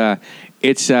because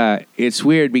it's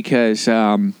weird because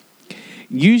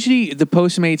usually the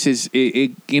Postmates is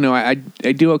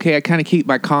I do okay. I kind of keep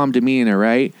my calm demeanor,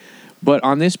 right? But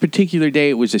on this particular day,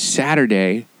 it was a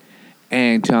Saturday,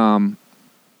 and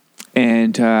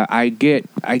I get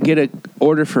a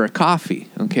order for a coffee.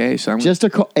 Okay, so I'm just a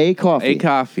coffee. A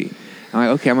coffee. I'm like,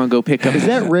 okay, I'm gonna go pick up. Is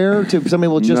that rare? To somebody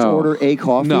will just order a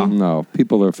coffee? No,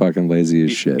 people are fucking lazy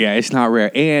as shit. Yeah, it's not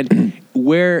rare. And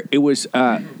where it was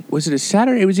it a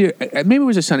Saturday? It was maybe it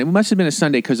was a Sunday. It must have been a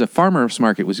Sunday because a farmers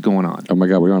market was going on. Oh my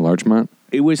God, we were on Larchmont.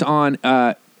 It was on.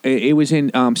 It was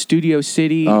in Studio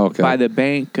City by the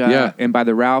bank and by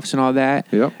the Ralphs and all that.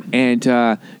 Yep. And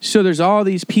so there's all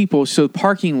these people. So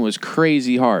parking was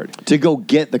crazy hard. To go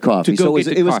get the coffee.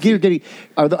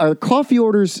 Are the coffee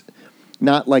orders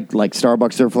not like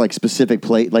Starbucks? They're for like specific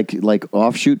like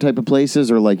offshoot type of places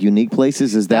or like unique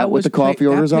places? Is that what the coffee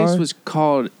orders are? That place was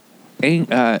called...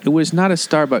 it was not a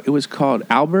Starbucks. It was called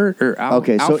Albert or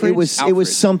Okay, so Alfred's? it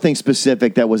was something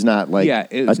specific that was not like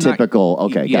a typical.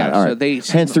 Okay, got it. All right.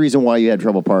 Hence the reason why you had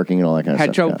trouble parking and all that kind of stuff.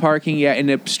 Had trouble parking, and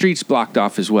the streets blocked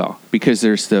off as well because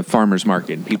there's the farmers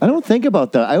market. And people. I don't think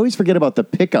about that. I always forget about the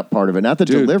pickup part of it, not the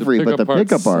delivery, but the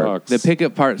pickup part. The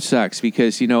pickup part sucks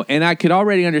because and I could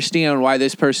already understand why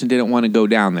this person didn't want to go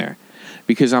down there,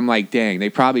 because I'm like, dang, they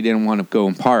probably didn't want to go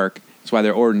and park. That's why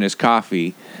they're ordering this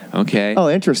coffee. Okay. Oh,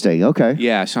 interesting. Okay.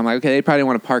 Yeah, so I'm like, okay, they probably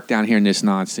want to park down here in this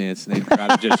nonsense. They'd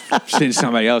rather just send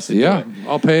somebody else to do it.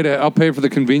 I'll pay for the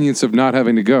convenience of not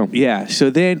having to go. Yeah. So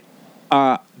then,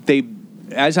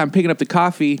 as I'm picking up the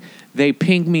coffee, they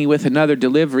pinged me with another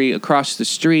delivery across the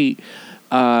street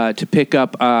to pick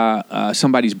up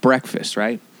somebody's breakfast.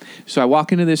 Right. So I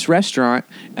walk into this restaurant,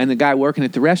 and the guy working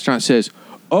at the restaurant says,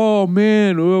 "Oh,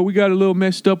 man, we got a little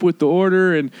messed up with the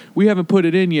order, and we haven't put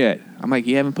it in yet." I'm like,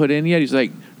 "You haven't put it in yet?" He's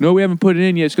like, "No, we haven't put it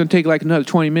in yet. It's going to take like another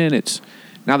 20 minutes.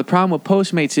 Now, the problem with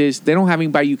Postmates is they don't have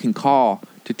anybody you can call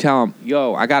to tell them,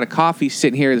 yo, I got a coffee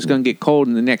sitting here that's going to get cold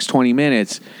in the next 20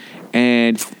 minutes,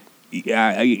 and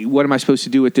what am I supposed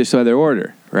to do with this other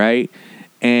order, right?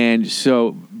 And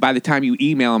so by the time you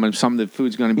email them, some of the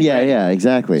food's going to be ready. Yeah,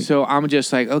 exactly. So I'm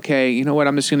just like, okay, you know what?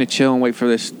 I'm just going to chill and wait for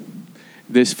this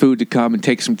food to come and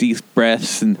take some deep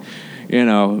breaths and,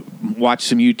 watch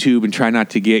some YouTube and try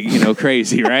not to get,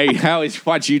 crazy, right? I always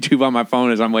watch YouTube on my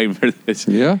phone as I'm waiting for this.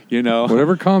 Yeah.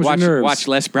 Whatever calms your nerves. Watch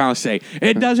Les Brown say,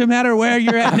 "It doesn't matter where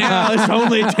you're at now, it's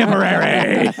only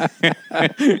temporary."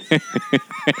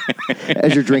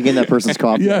 As you're drinking that person's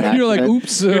coffee. Yeah, you're like,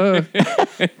 oops. So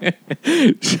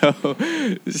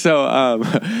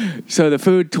the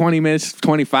food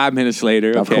 25 minutes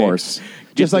later. Of course.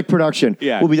 Just like production.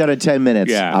 Yeah. We'll be done in 10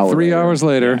 minutes. Yeah. 3 hours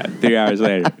later. Yeah, 3 hours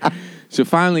later. So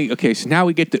finally, so now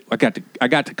we get I got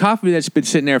the coffee that's been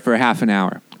sitting there for a half an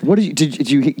hour. What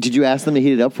did you ask them to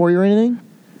heat it up for you or anything?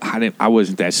 I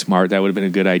wasn't that smart. That would have been a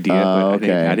good idea, but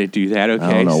okay. I didn't do that. Okay.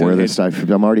 I don't know where this stuff.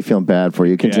 I'm already feeling bad for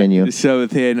you. Continue. Yeah.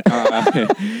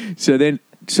 So then,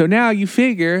 so now you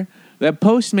figure that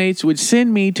Postmates would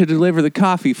send me to deliver the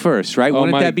coffee first, right?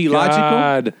 Wouldn't that be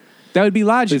logical? That would be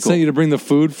logical. They sent you to bring the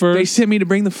food first? They sent me to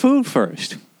bring the food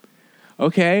first.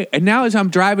 Okay, and now as I'm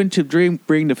driving to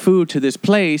bring the food to this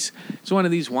place, it's one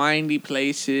of these windy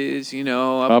places, you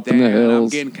know, Up there. in the And I'm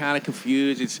hills. getting kind of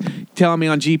confused. It's telling me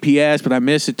on GPS, but I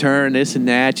missed a turn, this and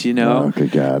that, you know. Oh,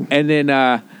 good God. And then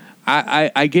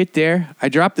I get there, I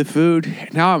drop the food.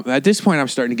 Now at this point, I'm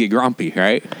starting to get grumpy,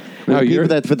 right? No, The you're- people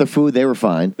that for the food, they were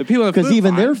fine. The people that because food,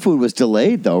 even fine. their food was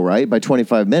delayed though, right? By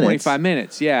 25 minutes. 25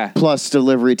 minutes, yeah. Plus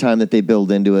delivery time that they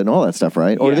build into it and all that stuff,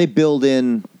 right? Or do Yeah. they build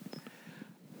in?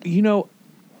 You know,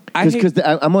 I hate- Because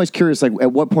I'm always curious, like,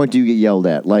 at what point do you get yelled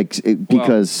at? Like,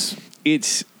 because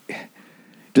it's.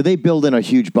 do they build in a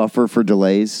huge buffer for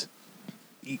delays?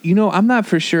 You know, I'm not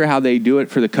for sure how they do it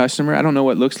for the customer. I don't know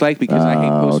what it looks like because I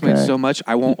hate Postmates okay. so much.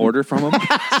 I won't order from them.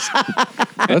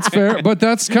 That's fair, but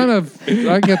that's kind of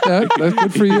I get that. That's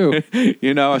good for you.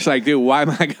 You know, it's like, dude, why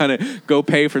am I gonna go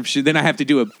pay for shit? Then I have to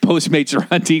do a Postmates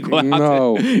run to equal out.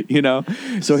 No. You know,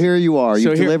 So here you are, So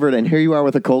you've here- delivered, and here you are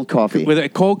with a cold coffee. with a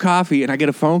cold coffee, and I get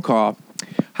a phone call.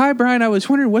 Hi, Brian. I was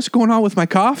wondering what's going on with my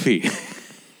coffee.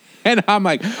 And I'm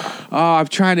like, oh, I'm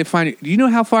trying to find it. Do you know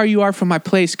how far you are from my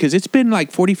place? Because it's been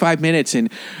like 45 minutes,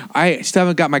 and I still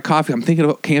haven't got my coffee. I'm thinking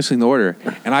about canceling the order.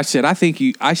 And I said, I think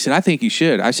you should.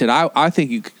 I said, I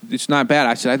think you. It's not bad.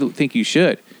 I said, I don't think you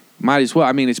should. Might as well.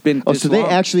 I mean, it's been. Oh, this so they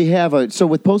long. actually have a. So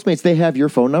with Postmates, they have your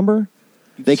phone number.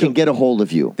 They can get a hold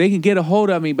of you. They can get a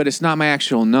hold of me, but it's not my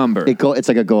actual number. It's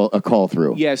like a call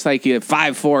through. Yeah, it's like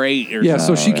 548 or Yeah,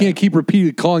 something. so she can't keep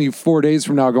repeatedly calling you 4 days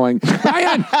from now, going,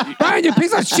 Brian, you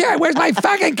piece of shit. Where's my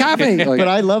fucking coffee? Like, But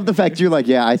I love the fact you're like,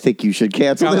 yeah, I think you should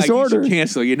cancel I'm this like, you order. should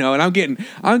cancel, you know, and I'm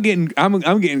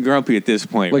getting grumpy at this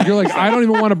point. you're like, I don't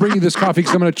even want to bring you this coffee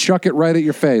because I'm going to chuck it right at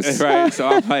your face. Right. So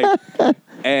I'm like,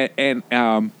 and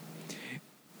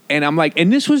I'm like,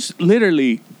 and this was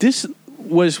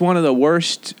one of the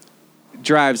worst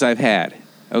drives I've had.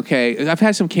 Okay, I've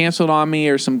had some canceled on me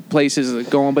or some places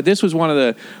going, but this was one of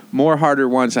the more harder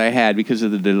ones I had because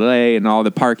of the delay and all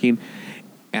the parking.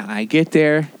 And I get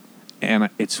there, and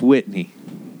it's Whitney.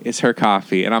 It's her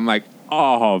coffee, and I'm like,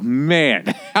 oh man,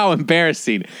 how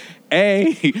embarrassing.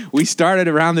 A, we started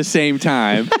around the same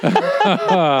time.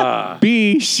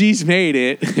 B, she's made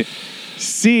it.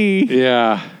 C,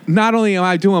 Yeah. not only am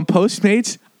I doing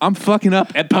Postmates, I'm fucking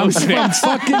up at Postmates.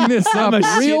 Fucking this up I'm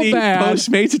a real shitty bad.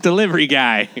 Postmates delivery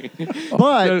guy.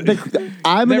 But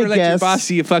I'm Never gonna let your guess. boss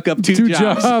see you fuck up two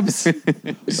jobs.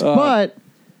 But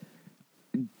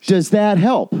does that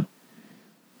help?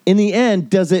 In the end,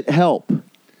 does it help?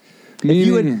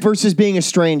 Versus being a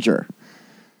stranger.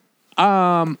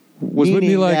 Was Whitney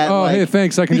meaning like, that, oh, like, hey,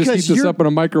 thanks, I can just because heat this you're- up in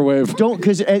a microwave? Don't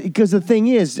because the thing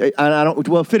is, and I don't.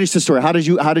 Well, finish the story. How did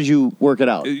you work it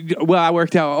out? Well, I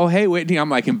worked out, oh, hey, Whitney.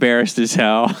 I'm like embarrassed as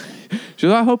hell. She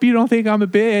goes, I hope you don't think I'm a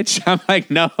bitch. I'm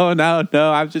like, no.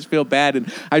 I just feel bad.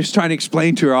 And I was trying to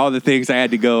explain to her all the things I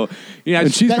had to go. You know,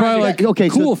 And she's That- probably that- like, okay,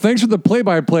 so- cool, thanks for the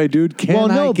play-by-play, dude. Can Well,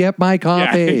 no. I get my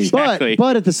coffee? exactly.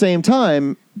 But at the same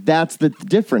time, that's the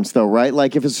difference, though, right?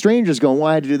 Like if a stranger's going,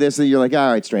 "Why had to do this?" You're like, "All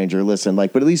right, stranger, listen."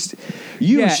 Like, but at least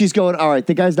Yeah. she's going, "All right,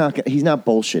 the guy's he's not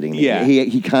bullshitting me. Yeah.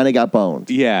 he kind of got boned."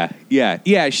 Yeah.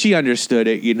 She understood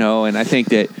it, you know, and I think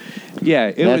that, yeah,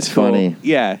 it That's was cool. funny.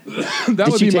 Yeah. That Did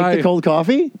would she be take my... the cold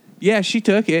coffee? Yeah, she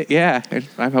took it. Yeah. And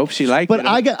I hope she liked But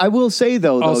it. I will say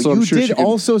though, Also, I'm you sure she did could-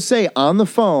 also say on the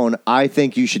phone, "I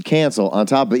think you should cancel." On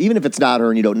top of it, even if it's not her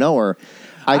and you don't know her,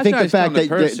 I think the fact that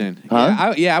person.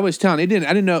 huh? I was telling. I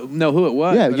didn't know who it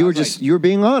was. Yeah, but you I were was just like, you were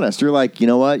being honest. You're like, you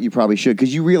know what, you probably should,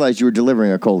 because you realized you were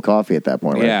delivering a cold coffee at that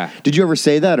point, right? Yeah. Did you ever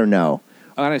say that or no?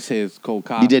 I didn't say it's cold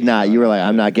coffee. You did not. You were like,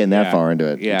 I'm not getting that Yeah. far into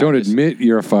it. Yeah. Don't just- admit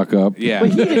you're a fuck up. Yeah.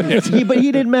 But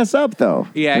he didn't mess up though.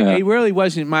 Yeah, Yeah. it really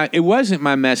wasn't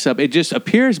my mess up. It just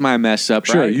appears my mess up,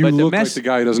 Sure, right? you But look like the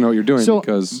guy who doesn't know what you're doing So,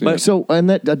 because... so and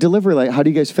that delivery, like, how do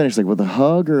you guys finish? Like with a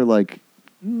hug or like?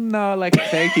 No, like a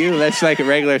thank you. That's like a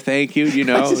regular thank you, you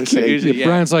know. just kidding. Usually, yeah.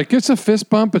 Brian's like, it's a fist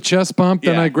bump, a chest bump,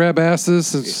 then Yeah. I grab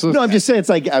asses. It's No, I'm just saying. It's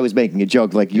like I was making a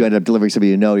joke. Like you end up delivering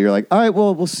somebody you know. You're like, all right,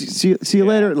 well, we'll see you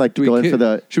later. Like Do we go in ki- for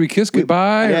the. Should we kiss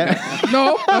goodbye? Yeah.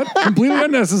 No, that's completely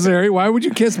unnecessary. Why would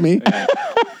you kiss me?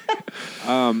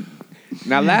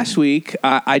 Now, last week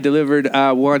I delivered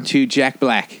one to Jack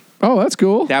Black. Oh, that's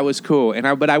cool. That was cool,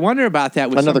 but I wonder about that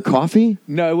with Another coffee?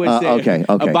 No, it was okay.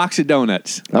 a box of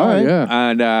donuts. All right.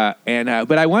 Yeah.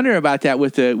 But I wonder about that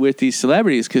with these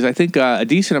celebrities because I think a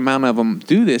decent amount of them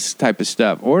do this type of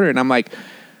stuff. Order, and I'm like,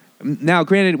 now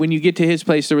granted, when you get to his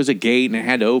place, there was a gate and it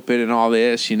had to open and all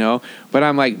this, you know. But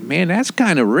I'm like, man, that's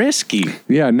kind of risky.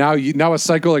 Yeah, now a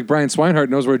psycho like Brian Swinehart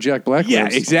knows where Jack Black Yeah,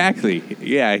 lives. exactly.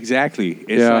 Yeah, exactly.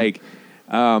 It's Yeah. like,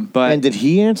 But And did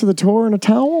he answer the door in a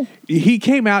towel? he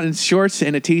came out in shorts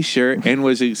and a T-shirt and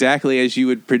was exactly as you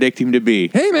would predict him to be.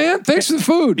 Hey, man, thanks for the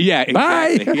food. Yeah,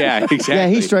 exactly. Bye. Yeah, exactly. Yeah,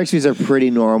 he strikes me as a pretty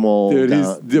normal Dude,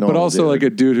 but normal also dude. like a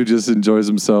dude who just enjoys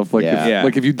himself. Like, Yeah. Yeah.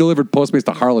 like if you delivered Postmates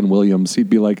to Harlan Williams, he'd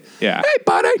be like, Yeah. "Hey,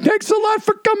 buddy, thanks a lot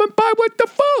for coming by with the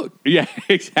food." Yeah,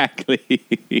 exactly.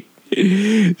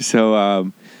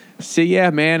 So yeah,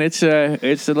 man, it's a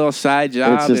little side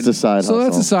job. It's just a side So hustle.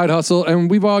 that's a side hustle, and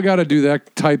we've all got to do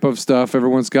that type of stuff.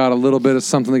 Everyone's got a little bit of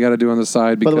something they got to do on the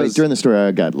side. By Because the way, during the story,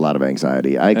 I got a lot of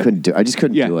anxiety. I just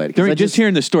couldn't yeah, do it. 'Cause during, I just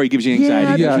hearing the story gives you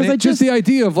anxiety. Yeah, yeah, because I just the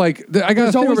idea of like I got There's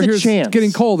a thing always over a here it's chance.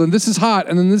 getting cold, and this is hot,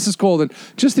 and then this is cold, and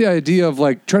just the idea of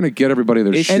like trying to get everybody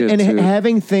their shit and too.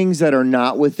 having things that are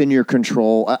not within your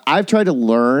control. I've tried to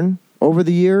learn over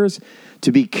the years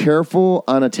to be careful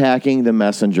on attacking the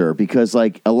messenger because,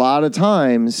 like, a lot of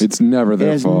times It's never it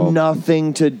their has fault.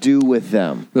 nothing to do with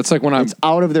them. That's like when I'm It's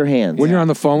out of their hands. when you're on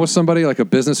the phone with somebody, like a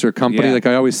business or a company, Yeah. like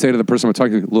I always say to the person I'm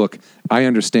talking to, look, I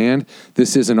understand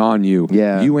this isn't on you.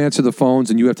 Yeah. You answer the phones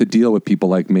and you have to deal with people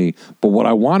like me. But what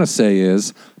I want to say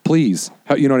is, please,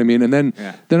 you know what I mean? And then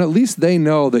at least they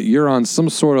know that you're on some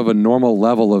sort of a normal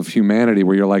level of humanity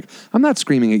where you're like, I'm not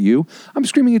screaming at you. I'm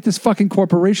screaming at this fucking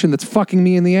corporation that's fucking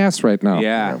me in the ass right now.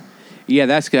 Yeah. Yeah,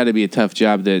 that's got to be a tough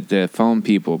job, the phone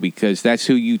people, because that's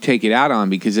who you take it out on,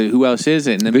 because who else is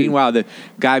it? And then meanwhile, the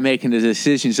guy making the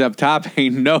decisions up top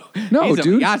ain't No, he's a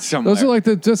dude. yacht somewhere. Those are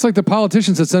like just like the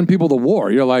politicians that send people to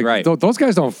war. You're like, Right. those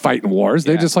guys don't fight in wars.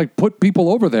 They Yeah. just like put people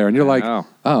over there, and you're like, know.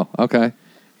 oh, okay,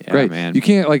 Yeah, great. man. You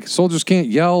can't like soldiers can't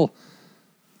yell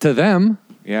to them.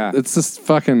 Yeah. It's just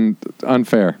fucking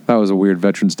unfair. That was a weird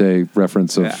Veterans Day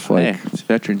reference of like. Hey, it's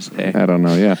Veterans Day. I don't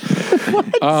know. Yeah.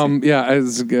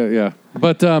 Yeah.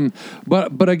 But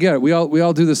I get it. We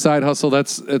all do the side hustle.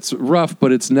 It's rough,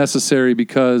 but it's necessary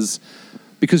because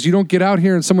you don't get out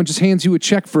here and someone just hands you a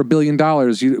check for $1 billion.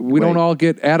 We don't all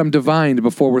get Adam Divined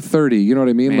before we're 30. You know what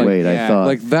I mean? Man, Like, Wait, Yeah. I thought.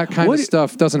 like that kind of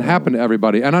stuff doesn't happen to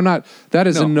everybody. And that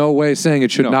is in no way saying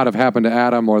it should No. not have happened to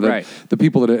Adam or that Right. the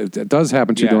people that it does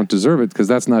happen to Yeah. don't deserve it, because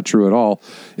that's not true at all.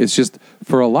 It's just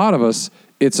for a lot of us,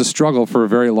 it's a struggle for a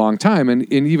very long time. And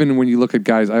even when you look at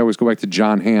guys, I always go back to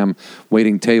John Hamm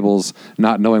waiting tables,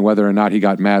 not knowing whether or not he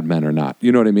got Mad Men or not.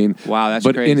 You know what I mean? Wow, that's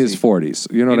but crazy. in his 40s.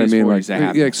 You know In what I his mean? 40s that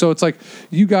happened. So it's like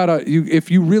if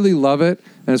you really love it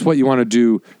and it's what you want to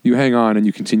do, you hang on and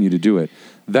you continue to do it.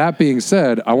 That being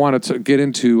said, I wanted to get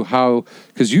into how,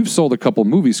 because you've sold a couple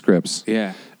movie scripts.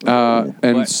 Yeah. And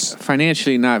But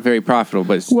financially not very profitable,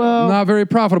 but Well, not very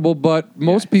profitable, but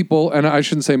most people, and I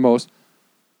shouldn't say most,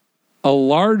 a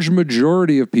large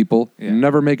majority of people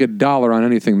never make $1 on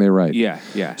anything they write. yeah.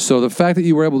 So the fact that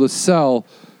you were able to sell,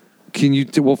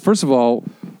 well, first of all,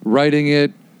 writing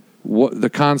it, what the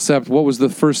concept, what was the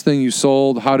first thing you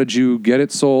sold? How did you get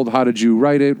it sold? How did you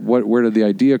write it? Where did the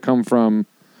idea come from?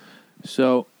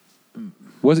 So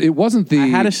It wasn't the I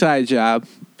had a side job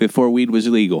before weed was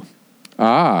legal.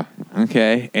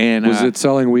 Okay. And was it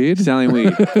selling weed? selling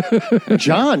weed?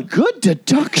 John, good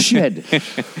deduction.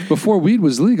 Before weed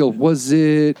was legal, was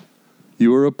it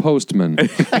you were a postman?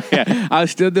 Yeah. I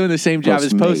was still doing the same job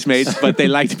as Postmates. Postmates, but they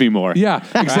liked me more. Yeah,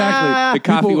 exactly. The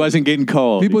coffee wasn't getting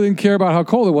cold. People didn't care about how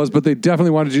cold it was, but they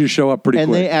definitely wanted you to show up pretty And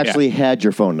quick. they actually had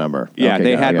your phone number. Yeah, Okay,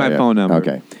 they had my phone number.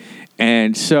 Okay.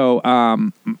 And so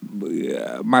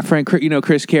my friend,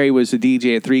 Chris Carey was the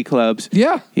DJ at 3 clubs.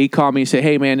 Yeah. He called me and said,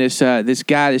 hey, man, this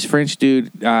guy, this French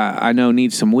dude I know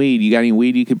needs some weed. You got any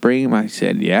weed you could bring him? I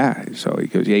said, yeah. So he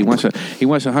goes, yeah, he wants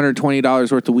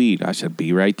 $120 worth of weed. I said,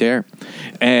 be right there.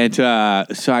 And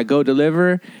so I go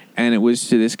deliver, and it was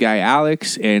to this guy,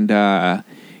 Alex, and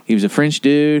he was a French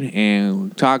dude,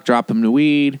 and drop him the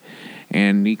weed.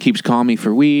 And he keeps calling me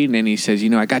for weed, and then he says,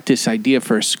 I got this idea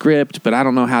for a script, but I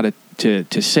don't know how to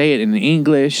say it in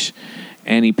English.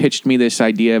 And he pitched me this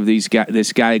idea of this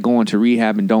guy going to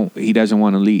rehab and he doesn't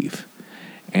want to leave,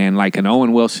 and like an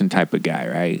Owen Wilson type of guy,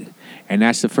 right? And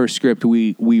that's the first script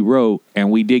we wrote,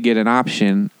 and we did get an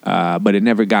option, but it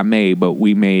never got made. But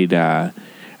we made, I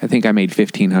think I made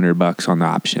 $1,500 on the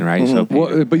option, right? So,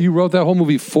 But you wrote that whole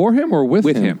movie for him or with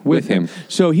him? with him.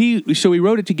 So we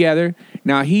wrote it together.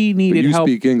 Now he But needed you help.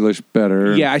 speak English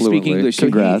better. Yeah, I speak fluently. English. So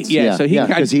Congrats. Yeah, Yeah,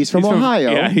 'cause he's from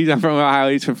Ohio. Yeah, he's from Ohio.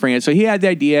 He's from France. So he had the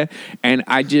idea, and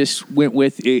I just went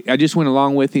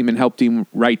along with him and helped him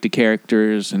write the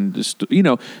characters and just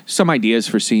some ideas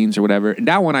for scenes or whatever. And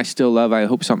that one I still love. I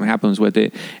hope something happens with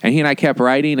it. And he and I kept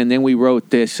writing, and then we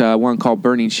wrote this one called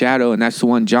Burning Shadow, and that's the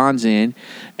one John's in.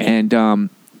 And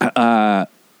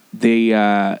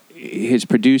his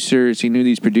producers, he knew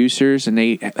these producers, and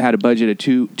they had a budget of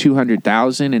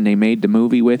 $200,000, and they made the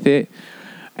movie with it.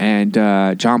 and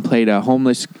John played a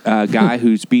homeless guy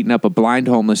who's beating up a blind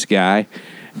homeless guy.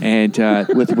 And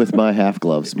with my half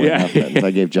gloves, my half mittens.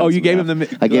 I gave John. Oh, you some gave half- him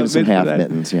the I gave him some mittens half for that?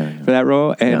 mittens. Yeah. for that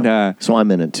role. And Yeah. So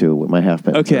I'm in it too with my half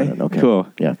mittens. Okay, are in it. Okay. cool.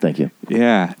 Yeah. Thank you.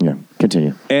 yeah. Yeah.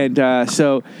 Continue. And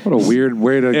so What a weird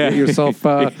way to get yourself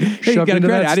hey, you shoved got a into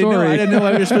credit. that I didn't know. story. I didn't know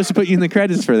I was supposed to put you in the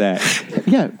credits for that.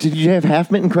 Yeah. Did you have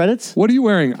half mitten credits? What are you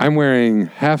wearing? I'm wearing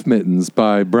Half Mittens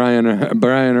by Brian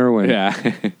Irwin.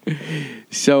 Yeah.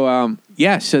 So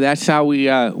so that's how we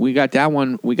got that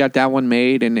one. We got that one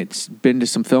made, and it's been to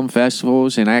some film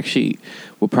festivals. And I actually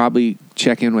will probably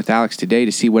check in with Alex today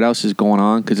to see what else is going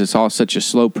on because it's all such a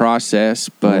slow process.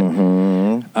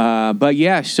 But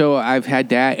yeah, so I've had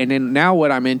that, and then now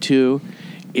what I'm into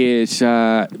is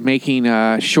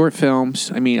making short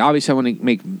films. I mean, obviously I want to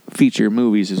make feature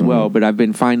movies as well, but I've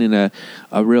been finding a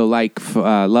real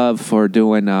love for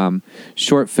doing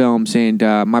short films. And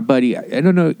my buddy, I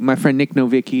don't know, my friend Nick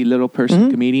Novicki, little person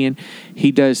comedian,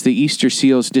 he does the Easter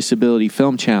Seals Disability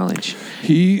Film Challenge.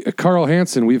 Carl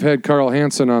Hansen. We've had Carl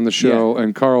Hansen on the show,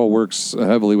 and Carl works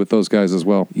heavily with those guys as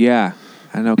well. Yeah,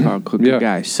 I know Carl, good Yeah.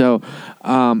 guy. So,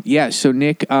 so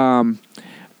Nick...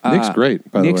 Nick's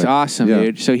great, by the way. Nick's awesome, Yeah.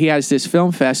 dude. So he has this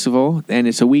film festival, and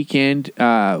it's a weekend,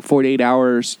 48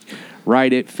 hours.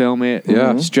 Write it, film it,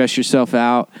 Yeah. stress yourself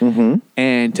out.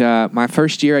 And my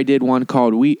first year, I did one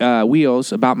called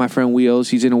Wheels, about my friend Wheels.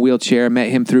 He's in a wheelchair. I met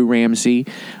him through Ramsey.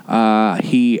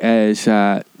 He is he's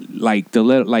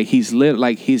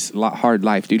a hard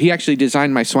life, dude. He actually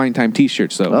designed my Swine Time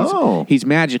T-shirts, though. Oh. He's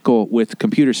magical with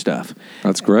computer stuff.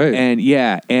 That's great. And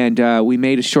we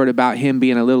made a short about him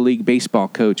being a little league baseball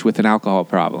coach with an alcohol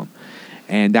problem,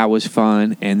 and that was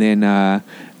fun. And then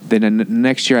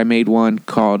next year I made one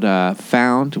called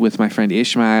Found with my friend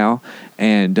Ishmael,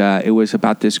 and it was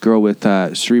about this girl with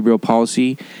cerebral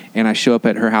palsy, and I show up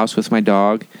at her house with my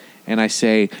dog. And I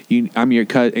say, I'm your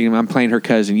cousin. I'm playing her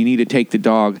cousin. You need to take the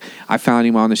dog. I found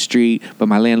him on the street, but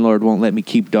my landlord won't let me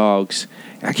keep dogs.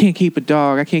 I can't keep a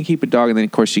dog. And then,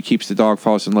 of course, she keeps the dog,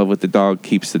 falls in love with the dog,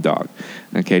 keeps the dog.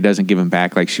 Okay, doesn't give him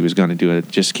back like she was going to do it.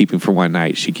 Just keep him for one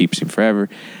night. She keeps him forever.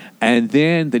 And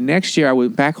then the next year, I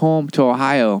went back home to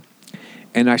Ohio,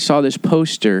 and I saw this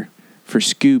poster for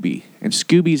Scooby. And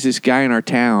Scooby's this guy in our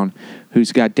town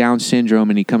who's got Down syndrome,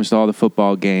 and he comes to all the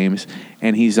football games,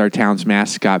 and he's our town's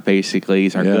mascot, basically.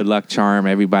 He's our good luck charm.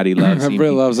 Everybody loves him. Everybody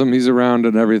loves him. He's around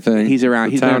and everything. He's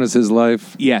around. The town is his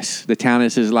life. Yes, the town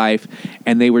is his life.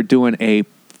 And they were doing a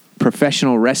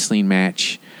professional wrestling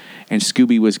match, and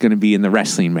Scooby was going to be in the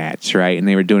wrestling match, right? And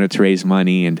they were doing it to raise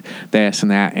money and this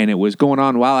and that. And it was going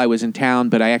on while I was in town,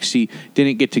 but I actually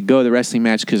didn't get to go to the wrestling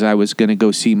match because I was going to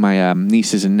go see my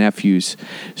nieces and nephews.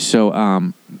 So,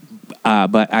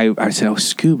 but I said, oh,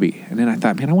 Scooby. And then I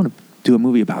thought, man, I want to do a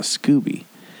movie about Scooby.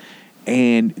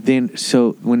 And then,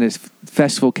 so when this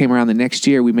festival came around the next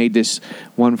year, we made this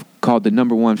one called The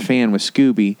Number One Fan with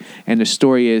Scooby. And the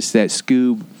story is that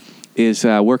Scoob is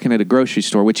working at a grocery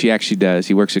store, which he actually does.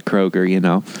 He works at Kroger, you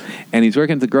know. And he's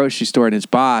working at the grocery store, and his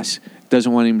boss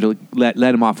doesn't want him to let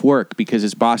him off work because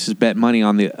his boss has bet money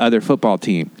on the other football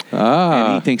team.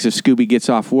 And he thinks if Scooby gets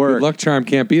off work... Good luck charm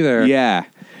can't be there. Yeah.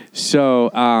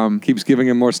 So... keeps giving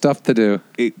him more stuff to do.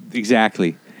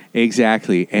 Exactly.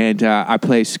 And I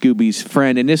play Scooby's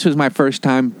friend. And this was my first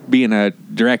time being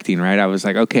directing, right? I was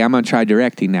like, okay, I'm going to try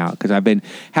directing now because I've been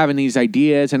having these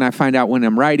ideas, and I find out when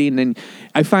I'm writing, and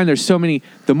I find there's so many,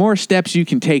 the more steps you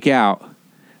can take out,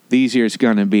 the easier it's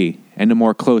going to be, and the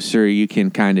more closer you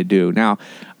can kind of do. Now,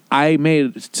 I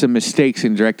made some mistakes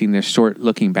in directing this short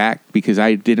looking back because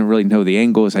I didn't really know the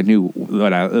angles. I knew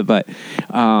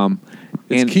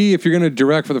It's key if you're going to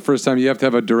direct for the first time, you have to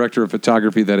have a director of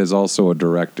photography that is also a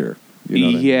director. You know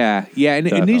what I mean? Yeah.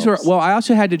 And these helps. were, I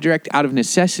also had to direct out of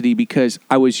necessity because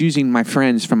I was using my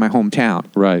friends from my hometown.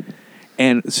 Right.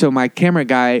 And so my camera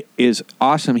guy is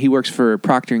awesome. He works for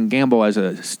Procter & Gamble as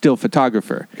a still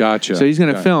photographer. Gotcha. So he's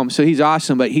going to film. So he's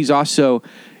awesome, but he's also...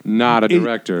 Not a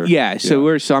director.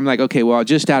 So I'm like, okay, well,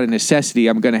 just out of necessity,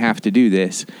 I'm going to have to do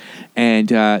this.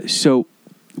 And so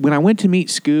when I went to meet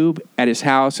Scoob at his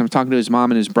house, I'm talking to his mom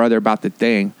and his brother about the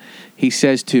thing. He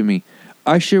says to me,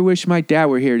 I sure wish my dad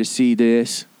were here to see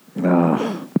this.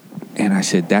 Oh. And I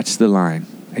said, that's the line.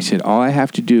 I said, all I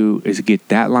have to do is get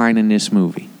that line in this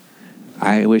movie.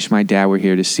 I wish my dad were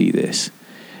here to see this.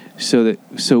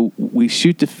 So we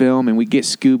shoot the film, and we get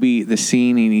Scooby the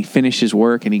scene, and he finishes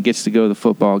work, and he gets to go to the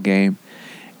football game,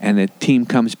 and the team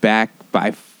comes back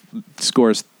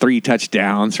scores 3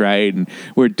 touchdowns, right? And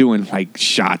we're doing like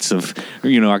shots of,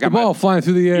 I got the ball flying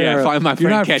through the air. Yeah, my friend You're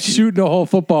not catching. shooting a whole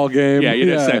football game. Yeah,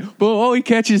 you're just saying, well, he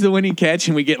catches the winning catch,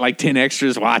 and we get like 10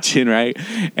 extras watching, right?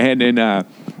 And then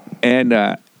And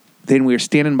then we were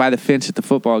standing by the fence at the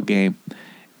football game,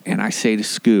 and I say to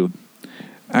Scoob,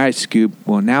 all right, Scoob,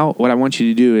 well, now what I want you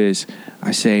to do is,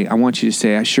 I want you to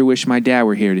say, I sure wish my dad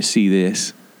were here to see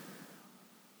this.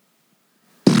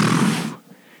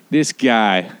 This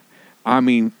guy, I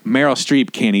mean, Meryl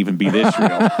Streep can't even be this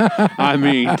real. I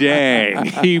mean,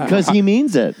 dang. Because he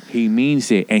means it. He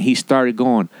means it. And he started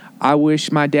going, I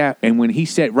wish my dad, and when he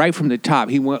said right from the top,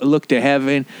 he looked to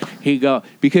heaven, he go,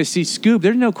 because see, Scoob,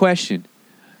 there's no question.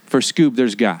 For Scoob,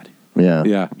 there's God. Yeah.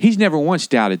 Yeah. He's never once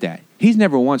doubted that. He's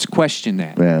never once questioned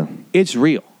that. Yeah. It's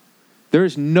real.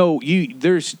 It's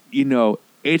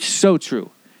so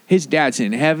true. His dad's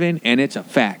in heaven, and it's a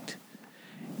fact.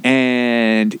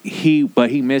 And he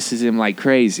misses him like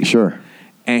crazy. Sure.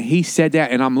 And he said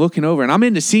that, and I'm looking over, and I'm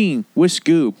in the scene with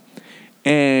Scoob,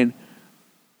 and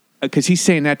because he's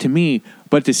saying that to me,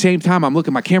 but at the same time, I'm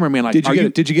looking at my cameraman like, Did you get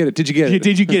it? Did you get it? Did you get it?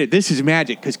 Did you get it? This is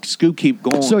magic, because Scoob keep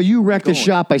going. So you wrecked the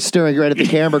shot by staring right at the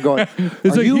camera going,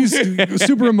 It's like he's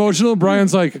super emotional.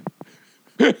 Brian's like,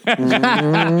 did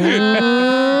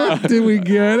we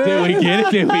get it? Did we get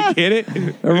it? Did we get it?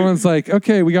 Everyone's like,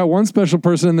 okay, we got one special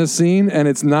person in this scene, and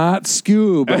it's not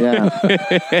Scoob.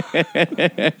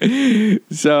 yeah.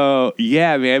 So,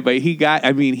 yeah, man, but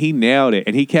he nailed it,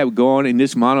 and he kept going, and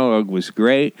this monologue was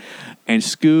great. And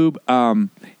Scoob,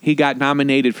 he got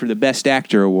nominated for the Best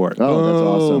Actor Award. Oh, that's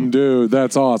awesome. Dude,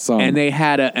 that's awesome. And they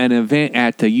had an event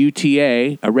at the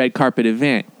UTA, a red carpet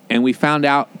event. And we found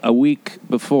out a week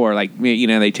before, like,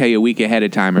 they tell you a week ahead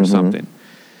of time or something.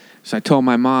 So I told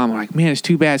my mom, like, man, it's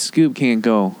too bad Scoob can't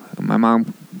go. My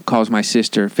mom calls my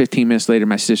sister. 15 minutes later,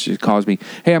 my sister calls me.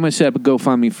 Hey, I'm going to set up a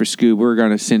GoFundMe for Scoob. We're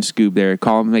going to send Scoob there.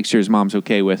 Call him, make sure his mom's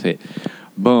okay with it.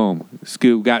 Boom.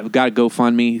 Scoob got a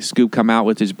GoFundMe. Scoob come out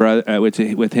with his brother, with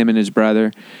him and his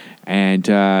brother. And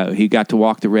he got to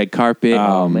walk the red carpet.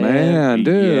 Oh, man,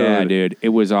 dude. Yeah, dude. It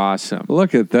was awesome.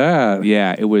 Look at that.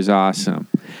 Yeah, it was awesome.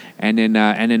 And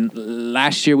then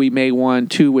last year we made one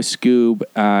too with Scoob.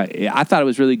 I thought it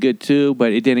was really good too,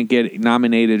 but it didn't get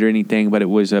nominated or anything. But it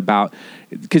was about,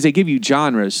 because they give you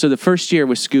genres. So the first year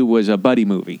with Scoob was a buddy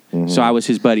movie. So I was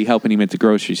his buddy helping him at the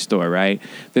grocery store, right?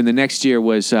 Then the next year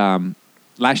was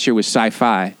last year was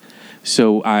sci-fi.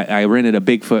 So I rented a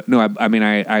Bigfoot. No, I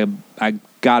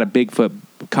got a Bigfoot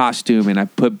costume, and I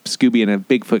put Scooby in a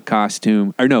Bigfoot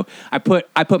costume. Or no, I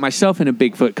put myself in a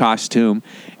Bigfoot costume,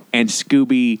 and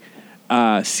Scooby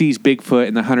sees Bigfoot,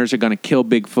 and the hunters are going to kill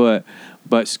Bigfoot,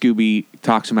 but Scooby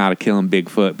talks him out of killing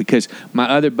Bigfoot because my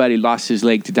other buddy lost his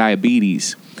leg to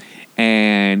diabetes,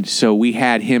 and so we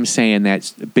had him saying that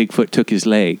Bigfoot took his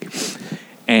leg.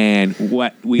 And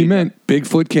what he meant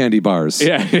Bigfoot candy bars.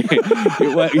 Yeah.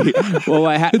 It's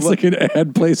like an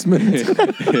ad placement.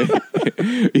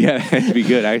 Yeah, that'd be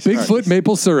good. Bigfoot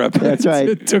maple syrup. That's right.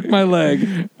 It took my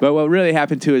leg. But what really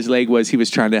happened to his leg was he was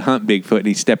trying to hunt Bigfoot, and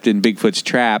he stepped in Bigfoot's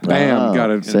trap. Bam, got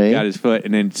his foot,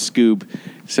 and then Scoob.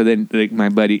 So then, like, my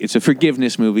buddy, it's a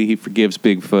forgiveness movie. He forgives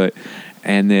Bigfoot,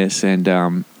 and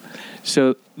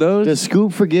so those. Does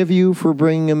Scoob forgive you for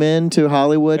bringing him in to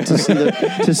Hollywood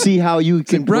to see how you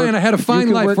can? Brian, I had a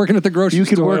fine life working at the grocery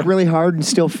store. You can work really hard and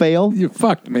still fail. You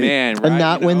fucked me, man, right, and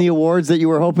not win the awards that you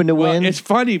were hoping to win. It's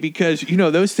funny because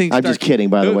those things. I'm just kidding,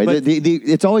 by the way.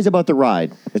 It's always about the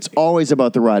ride. It's always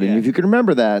about the ride, and if you can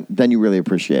remember that, then you really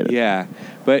appreciate it. Yeah,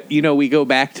 but we go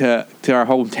back to our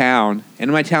hometown,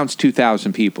 and my town's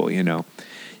 2,000 people.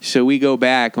 So when I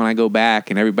go back,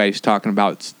 and everybody's talking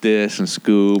about this and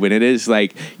Scoob, and it is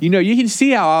like, you can see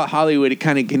how Hollywood, it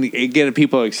kind of can get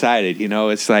people excited.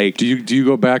 It's like, do you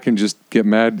go back and just get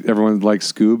mad? Everyone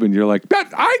likes Scoob, and you're like,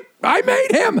 I made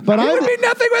him, but he would be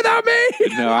nothing without me.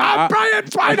 No, I'm Brian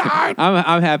Swinehart.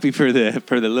 I'm happy for the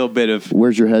little bit of.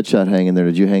 Where's your headshot hanging there?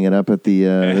 Did you hang it up at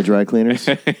the dry cleaners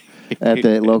at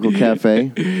the local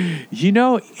cafe? I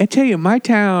tell you, my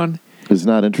town is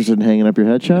not interested in hanging up your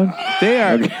headshot? They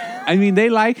are. I mean, they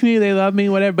like me, they love me,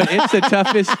 whatever, but it's the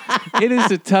toughest. It is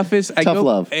the toughest. Tough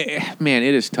love. Man,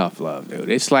 it is tough love, dude.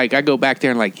 It's like I go back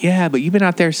there and like, yeah, but you've been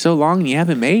out there so long and you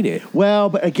haven't made it. Well,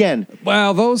 but again.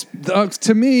 Well, those,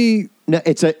 to me. No,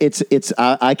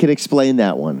 I could explain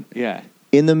that one. Yeah.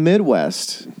 In the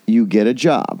Midwest, you get a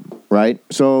job, right?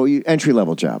 So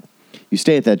entry-level job. You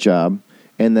stay at that job.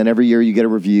 And then every year you get a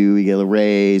review, you get a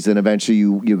raise, and eventually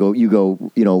you go,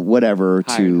 whatever,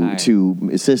 to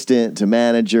assistant, to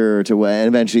manager, and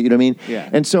eventually, you know what I mean? Yeah.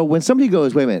 And so when somebody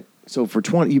goes, wait a minute, so for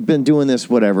 20, you've been doing this,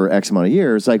 whatever, X amount of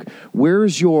years, like,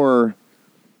 where's your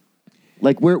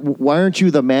Like, why aren't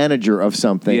you the manager of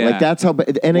something? Yeah. Like, that's how.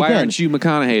 And Why again, aren't you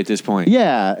McConaughey at this point?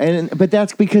 yeah, but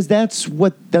that's because that's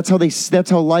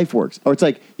how life works. Or it's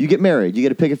like you get married, you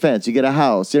get a picket fence, you get a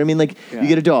house. You know what I mean? Like Yeah. you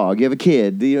get a dog, you have a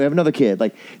kid, you have another kid.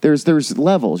 Like there's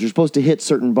levels. You're supposed to hit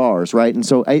certain bars, right? And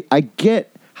so I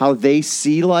get how they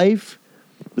see life,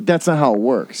 but that's not how it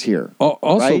works here.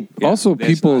 Also, right? Yeah, also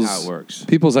that's not how it works.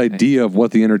 people's idea of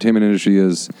what the entertainment industry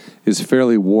is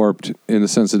fairly warped in the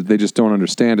sense that they just don't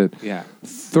understand it Yeah.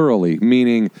 thoroughly.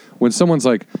 Meaning, when someone's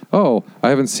like, "Oh, I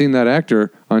haven't seen that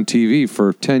actor on TV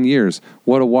for 10 years.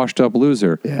 What a washed-up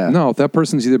loser." Yeah. No, that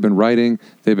person's either been writing,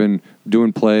 they've been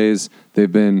doing plays,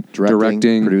 they've been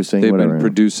Directing, producing, they've whatever. been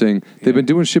producing, they've been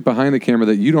doing shit behind the camera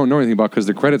that you don't know anything about because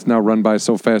the credits now run by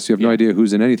so fast you have no Yeah. idea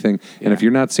who's in anything. And Yeah. if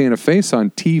you're not seeing a face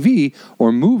on TV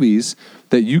or movies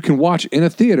that you can watch in a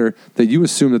theater, that you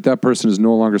assume that person is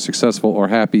no longer successful or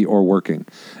happy or working.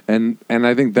 And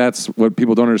I think that's what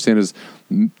people don't understand is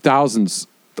thousands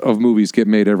of movies get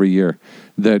made every year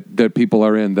that people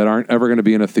are in that aren't ever going to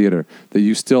be in a theater that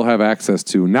you still have access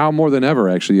to. Now more than ever,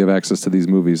 actually, you have access to these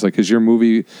movies. Like, is your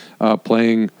movie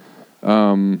playing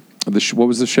what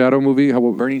was the Shadow movie?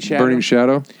 Burning Shadow? Burning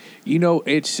Shadow? You know,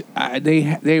 it's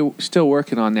they still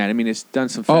working on that. I mean, it's done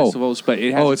some festivals, but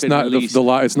it hasn't it's been not released.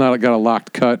 it's not got a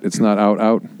locked cut. It's not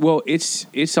out. Well, it's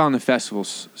on the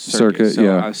festivals Circuit, so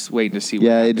yeah. I was waiting to see. What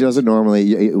Yeah, it happens. doesn't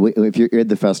normally. If you're at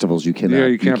the festivals, you cannot. Yeah,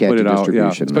 you can't put do it out. Yeah,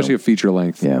 distribution, especially no. a feature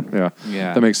length. Yeah.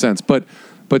 Yeah. that makes sense. But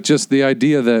just the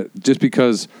idea that just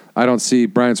because I don't see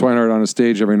Brian Swinehart on a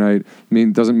stage every night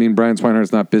doesn't mean Brian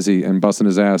Swinehart's not busy and busting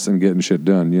his ass and getting shit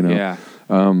done. You know. Yeah.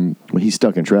 Well, he's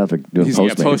stuck in traffic doing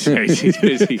Postmates. He's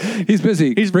busy. He's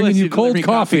busy. He's bringing you busy cold delivering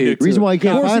coffee. to- Reason why you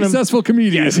can't More find him. successful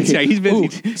comedians. Yeah, he's busy.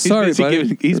 Ooh, sorry,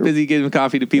 buddy. He's busy giving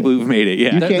coffee to people who've made it.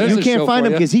 Yeah. There's You a can't show find for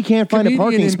him ya. because he can't find a Comedian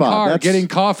parking in spot. car That's getting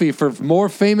coffee for more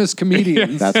famous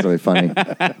comedians. That's really funny.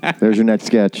 There's your next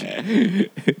sketch.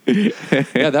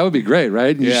 Yeah, that would be great,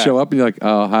 right? You Yeah. show up and you're like,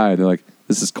 "Oh, hi." They're like,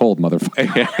 "This is cold,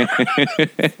 motherfucker."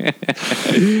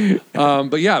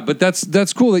 But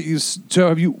that's cool that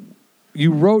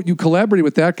you collaborated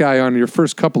with that guy on your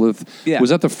first couple of. Yeah. Was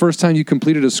that the first time you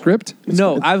completed a script?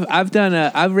 No,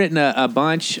 I've written a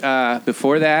bunch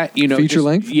before that. You know, Feature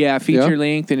length? Yeah, feature Yeah.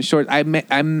 length and short. I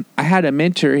had a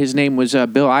mentor. His name was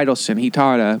Bill Idelson. He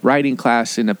taught a writing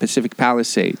class in the Pacific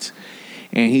Palisades,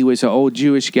 and he was an old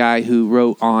Jewish guy who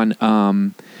wrote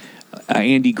on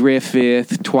Andy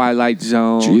Griffith, Twilight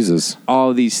Zone, Jesus.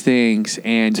 all these things,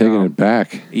 and Taking it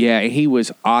back. yeah, he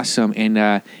was awesome,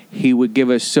 and he would give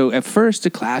us. So at first, the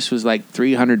class was like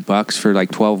 $300 for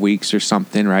like 12 weeks or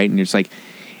something, right? And there's like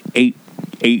eight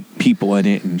people in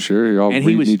it, and Sure, you're all And he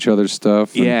reading was- each other's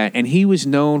stuff. and- yeah, and he was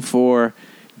known for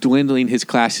dwindling his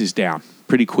classes down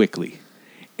pretty quickly.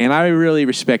 And I really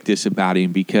respect this about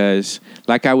him because,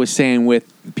 like I was saying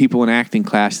with people in acting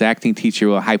class, the acting teacher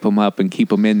will hype them up and keep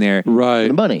them in there Right.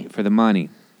 The money. for the money.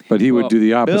 But he would Well, do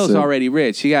the opposite. Bill's already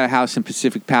rich. He got a house in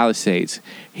Pacific Palisades.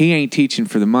 He ain't teaching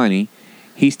for the money.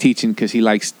 He's teaching because he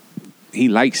likes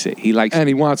it. He likes and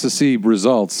he wants to see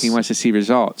results. he wants to see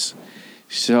results.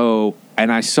 So, and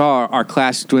I saw our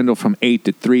class dwindle from 8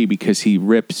 to 3 because he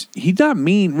rips. He not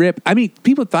mean rip. I mean,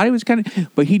 people thought he was kind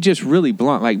of, but he just really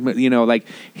blunt. Like, you know, like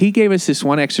he gave us this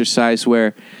one exercise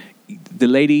where the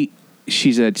lady,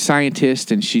 she's a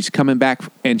scientist and she's coming back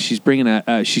and she's bringing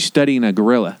she's studying a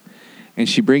gorilla, and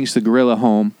she brings the gorilla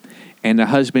home, and the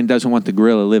husband doesn't want the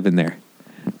gorilla living there,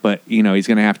 but you know he's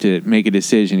going to have to make a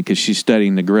decision because she's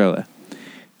studying the gorilla.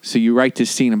 So you write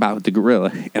this scene about the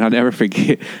gorilla, and I'll never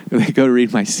forget. They go to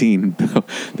read my scene. Bill,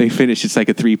 they finish. It's like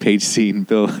a 3-page scene.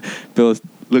 Bill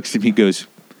looks at me, goes,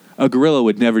 "A gorilla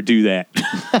would never do that."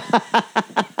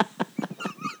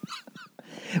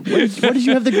 What did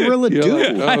you have the gorilla You're do?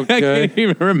 like, I okay. can't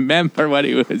even remember what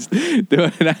he was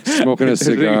doing. Smoking a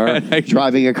cigar.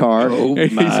 Driving a car. Oh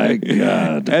my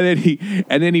God.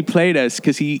 And then he played us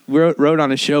because he wrote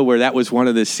on a show where that was one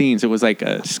of the scenes. It was like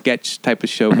a sketch type of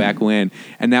show back when,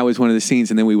 and that was one of the scenes.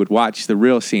 And then we would watch the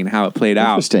real scene, how it played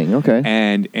out. Interesting. Okay.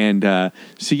 And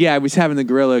so yeah, I was having the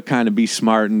gorilla kind of be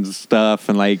smart and stuff,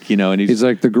 and like and He's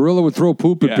like, the gorilla would throw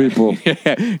poop at people. yeah,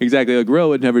 exactly. A gorilla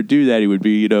would never do that. He would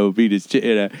be beat his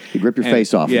He'd rip your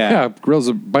face off. Yeah. Yeah, gorillas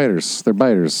are biters. They're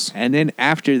biters. And then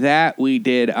after that, we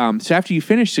did. So after you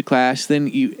finish the class,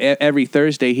 then every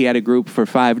Thursday he had a group for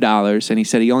 $5, and he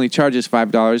said he only charges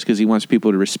 $5 because he wants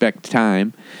people to respect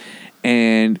time.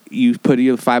 And you put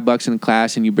your $5 in the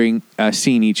class, and you bring a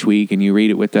scene each week, and you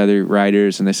read it with other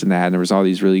writers and this and that. And there was all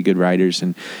these really good writers,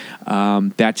 and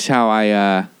that's how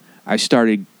I I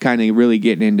started kind of really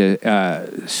getting into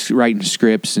writing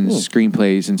scripts and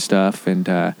screenplays and stuff. And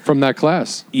From that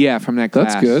class. yeah, from that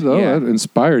class. That's good. Oh, yeah. that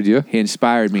inspired you. He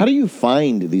inspired me. How do you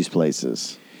find these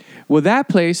places? Well, that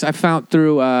place I found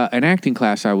through an acting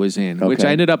class I was in, which Okay.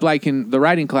 I ended up liking the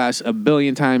writing class a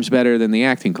billion times better than the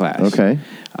acting class. Okay.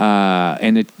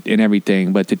 And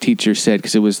everything. But the teacher said,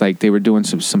 because it was like they were doing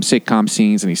some sitcom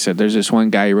scenes, and he said, "There's this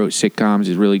one guy who wrote sitcoms.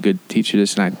 He's a really good teacher.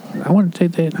 This and I want to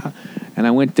take that." And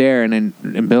I went there, and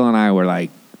Bill and I were like,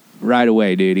 right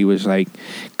away, dude. He was like,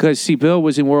 because see, Bill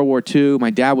was in World War II. My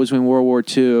dad was in World War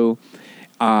II.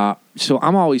 So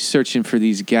I'm always searching for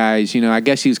these guys. You know, I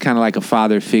guess he was kind of like a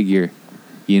father figure.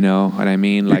 You know what I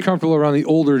mean? You're Like, comfortable around the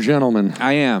older gentleman.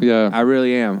 I am. Yeah. I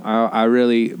really am. I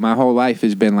really, my whole life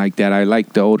has been like that. I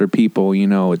like the older people. You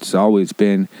know, it's always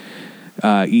been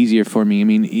easier for me. I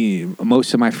mean,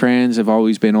 most of my friends have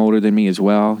always been older than me as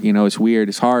well. You know, it's weird.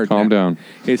 It's hard. Calm down.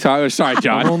 It's hard. Sorry,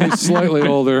 John. I'm only slightly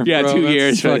older. Yeah, bro. 2 That's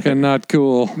years. fucking not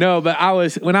cool. No, but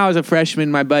when I was a freshman,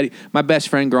 my best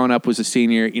friend growing up was a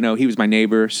senior. You know, he was my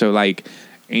neighbor. So like,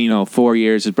 4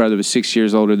 years. His brother was 6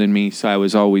 years older than me. So I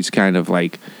was always kind of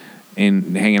like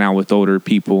in hanging out with older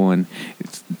people, and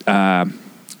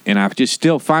I just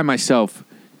still find myself,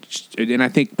 and I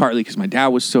think partly because my dad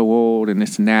was so old and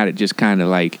this and that, it just kind of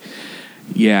like,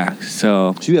 yeah.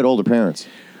 So So you had older parents.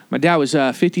 my dad was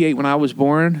 58 when I was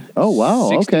born. Oh, wow.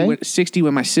 60 Okay. 60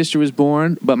 when my sister was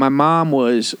born, but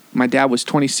my dad was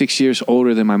 26 years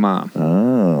older than my mom.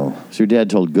 Oh, so your dad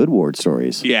told good war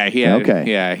stories. Yeah, he had. Okay.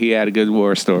 Yeah, he had a good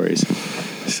war stories.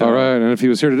 So, All right, and if he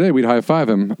was here today, we'd high five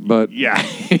him. But Yeah,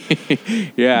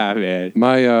 yeah, man.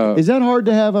 my Is that hard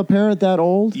to have a parent that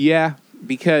old? Yeah,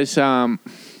 because you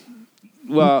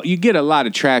get a lot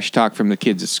of trash talk from the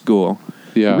kids at school.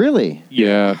 yeah, Really?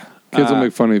 yeah. Kids will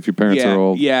make fun of you if your parents yeah, are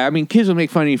old. yeah. I mean, kids will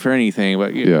make fun of you for anything,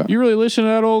 but Yeah. you really listen to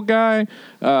that old guy.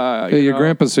 Hey, your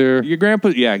grandpa's here. Your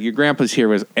grandpa's here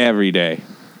was every day.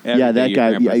 Every Yeah, day that your guy.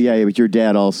 grandpa's Yeah, but your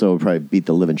dad also probably beat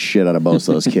the living shit out of most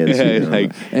of those kids. Yeah,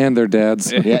 like, And their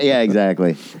dads. yeah,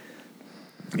 exactly.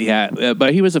 yeah,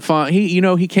 but he was a fun. He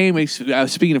came.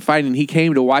 Speaking of fighting, he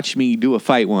came to watch me do a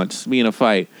fight once. Me in a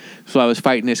fight. So I was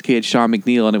fighting this kid, Sean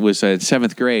McNeil, and it was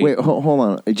 7th grade. Wait, hold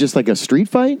on. Just like a street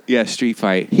fight? Yeah, street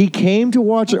fight. He came to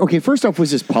watch it. Okay, first off,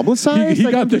 was this publicized? He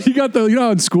Like, got the you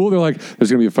know in school they're like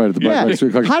there's gonna be a fight at the yeah. Black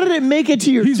Street. Like, How did it make it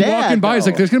to your he's dad? walking by. He's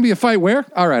though? like, there's gonna be a fight where?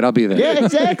 All right, I'll be there. Yeah,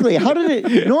 exactly. How did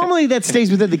it? Normally, that stays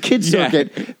within the kids Yeah.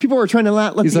 circuit. People are trying to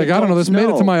let. He's the like, I don't know. This adults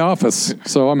made it to my office,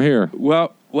 so I'm here.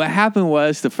 Well, what happened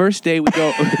was the first day we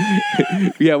go,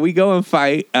 we go and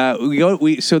fight.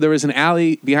 So there was an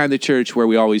alley behind the church where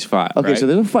we always fought. Okay, right? so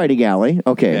there's a fighting alley.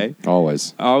 Okay.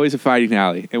 Always. always a fighting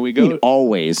alley, and we I mean, go.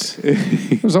 always.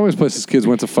 There's always places kids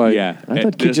went to fight. Yeah, I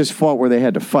thought kids just fought where they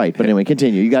had to fight. But anyway,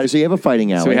 continue. So you have a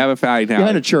fighting alley. So we have a fighting alley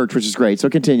behind a church, which is great. So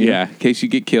continue. Yeah, in case you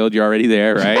get killed, you're already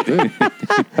there, right?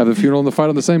 Have the funeral and the fight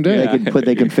on the same day.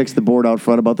 They can fix the board out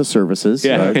front about the services.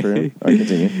 Yeah. All right,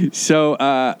 continue.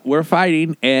 So we're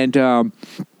fighting, and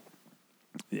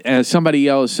somebody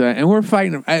else, and we're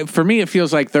fighting. For me, it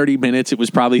feels like 30 minutes. It was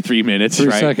probably 3 minutes. 3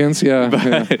 right? seconds. Yeah.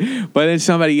 yeah. But then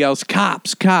somebody yells,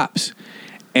 cops,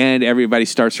 and everybody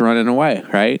starts running away,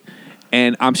 right?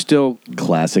 And I'm still,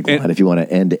 Classic line. If you want to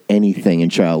end anything in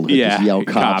childhood, just yell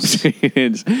cops.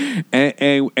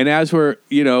 and as we're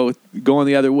going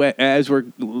the other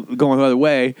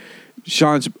way,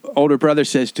 Sean's older brother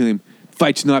says to him,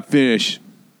 "Fight's not finished."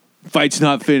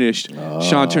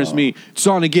 Sean turns to me. "It's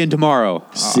on again tomorrow."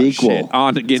 Sequel. Oh, shit.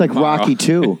 On again It's like tomorrow. Rocky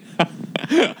 2.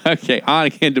 Okay, on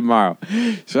again tomorrow.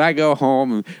 So I go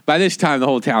home. And by this time, the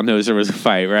whole town knows there was a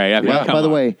fight, right? I mean, come By the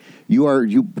on. way,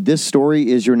 this story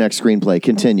is your next screenplay.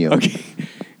 Continue. Okay,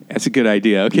 that's a good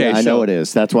idea. Okay, Yeah, I know it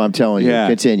is. That's why I'm telling you. Yeah.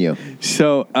 Continue.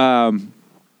 So,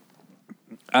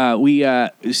 so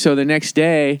the next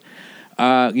day,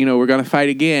 we're gonna fight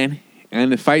again,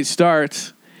 and the fight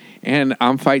starts, and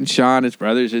I'm fighting Sean. His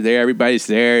brothers are there. Everybody's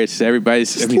there. Just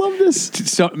love this.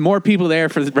 So more people there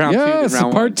for round Yes, two than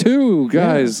round part one. 2,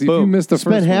 guys. If you Boom. missed the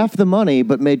Spent first half the money,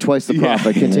 but made twice the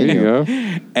profit. one. There Continue. you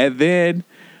go. And then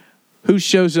who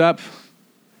shows up?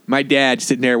 My dad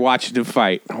sitting there watching them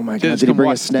fight. Oh my God! Just Did he come bring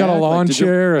a watch- snack? Got a lawn did your-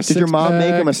 chair, a Did your mom make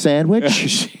six-pack. him a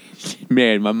sandwich?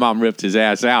 Man, my mom ripped his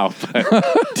ass out.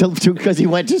 Because he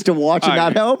went just to watch and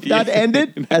not help, not yeah. end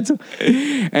it. That's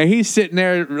And he's sitting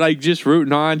there like just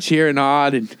rooting on, cheering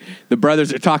on, and the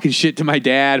brothers are talking shit to my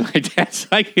dad. My dad's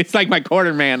like, it's like my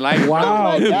quarter man. Like,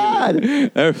 wow. Oh my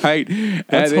God! All right.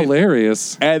 That's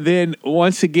hilarious. And then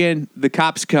once again, the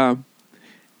cops come,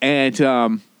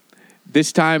 and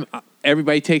this time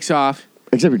everybody takes off.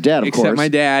 Except your dad, of Except course. my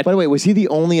dad. By the way, was he the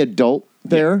only adult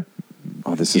there?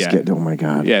 Oh, this is Yeah. getting. Oh my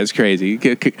God. Yeah, it's crazy.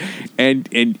 And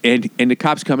the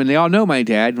cops come in. They all know my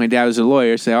dad. My dad was a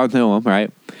lawyer, so they all know him,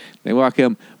 right? They walk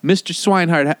in. Mr.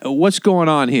 Swinehart, what's going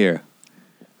on here?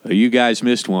 Oh, you guys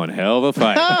missed one hell of a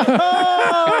fight.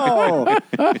 Oh!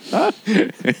 Oh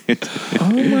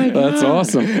my God. That's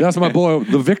awesome. That's my boy,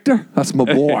 the Victor. That's my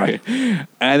boy. And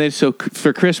then so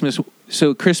for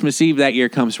Christmas Eve that year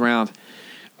comes around,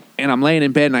 and I'm laying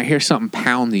in bed and I hear something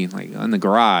pounding like in the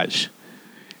garage.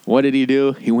 What did he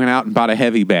do? He went out and bought a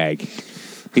heavy bag.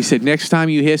 He said, next time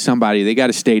you hit somebody, they got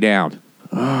to stay down.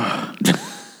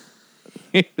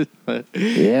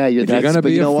 Yeah, you're gonna but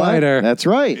be you a know what? fighter. That's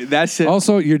right. That's it.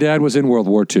 Also, your dad was in World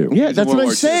War II. Yeah, He's that's in what World I'm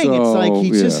War II. saying. It's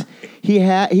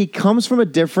like So, he comes from a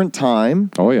different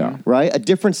time. Oh, yeah. Right? A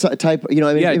different type. You know,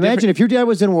 I mean, Yeah, imagine if your dad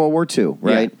was in World War II,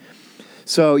 right?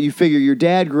 So you figure your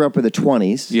dad grew up in the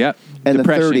 20s. Yep. And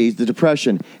Depression. the 30s, the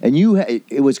Depression. And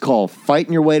it was called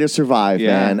fighting your way to survive,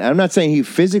 Yeah. man. I'm not saying he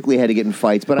physically had to get in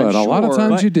fights, but I'm But sure. a lot of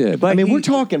times you did. but I mean, he- we're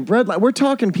talking bread. We're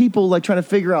talking people like trying to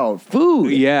figure out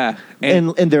food. Yeah.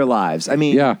 In their lives. I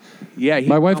mean, Yeah. Yeah. he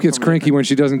My wife come gets from a cranky when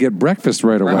she doesn't get breakfast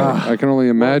right away. I can only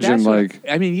imagine, That's what- like,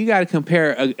 I mean, you got to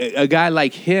compare a guy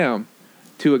like him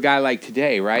to a guy like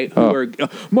today, right? Who are,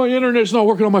 my internet's not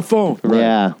working on my phone.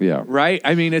 Yeah. yeah. Right?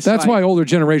 I mean, it's That's like, why older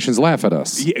generations laugh at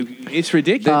us. Yeah, it's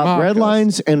ridiculous. mock bread us.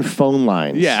 lines and phone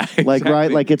lines. Yeah, Like, right?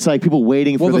 exactly. Like, it's like people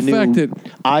waiting for Well, the the new fact that-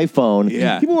 iPhone.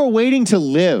 Yeah. People were waiting to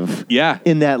live Yeah.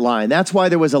 in that line. That's why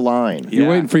there was a line. Yeah. You're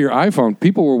waiting for your iPhone.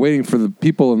 People were waiting for the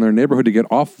people in their neighborhood to get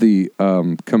off the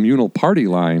communal party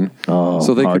line so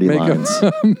they could party make lines.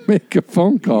 make a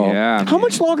phone call. Yeah. How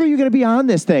much longer are you going to be on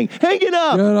this thing? Hang it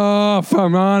up. Get off!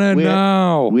 I'm on it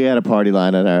now. We had a party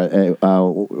line on our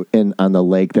on the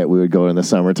lake that we would go in the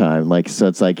summertime. Like, so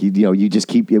it's like you just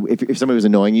keep if somebody was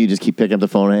annoying you, just keep picking up the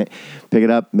phone, pick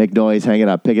it up, make noise, hang it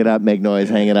up, pick it up, make noise,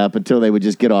 hang it up until they would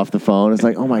just get off the phone. It's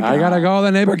like, oh my God, I gotta go.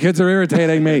 The neighbor kids are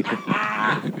irritating me.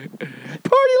 party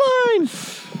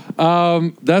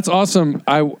line. That's awesome.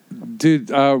 Dude,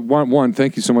 one.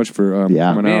 Thank you so much for Yeah.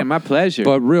 coming Man, out. my pleasure.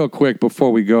 But real quick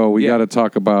before we go, we Yeah. got to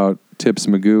talk about Tips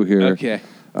Magoo here. okay.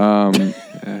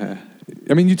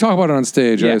 I mean, you talk about it on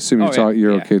stage. I assume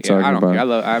you're okay talking I don't about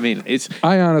care. it. I mean, it's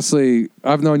I honestly,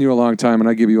 I've known you a long time, and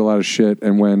I give you a lot of shit.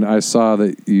 And when I saw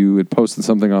that you had posted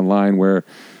something online where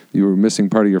you were missing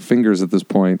part of your fingers at this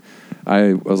point,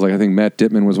 I was like, I think Matt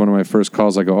Dittman was one of my first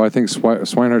calls. I go, I think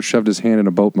Swinehart shoved his hand in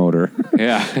a boat motor.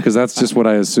 Yeah. Because that's just what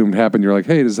I assumed happened. You're like,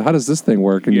 hey, how does this thing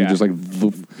work? And Yeah. you're just like,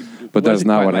 "Voop." But that's wasn't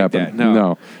not quite what like happened.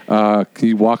 that, no. Can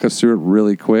you walk us through it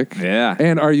really quick? Yeah.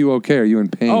 And are you okay? Are you in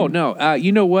pain? Oh no!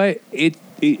 You know what?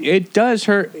 It does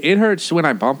hurt. It hurts when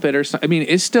I bump it or something. I mean,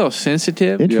 it's still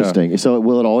sensitive. Interesting. So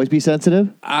will it always be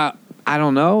sensitive? I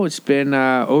don't know. It's been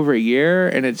over a year,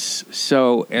 and it's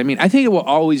so. I mean, I think it will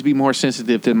always be more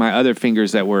sensitive than my other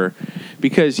fingers that were,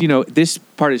 because this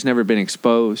part has never been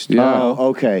exposed. Yeah. Oh,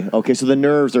 okay. Okay, so the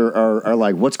nerves are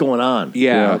like, what's going on?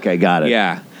 Yeah. Okay, got it.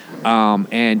 Yeah.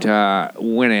 And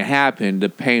when it happened, the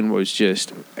pain was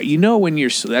just, when I'll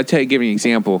give you an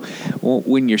example.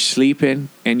 When you're sleeping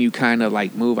and you kind of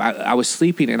like move, I was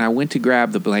sleeping and I went to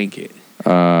grab the blanket.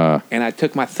 And I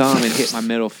took my thumb and hit my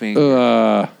middle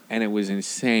finger. And it was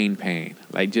insane pain,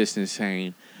 like just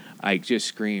insane. Like just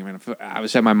screaming. I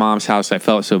was at my mom's house. I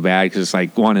felt so bad because it's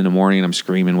like 1 a.m. and I'm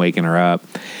screaming, waking her up.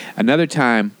 Another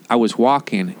time I was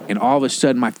walking and all of a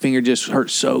sudden my finger just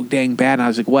hurt so dang bad. And I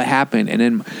was like, what happened?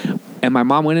 And my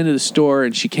mom went into the store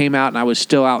and she came out and I was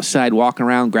still outside walking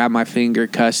around, grabbed my finger,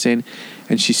 cussing.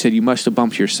 And she said, you must have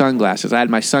bumped your sunglasses. I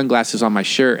had my sunglasses on my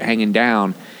shirt hanging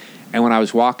down. And when I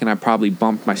was walking, I probably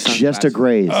bumped my sunglasses. Just a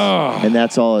graze, and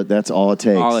that's all it takes.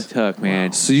 All it took,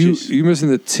 man. So you missing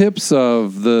the tips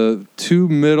of the two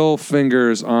middle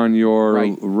fingers on your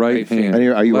right hand.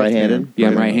 Are you Left right-handed? hand. Yeah,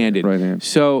 I'm right-handed. Right hand.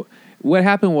 So what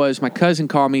happened was my cousin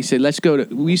called me, said, "Let's go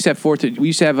to." We used to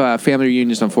have family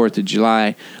reunions on 4th of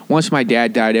July. Once my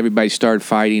dad died, everybody started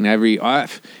fighting.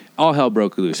 All hell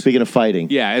broke loose. Speaking of fighting,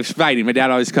 Yeah, it's fighting. My dad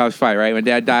always calls fight, right? My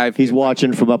dad died. he's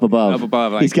watching from up above. Up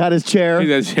above, like- He's got his chair.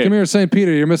 Come here, St.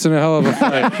 Peter. You're missing a hell of a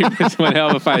fight. It's one hell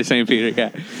of a fight, St. Peter. Yeah.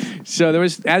 So there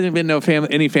hasn't been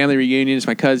any family reunions.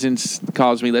 My cousin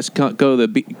calls me. Let's go to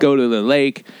the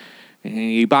lake. And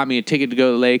he bought me a ticket to go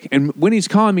to the lake. And when he's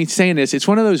calling me saying this, it's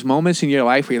one of those moments in your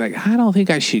life where you're like, I don't think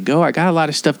I should go. I got a lot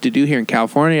of stuff to do here in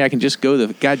California. I can just go to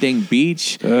the goddamn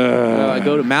beach. I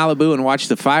go to Malibu and watch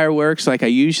the fireworks like I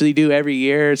usually do every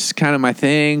year. It's kind of my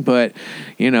thing. But,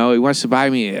 he wants to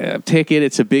buy me a ticket.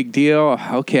 It's a big deal.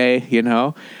 Okay,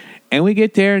 And we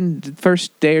get there, and the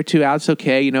first day or two out, it's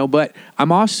okay, But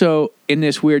I'm also in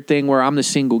this weird thing where I'm the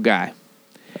single guy.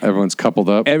 Everyone's coupled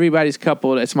up. Everybody's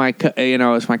coupled. It's my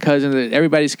cousin.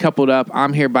 Everybody's coupled up.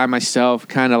 I'm here by myself,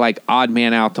 kind of like odd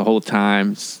man out the whole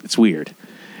time. It's weird,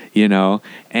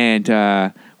 And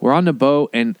we're on the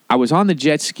boat, and I was on the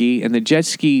jet ski, and the jet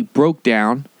ski broke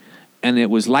down, and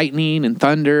it was lightning and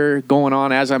thunder going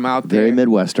on as I'm out there. Very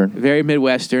Midwestern. Very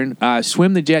Midwestern.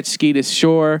 Swim the jet ski to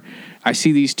shore. I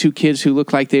see these two kids who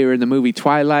look like they were in the movie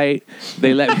Twilight.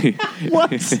 They let me.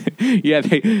 What? Yeah,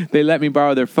 they let me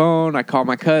borrow their phone. I call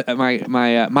my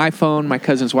phone. My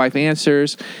cousin's wife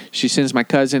answers. She sends my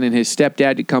cousin and his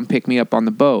stepdad to come pick me up on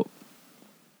the boat.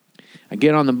 I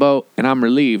get on the boat and I'm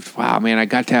relieved. Wow, man, I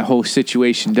got that whole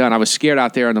situation done. I was scared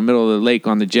out there in the middle of the lake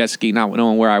on the jet ski, not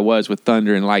knowing where I was with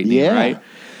thunder and lightning. Right.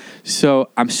 So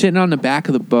I'm sitting on the back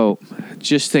of the boat,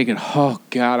 just thinking, "Oh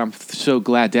God, I'm so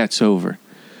glad that's over."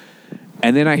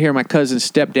 And then I hear my cousin's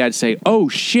stepdad say, "Oh,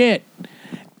 shit."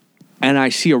 And I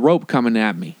see a rope coming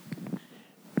at me.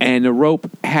 And the rope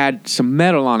had some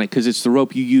metal on it because it's the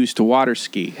rope you use to water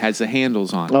ski. Has the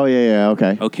handles on it. Oh, yeah,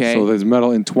 okay. Okay. So there's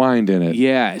metal entwined in it.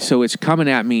 Yeah, so it's coming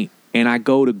at me, and I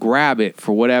go to grab it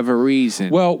for whatever reason.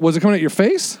 Well, was it coming at your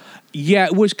face? Yeah,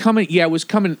 it was coming. Yeah, it was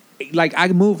coming. Like, I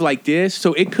moved like this,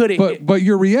 so it could have. But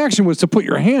your reaction was to put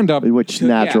your hand up, Which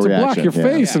natural to reaction. block your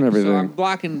face and everything. So I'm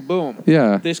blocking boom.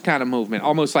 Yeah. This kind of movement,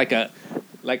 almost like a.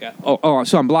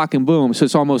 So I'm blocking boom, so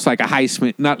it's almost like a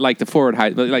heist, not like the forward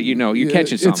heist, but like you're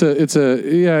catching something. It's a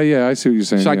yeah. I see what you're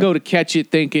saying. So I go to catch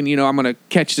it, thinking I'm gonna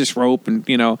catch this rope,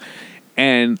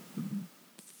 and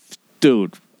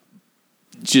dude,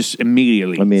 just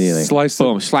immediately slice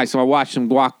boom, slice. So I watched him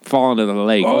fall into the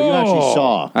lake. Oh, you actually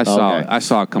saw. I saw Okay. it. I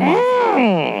saw it come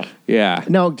off. Yeah.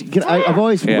 Now,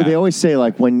 they always say,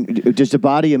 like, when just the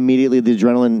body immediately, the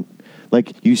adrenaline,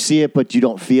 like, you see it, but you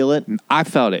don't feel it. I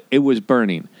felt it. It was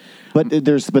burning. But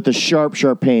the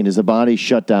sharp pain, does the body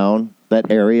shut down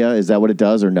that area? Is that what it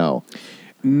does, or no?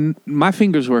 My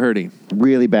fingers were hurting.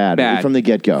 Really bad from the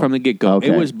get-go? From the get-go. Okay.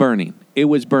 It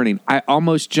was burning. I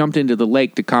almost jumped into the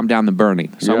lake to calm down the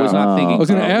burning. So I was not thinking. I was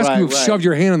going to ask you if shoved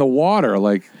your hand in the water,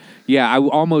 like. Yeah, I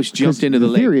almost jumped into the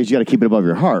lake. The theory is you got to keep it above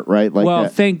your heart, right? Well,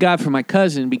 thank God for my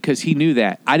cousin because he knew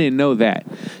that. I didn't know that.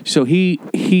 So he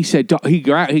said I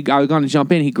was going to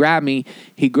jump in. He grabbed me.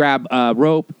 He grabbed a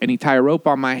rope and he tied a rope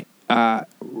on my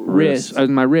wrist,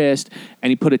 and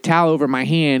he put a towel over my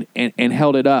hand and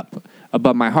held it up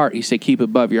above my heart. He said, "Keep it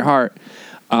above your heart."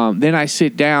 Then I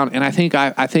sit down, and I think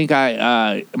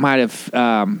I might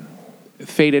have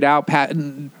faded out,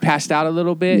 passed out a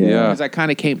little bit. Yeah. Because I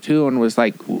kind of came to and was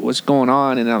like, "What's going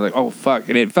on?" And I was like, "Oh fuck!"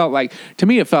 And it felt like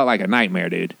a nightmare,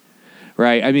 dude.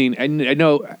 Right? I mean, I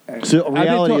know. So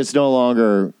reality is no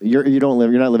longer you're not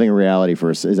living in reality.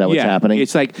 Is that what's happening?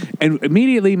 It's like, and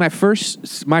immediately my first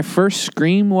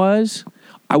scream was,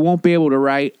 I won't be able to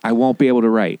write. I won't be able to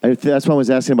write. That's why I was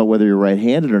asking about whether you're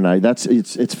right-handed or not.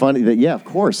 It's funny that of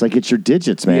course, like it's your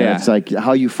digits, man. Yeah. It's like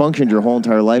how you functioned your whole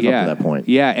entire life up to that point.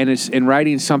 Yeah, and it's in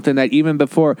writing something that even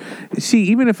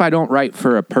if I don't write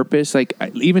for a purpose, like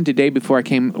even today before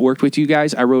I worked with you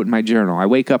guys, I wrote in my journal. I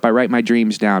wake up, I write my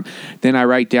dreams down. Then I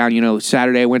write down,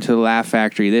 Saturday I went to the Laugh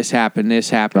Factory. This happened.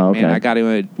 Okay. Man, I got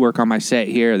to work on my set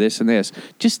here. This and this.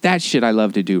 Just that shit I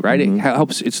love to do. Right? Mm-hmm. It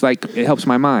helps. It's like it helps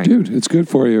my mind. Dude, it's good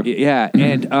for you. Yeah,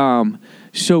 and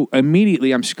so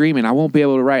immediately I'm screaming, I won't be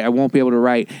able to write, I won't be able to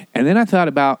write. And then I thought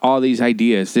about all these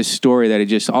ideas, this story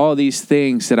that all these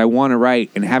things that I want to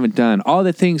write and haven't done, all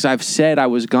the things I've said I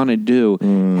was going to do,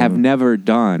 have never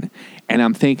done. And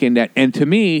I'm thinking that, and to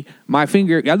me, my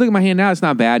finger, I look at my hand now, it's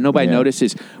not bad, nobody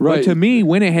notices. Right. But to me,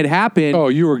 when it had happened. Oh,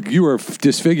 you were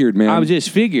disfigured, man. I was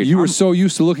disfigured. You were so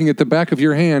used to looking at the back of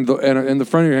your hand and the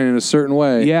front of your hand in a certain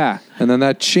way. Yeah. And then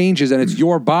that changes, and it's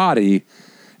your body.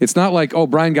 It's not like, oh,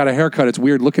 Brian got a haircut. It's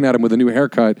weird looking at him with a new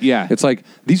haircut. Yeah. It's like,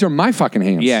 these are my fucking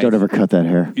hands. Yeah. Don't ever cut that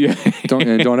hair. Yeah.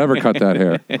 Don't ever cut that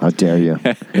hair. How dare you?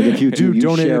 And if you do, you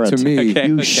donate share it to me.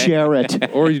 You share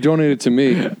it. Or you donate it to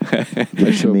me. Give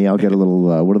it to me. I'll get a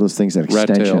little. What are those things? An Rat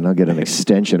extension. tail. I'll get an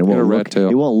extension. It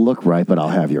won't look right, but I'll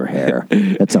have your hair.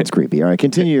 That sounds creepy. All right,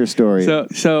 continue your story.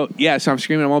 So I'm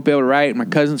screaming, I won't be able to write. My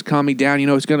cousins calm me down.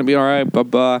 It's going to be all right. Blah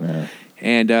blah. Yeah.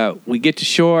 And we get to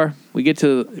shore. We get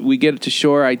to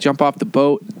shore. I jump off the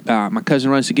boat. My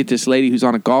cousin runs to get this lady who's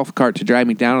on a golf cart to drive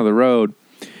me down to the road.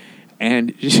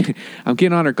 And I'm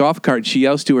getting on her golf cart, and she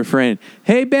yells to her friend,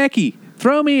 "Hey, Becky,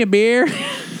 throw me a beer."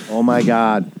 Oh my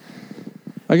God.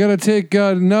 I got to take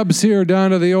Nubs here down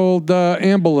to the old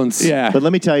ambulance. Yeah. But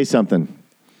let me tell you something.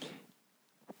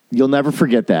 You'll never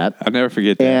forget that. I'll never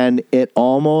forget that. And it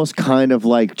almost kind of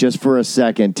like just for a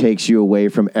second takes you away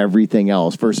from everything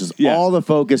else versus all the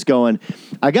focus going,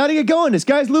 I got to get going. This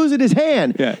guy's losing his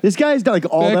hand. Yeah. This guy's like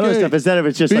all that other Becky, stuff instead of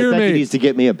it's just like, beer Becky me. needs to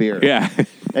get me a beer. Yeah.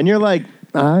 And you're like,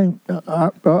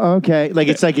 okay. Like,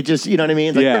 it's like it just, you know what I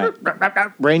mean? It's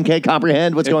like, brain can't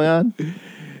comprehend what's going on.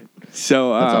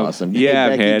 So That's awesome. Yeah,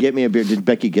 Becky, man. get me a beer. Did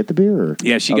Becky get the beer? Or?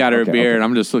 Yeah, she got her a beer, and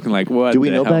I'm just looking like, what? Do we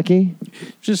the know hell? Becky?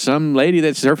 Just some lady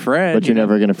that's her friend. But you're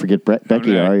never going to forget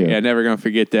Becky, are you? Yeah, never gonna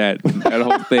forget that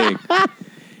whole thing.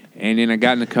 And then I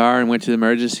got in the car and went to the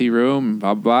emergency room.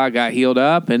 Blah blah. Got healed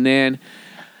up, and then.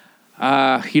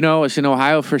 I was in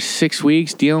Ohio for 6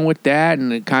 weeks dealing with that,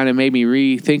 and it kind of made me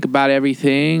rethink about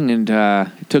everything. And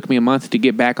it took me a month to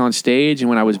get back on stage. And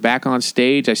when I was back on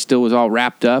stage, I still was all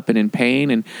wrapped up and in pain.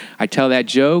 And I tell that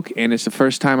joke, and it's the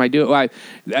first time I do it. Well,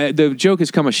 the joke has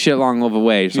come a shit long of a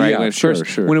ways, right? Yeah,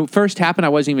 When it first happened, I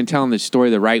wasn't even telling the story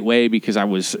the right way because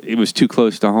it was too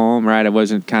close to home, right? I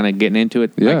wasn't kind of getting into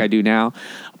it like I do now.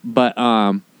 But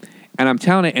and I'm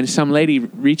telling it, and some lady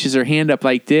reaches her hand up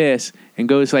like this and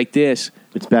goes like this.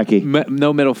 It's Becky.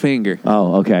 No middle finger.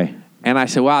 Oh, okay. And I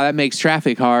said, wow, that makes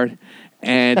traffic hard.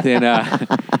 And then,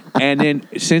 and then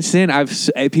since then,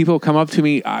 people come up to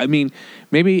me. I mean,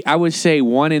 maybe I would say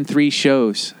 1 in 3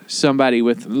 shows, somebody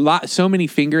with so many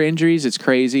finger injuries, it's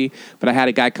crazy. But I had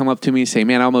a guy come up to me and say,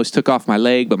 man, I almost took off my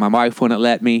leg, but my wife wouldn't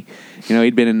let me.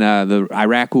 He'd been in the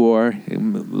Iraq War,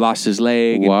 lost his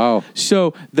leg. Wow.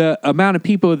 So the amount of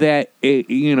people that,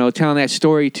 telling that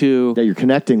story to... That you're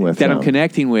connecting with. I'm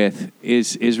connecting with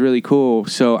is really cool.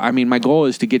 So, I mean, my goal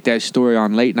is to get that story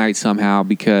on late night somehow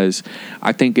because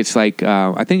I think it's like,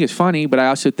 I think it's funny, but I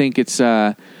also think it's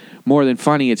more than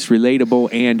funny. It's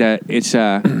relatable and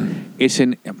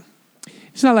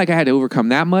it's not like I had to overcome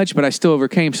that much, but I still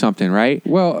overcame something, right?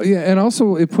 Well, yeah, and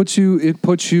also it puts you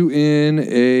in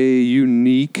a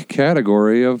unique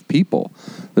category of people.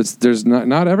 There's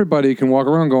not everybody can walk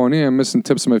around going, I'm missing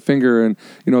tips of my finger, and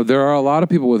there are a lot of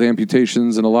people with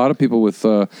amputations and a lot of people with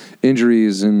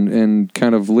injuries and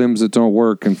kind of limbs that don't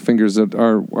work and fingers that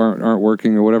aren't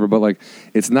working or whatever. But like,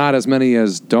 it's not as many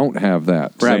as don't have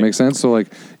that. Does that make sense? So like,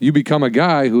 you become a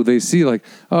guy who they see like,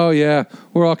 oh yeah,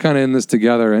 we're all kind of in this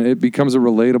together, and it becomes a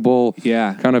relatable,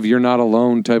 kind of you're not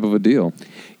alone type of a deal.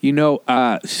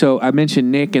 So I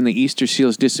mentioned Nick and the Easter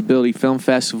Seals Disability Film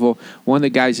Festival. One of the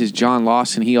guys is John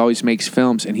Lawson. He always makes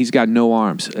films, and he's got no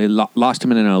arms. Lost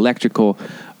him in an electrical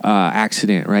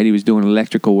accident, right? He was doing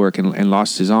electrical work and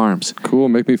lost his arms. Cool.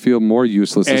 Make me feel more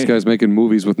useless. This guy's making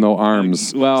movies with no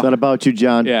arms. Well, it's not about you,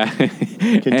 John. Yeah.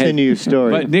 Continue your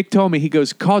story. But Nick told me, he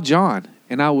goes, call John.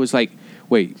 And I was like,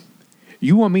 wait,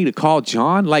 you want me to call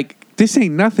John? Like, this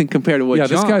ain't nothing compared to what John...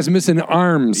 this guy's missing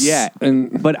arms. Yeah.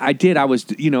 But I did. I was,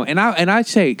 and I'd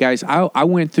say, guys, I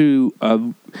went through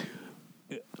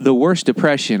the worst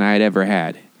depression I had ever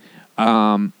had.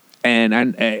 And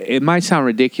it might sound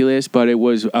ridiculous, but it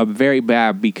was very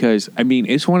bad because, I mean,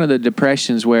 it's one of the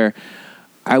depressions where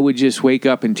I would just wake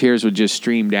up and tears would just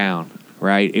stream down,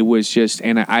 right? It was just,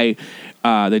 and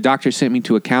the doctor sent me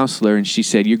to a counselor, and she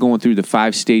said, you're going through the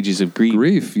 5 stages of grief.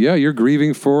 Grief, yeah. You're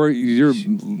grieving for your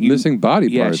missing body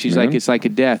parts. Yeah, she's like, it's like a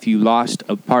death. You lost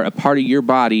a part of your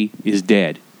body is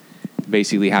dead,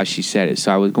 basically how she said it.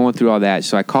 So I was going through all that.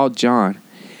 So I called John,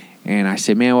 and I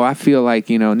said, man, well, I feel like,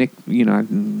 Nick,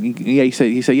 he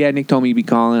said, yeah, Nick told me you'd be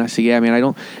calling. I said, yeah, man, I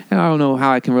don't know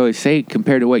how I can really say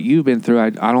compared to what you've been through.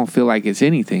 I don't feel like it's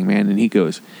anything, man. And he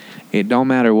goes, it don't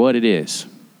matter what it is.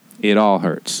 It all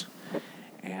hurts.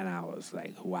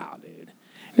 Like, wow, dude.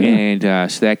 Yeah.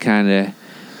 And so that kind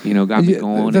of, got me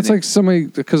going. That's like somebody,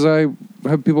 because I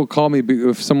have people call me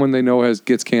if someone they know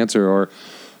gets cancer or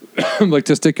like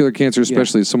testicular cancer,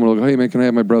 especially. Someone will go, hey, man, can I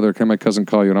have my brother? Can my cousin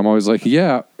call you? And I'm always like,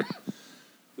 yeah.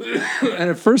 And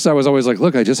at first I was always like,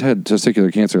 look, I just had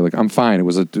testicular cancer. Like, I'm fine. It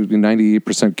was a 98%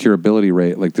 curability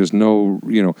rate. Like, there's no,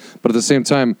 but at the same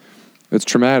time, it's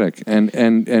traumatic, and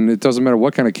it doesn't matter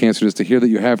what kind of cancer it is. To hear that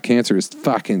you have cancer is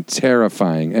fucking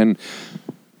terrifying, and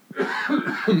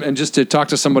just to talk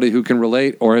to somebody who can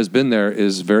relate or has been there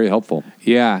is very helpful.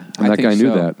 Yeah, and that guy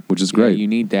knew that, which is great. Yeah, you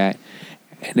need that,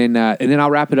 and then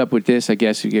I'll wrap it up with this, I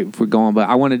guess, if we're going. But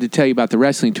I wanted to tell you about the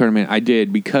wrestling tournament I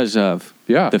did because of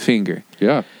the finger.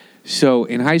 Yeah. So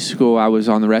in high school, I was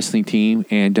on the wrestling team,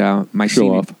 and my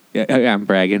Show off. Yeah, I'm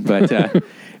bragging, but.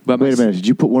 But wait a minute! Did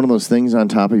you put one of those things on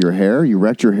top of your hair? You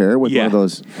wrecked your hair with one of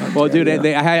those? Well, dude,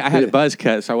 I had a buzz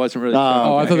cut, so I wasn't really.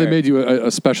 I thought they made you a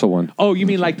special one. Oh, you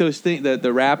mean like those things,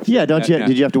 the wrap? Yeah, don't you?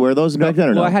 Did you have to wear those back then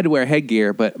or no? Well, I had to wear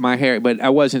headgear, but my hair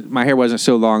wasn't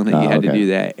so long that you had to do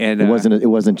that, and it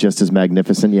wasn't just as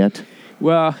magnificent yet.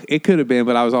 Well, it could have been,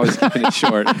 but I was always keeping it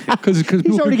short. Because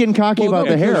He's already getting cocky about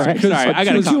the hair. Sorry, I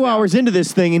got We're 2 hours into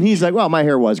this thing, and he's like, "Well, my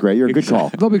hair was great. You're a good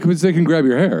call." No, because they can grab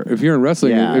your hair. If you're in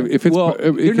wrestling, Yeah. if it's Well,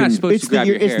 they're not supposed to grab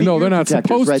your hair. No, they're not protectors,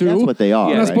 supposed right? to. That's what they are.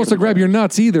 They're Yeah, not right? supposed to grab your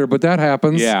nuts either, but that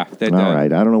happens. Yeah, that All does.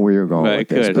 right, I don't know where you're going But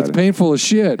with it this, could. but It's painful as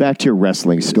shit. back to your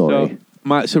wrestling story.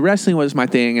 So wrestling was my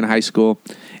thing in high school,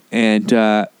 and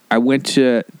I went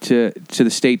to the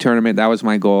state tournament. That was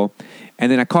my goal,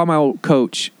 and then I called my old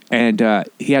coach, and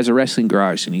he has a wrestling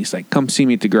garage, and he's like, "Come see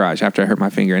me at the garage." After I hurt my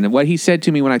finger, and what he said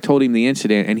to me when I told him the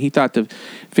incident, and he thought the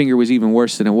finger was even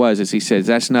worse than it was, is he says,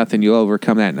 "That's nothing. You'll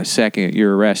overcome that in a second.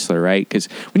 You're a wrestler, right?" Because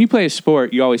when you play a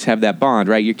sport, you always have that bond,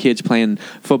 right? Your kids playing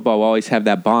football will always have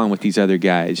that bond with these other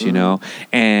guys, you know,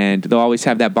 and they'll always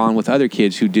have that bond with other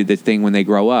kids who did the thing when they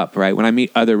grow up, right? When I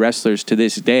meet other wrestlers to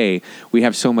this day, we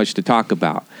have so much to talk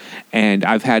about, and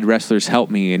I've had wrestlers help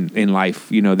me in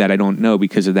life, you know, that I don't know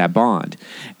because of that bond.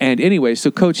 And anyway,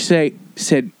 so Coach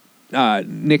said,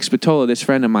 Nick Spatola, this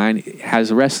friend of mine,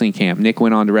 has a wrestling camp. Nick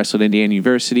went on to wrestle at Indiana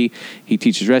University. He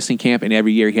teaches wrestling camp, and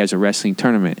every year he has a wrestling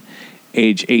tournament,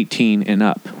 age 18 and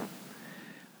up.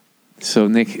 So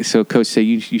Coach said,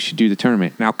 you should do the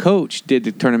tournament. Now, Coach did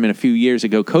the tournament a few years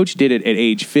ago. Coach did it at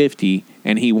age 50,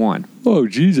 and he won. Oh,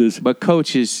 Jesus. But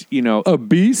Coach is, you know, A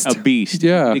beast? a beast.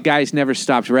 Yeah. The guy's never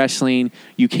stopped wrestling.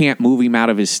 You can't move him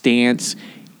out of his stance.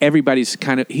 Everybody's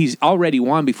he's already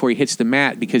won before he hits the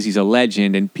mat because he's a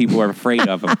legend and people are afraid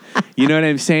of him. You know what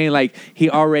I'm saying? Like,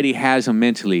 he already has him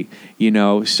mentally, you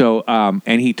know? So,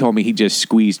 and he told me he just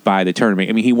squeezed by the tournament.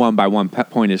 I mean, he won by 1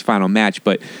 point in his final match,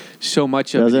 but so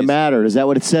much of Doesn't matter. Is that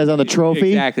what it says on the trophy?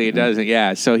 Exactly, it doesn't.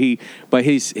 Yeah. So you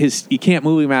can't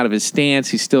move him out of his stance.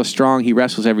 He's still strong. He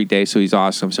wrestles every day, so he's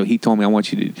awesome. So he told me,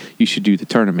 you should do the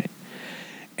tournament.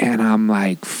 And I'm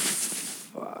like,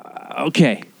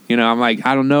 okay. You know, I'm like,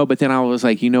 I don't know. But then I was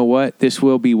like, you know what? This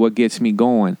will be what gets me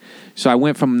going. So I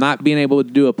went from not being able to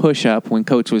do a push-up when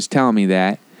Coach was telling me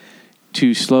that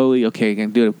to slowly, okay, I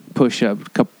can do a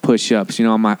couple push-ups. You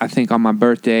know, I think on my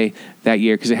birthday that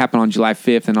year, because it happened on July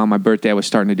 5th, and on my birthday I was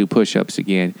starting to do push-ups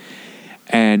again.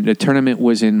 And the tournament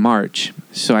was in March.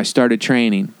 So I started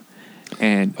training.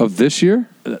 And Of this year?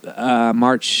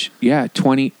 March, yeah,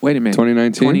 2019?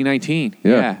 2019,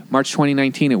 yeah. March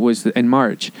 2019, it was in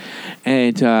March.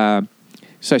 And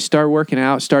so I started working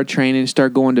out, started training,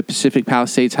 started going to Pacific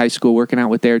Palisades High School, working out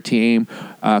with their team,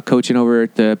 coaching over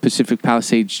at the Pacific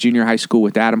Palisades Junior High School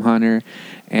with Adam Hunter,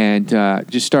 and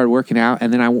just started working out.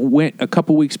 And then I went a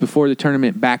couple weeks before the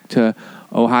tournament back to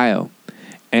Ohio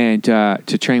and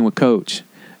to train with Coach.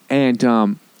 And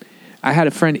I had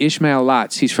a friend, Ishmael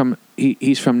Lotz.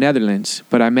 He's from Netherlands,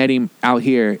 but I met him out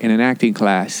here in an acting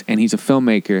class, and he's a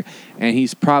filmmaker, and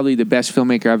he's probably the best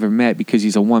filmmaker I've ever met because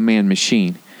he's a one-man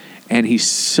machine, and he's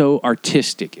so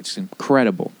artistic. It's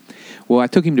incredible. Well, I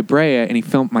took him to Brea, and he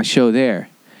filmed my show there,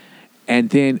 and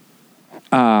then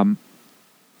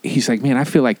he's like, man, I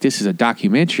feel like this is a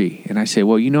documentary, and I said,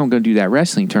 well, you know I'm going to do that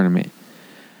wrestling tournament.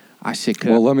 I said,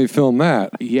 Well, let me film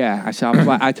that. yeah. I said,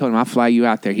 I told him, I'll fly you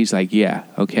out there. He's like, yeah,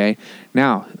 okay.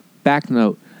 Now, back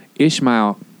note,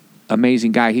 Ishmael,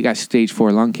 amazing guy. He got stage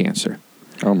 4 lung cancer.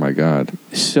 Oh, my God.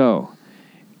 So,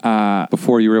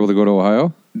 Before you were able to go to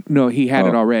Ohio? no, he had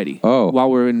it already. Oh. While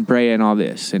we're in Brea and all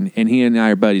this. And he and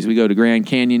I are buddies. We go to Grand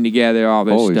Canyon together, all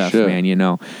this Holy stuff, shit. man, you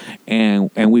know.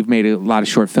 And we've made a lot of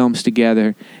short films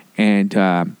together.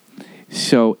 And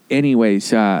so,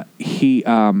 anyways, he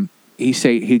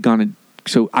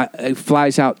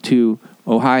flies out to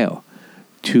Ohio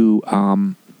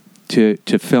to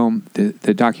film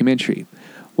the documentary.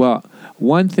 Well,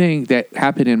 one thing that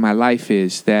happened in my life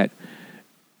is that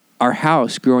our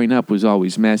house growing up was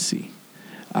always messy,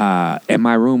 and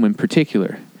my room in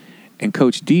particular. And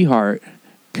Coach Dehart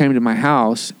came to my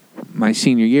house my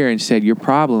senior year and said, your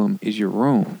problem is your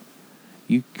room.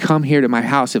 You come here to my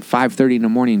house at 5:30 in the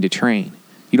morning to train.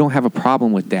 You don't have a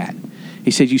problem with that. He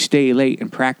said, you stay late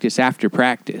and practice after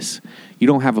practice. You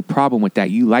don't have a problem with that.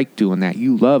 You like doing that.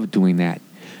 You love doing that.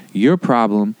 Your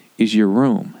problem is your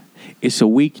room. It's a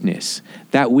weakness.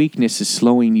 That weakness is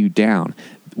slowing you down.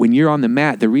 When you're on the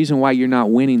mat, the reason why you're not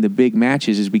winning the big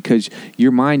matches is because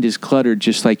your mind is cluttered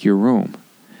just like your room.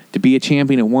 To be a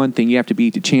champion at one thing, you have to be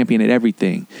the champion at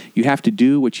everything. You have to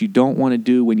do what you don't want to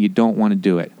do when you don't want to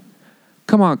do it.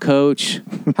 Come on, Coach.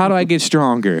 How do I get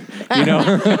stronger? You know.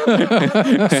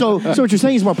 So what you're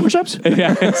saying is more push-ups?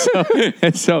 Yeah.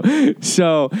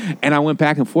 And I went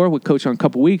back and forth with Coach on a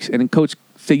couple weeks, and then Coach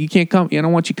said, "You can't come. I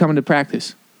don't want you coming to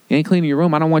practice. You ain't cleaning your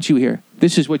room. I don't want you here.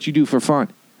 This is what you do for fun,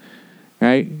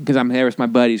 right? Because I'm there with my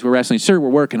buddies. We're wrestling. Sir, we're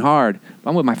working hard.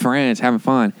 I'm with my friends, having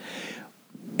fun."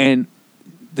 And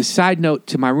the side note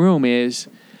to my room is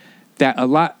that a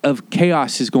lot of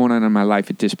chaos is going on in my life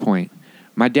at this point.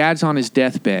 My dad's on his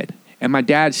deathbed, and my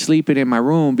dad's sleeping in my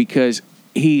room because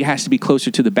he has to be closer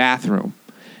to the bathroom,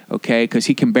 okay, because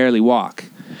he can barely walk,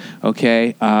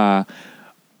 okay.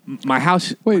 My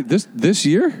house... Wait, this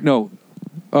year? No.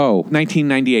 Oh.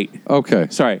 1998. Okay.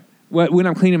 Sorry. When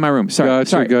I'm cleaning my room. Sorry.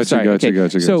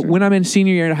 Gotcha. So when I'm in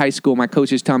senior year in high school, my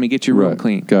coaches tell me, get your room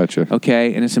clean. Gotcha.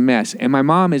 Okay? And it's a mess. And my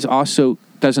mom is also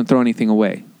doesn't throw anything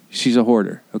away. She's a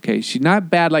hoarder. Okay? She's not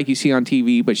bad like you see on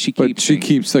TV, but she keeps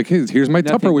things. Like, hey, here's my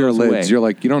Nothing Tupperware goes lids. away. You're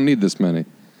like, you don't need this many.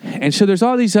 And so there's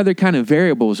all these other kind of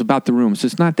variables about the room, so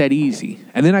it's not that easy.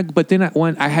 And then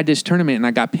I had this tournament and I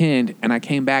got pinned, and I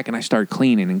came back and I started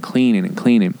cleaning.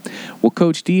 Well,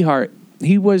 Coach Dehart,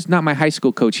 he was not my high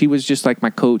school coach. He was just like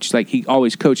my coach. Like, he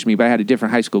always coached me, but I had a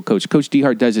different high school coach. Coach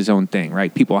Dehart does his own thing,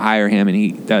 right? People hire him, and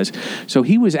he does. So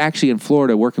he was actually in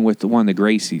Florida working with one of the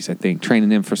Gracies, I think, training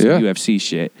them for some UFC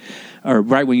shit, or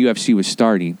right when UFC was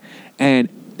starting. And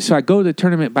so I go to the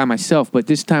tournament by myself, but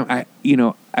this time I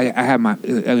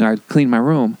cleaned my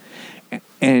room,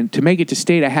 and to make it to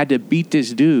state, I had to beat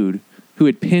this dude who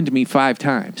had pinned me 5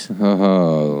 times.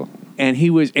 Oh. And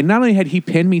not only had he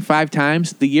pinned me 5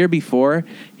 times, the year before,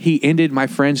 he ended my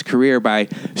friend's career by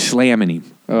slamming him.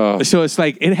 Oh. So it's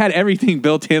like, it had everything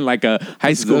built in like a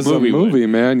high school This movie. is a movie,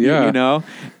 man. Yeah. You know?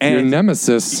 And your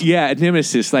nemesis. Yeah,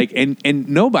 nemesis. Like, and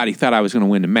nobody thought I was going to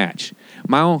win the match.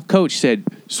 My own coach said,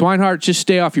 Swinehart, just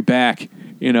stay off your back.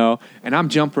 You know, and I'm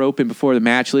jump roping before the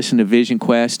match, listening to Vision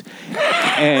Quest.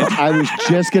 And I was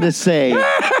just going to say,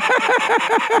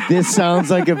 this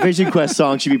sounds like a Vision Quest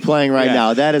song should be playing right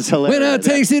now. That is hilarious. Winner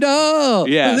takes it all.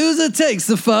 Yeah. The loser takes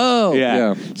the fall.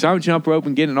 Yeah. So I'm jump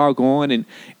roping, getting it all going, and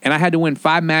I had to win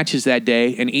 5 matches that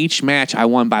day, and each match I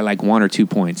won by like 1 or 2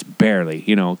 points, barely.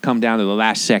 You know, come down to the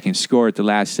last second, score at the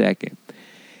last second.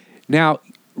 Now,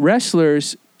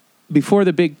 wrestlers, before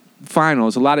the big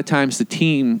finals, a lot of times the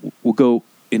team will go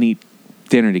and eat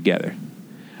dinner together.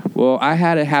 Well, I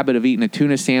had a habit of eating a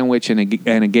tuna sandwich and a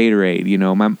Gatorade. You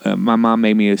know, my mom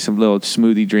made me some little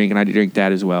smoothie drink, and I drink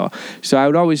that as well. So I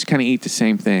would always kind of eat the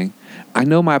same thing. I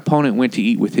know my opponent went to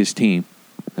eat with his team,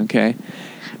 okay?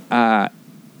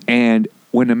 And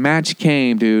when the match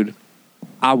came, dude,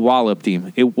 I walloped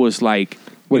him. It was like...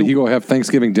 What, did he go have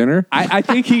Thanksgiving dinner? I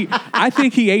think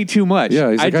he ate too much.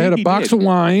 Yeah, he's like, I had a box of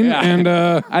wine, and...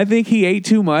 I think he ate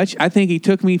too much. I think he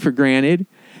took me for granted.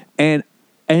 And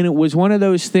it was one of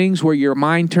those things where your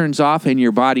mind turns off and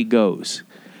your body goes.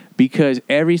 Because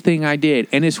everything I did,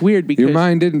 and it's weird because... Your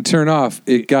mind didn't turn off.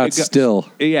 It got still.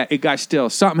 Yeah, it got still.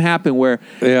 Something happened where...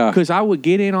 Yeah. Because I would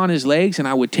get in on his legs and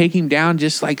I would take him down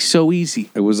just like so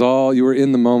easy. It was all... You were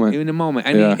in the moment. In the moment.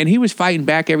 And he was fighting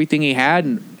back everything he had,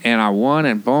 and I won,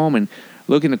 and boom, and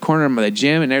look in the corner of the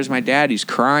gym, and there's my dad. He's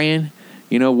crying,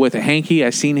 you know, with a hanky.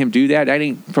 I seen him do that. I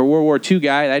didn't... For World War II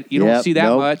guy, you don't see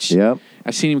that much. Yep. I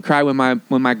seen him cry when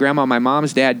my grandma, my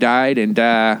mom's dad died, and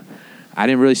I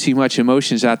didn't really see much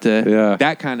emotions out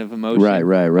that kind of emotion.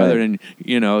 Right. Other than,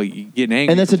 you know, getting angry.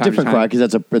 And that's a different cry because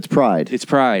it's pride. It's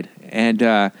pride.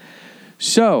 And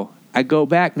so I go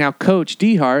back now, Coach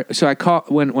Dehart. So I call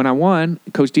when I won,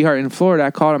 Coach Dehart in Florida. I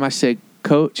called him. I said,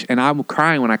 Coach, and I'm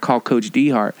crying when I called Coach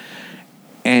Dehart.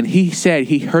 And he said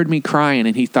he heard me crying,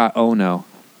 and he thought, oh no,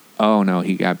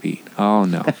 he got beat. Oh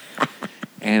no.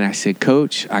 And I said,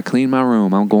 Coach, I cleaned my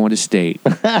room. I'm going to state.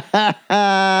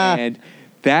 And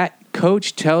that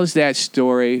coach tells that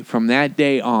story from that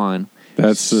day on.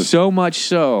 That's so much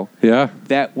so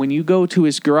that when you go to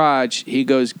his garage, he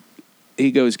goes,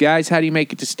 guys, how do you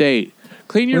make it to state?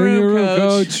 Clean your room,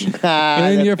 coach.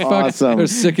 Clean your awesome. They're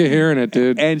sick of hearing it,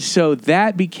 dude. And so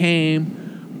that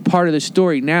became part of the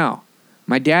story. Now,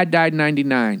 my dad died in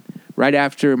 99, right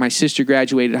after my sister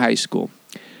graduated high school.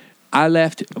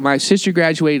 My sister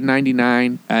graduated in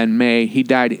 99 in May. He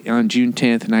died on June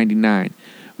 10th, 99.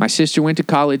 My sister went to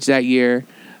college that year.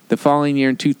 The following year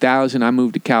in 2000, I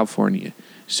moved to California.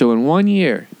 So in 1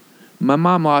 year, my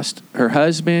mom lost her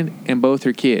husband and both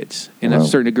her kids in a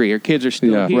certain degree. Her kids are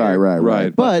still here.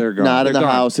 Right. But they're gone. not in the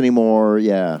house anymore.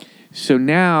 Yeah. So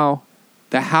now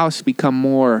the house become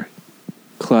more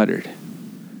cluttered,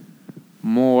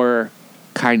 more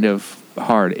kind of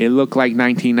hard. It looked like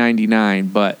 1999,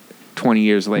 but 20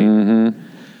 years later. Mm-hmm.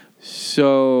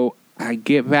 So I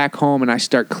get back home and I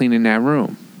start cleaning that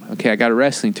room. Okay, I got a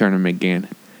wrestling tournament again.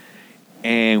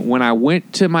 And when I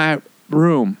went to my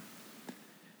room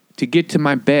to get to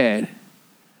my bed,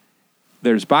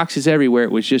 there's boxes everywhere.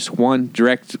 It was just one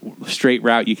direct, straight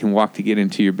route you can walk to get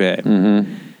into your bed.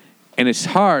 Mm-hmm. And it's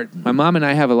hard. My mom and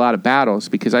I have a lot of battles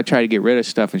because I try to get rid of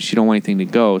stuff and she don't want anything to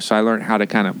go. So I learned how to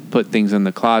kind of put things in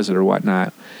the closet or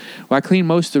whatnot. Well, I clean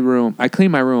most of the room. I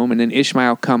clean my room, and then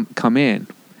Ishmael come in,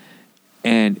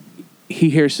 and he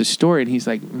hears the story, and he's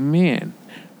like, "Man,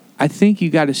 I think you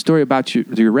got a story about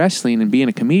your wrestling and being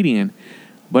a comedian,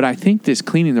 but I think this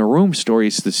cleaning the room story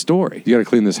is the story." You got to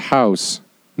clean this house.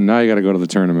 Now you got to go to the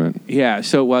tournament. Yeah.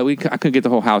 So I couldn't get the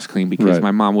whole house clean because Right.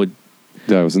 my mom would.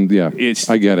 I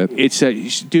get it. It's a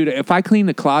dude. If I clean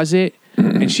the closet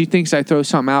and she thinks I throw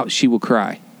something out, she will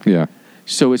cry. Yeah.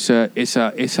 So it's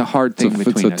a hard thing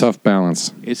between us. It's a tough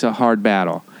balance. It's a hard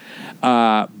battle.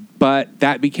 But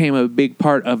that became a big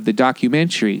part of the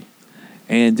documentary.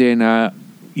 And then,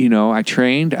 I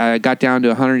trained. I got down to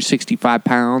 165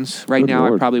 pounds. Right Good now,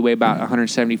 Lord. I probably weigh about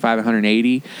 175,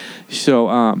 180. So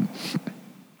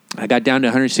I got down to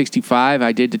 165.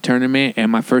 I did the tournament, and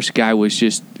my first guy was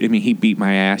he beat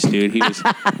my ass, dude. He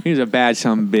was a bad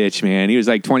son of a bitch, man. He was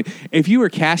like 20. If you were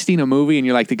casting a movie and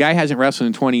you're like, the guy hasn't wrestled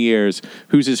in 20 years,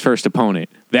 who's his first opponent?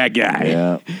 That guy.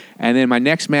 Yeah. And then my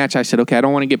next match, I said, okay, I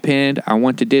don't want to get pinned. I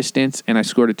want the distance, and I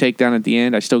scored a takedown at the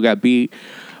end. I still got beat.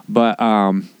 But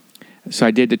so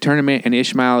I did the tournament, and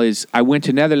I went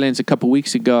to Netherlands a couple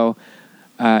weeks ago,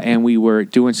 and we were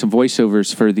doing some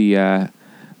voiceovers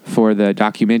for the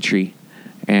documentary.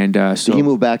 And so Did he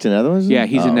move back to Netherlands? yeah,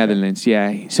 he's in okay. Netherlands.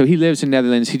 Yeah, so he lives in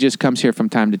Netherlands. He just comes here from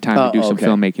time to time to do some okay.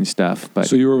 filmmaking stuff. But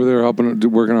So you were over there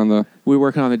working on the... we're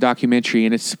working on the documentary,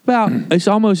 and it's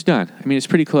almost done. I mean, it's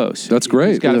pretty close. That's great.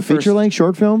 He's got Is it a a feature length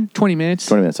short film? 20 minutes.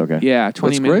 20 minutes, okay. Yeah,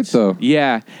 20 That's minutes. great, though.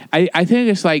 Yeah, I think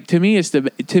it's like to me it's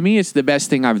the best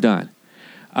thing I've done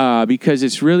because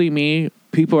it's really me.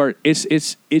 People are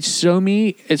it's so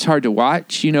me. It's hard to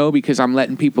watch, because I'm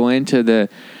letting people into the.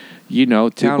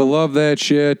 Town. People love that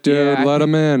shit, dude. Yeah, Let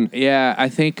them in. Yeah, I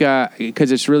think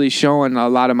because it's really showing a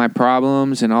lot of my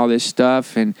problems and all this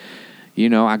stuff, and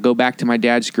I go back to my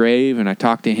dad's grave and I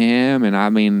talk to him, and I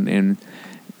mean,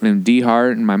 and D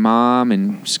Hart and my mom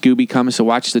and Scooby comes to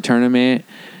watch the tournament,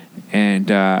 and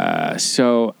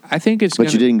so I think it's.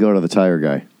 But you didn't go to the tire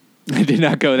guy. I did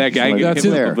not go that guy. Like, That's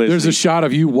him it. there. There's a shot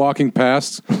of you walking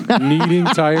past, kneading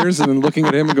tires, and then looking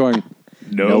at him and going,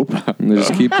 Nope. and they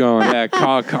just keep going. Yeah,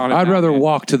 call it I'd out, rather man.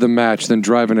 walk to the match than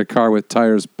drive in a car with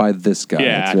tires by this guy.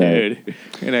 Yeah, That's right. dude.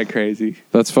 Isn't that crazy?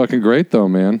 That's fucking great, though,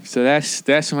 man. So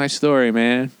that's my story,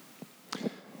 man.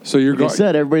 So you're Like I going...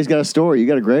 said, everybody's got a story. You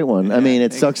got a great one. I mean,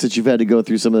 it sucks that you've had to go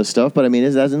through some of this stuff, but I mean,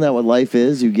 isn't that what life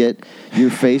is? You're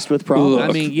faced with problems.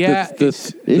 I mean, yeah, the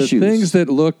issues. things that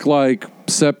look like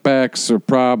setbacks or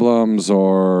problems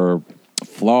or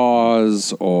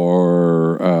flaws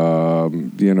or,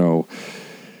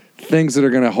 things that are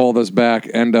going to hold us back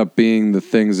end up being the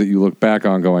things that you look back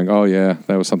on going, oh, yeah,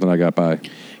 that was something I got by.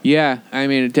 Yeah, I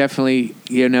mean, it definitely,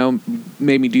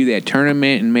 made me do that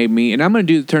tournament and and I'm going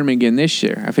to do the tournament again this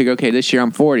year. I figure, okay, this year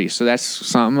I'm 40, so that's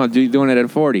something. I'll do doing it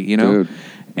at 40, Dude.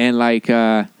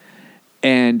 And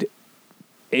and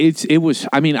it was,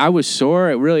 I mean, I was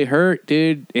sore. It really hurt,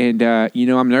 dude. And,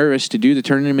 I'm nervous to do the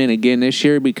tournament again this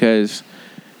year because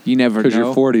you never know. Because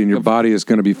you're 40 and your body is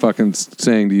going to be fucking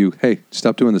saying to you, hey,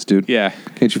 stop doing this, dude. Yeah.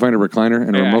 Can't you find a recliner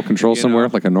and a Yeah, remote control somewhere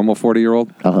like a normal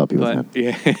 40-year-old? I'll help you with But that.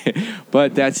 yeah,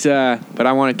 but that's but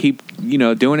I want to keep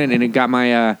doing it, and it got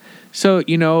my I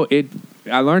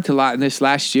learned a lot in this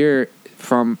last year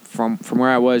from where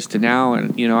I was to now,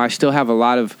 and I still have a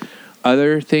lot of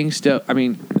other things to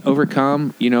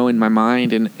overcome in my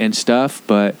mind and stuff,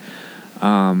 but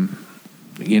I'm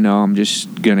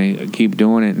just gonna keep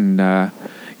doing it, and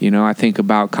I think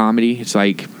about comedy. It's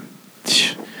like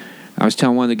I was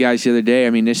telling one of the guys the other day.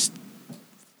 I mean, this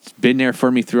been there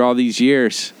for me through all these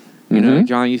years.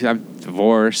 John, I'm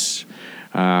divorced,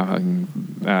 flipping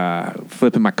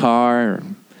my car.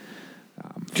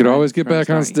 Could always get back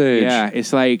on stage. Yeah,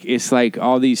 it's like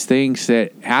all these things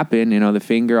that happen. The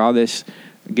finger, all this.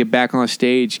 Get back on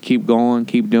stage, keep going,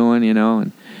 keep doing.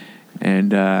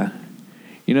 And the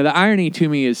irony to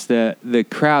me is the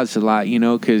crowds a lot.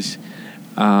 Because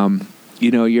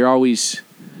you're always.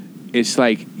 It's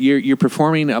like you're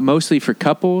performing mostly for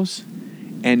couples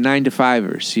and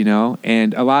 9-to-5ers,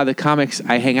 and a lot of the comics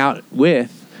I hang out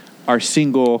with are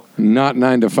single, Not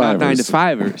 9-to-5ers. not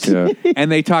 9-to-5ers, Yeah.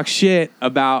 and they talk shit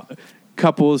about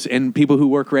couples and people who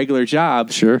work regular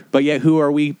jobs. Sure. But yet, who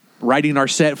are we writing our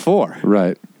set for?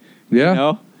 Right.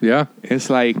 Yeah. Yeah. It's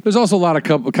like There's also a lot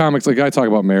of comics, like I talk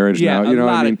about marriage Yeah, now. a You know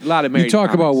what I lot mean? of- lot of married You talk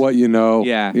comics. about what you know.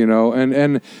 Yeah.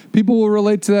 And people will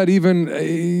relate to that even,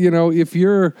 if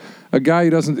you're a guy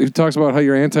who talks about how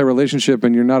you're anti-relationship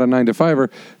and you're not a 9-to-5er,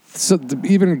 so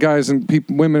even guys and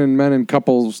women and men and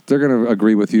couples, they're going to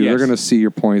agree with you. Yes. They're going to see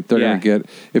your point. They're Yeah. going to get,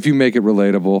 if you make it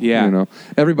relatable. Yeah.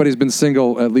 Everybody's been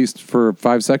single at least for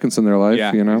 5 seconds in their life,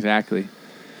 yeah, you know? exactly.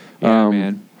 Yeah,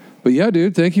 man. But yeah,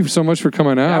 dude, thank you so much for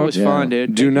coming out. That was fun,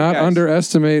 dude. Do Thank you not guys.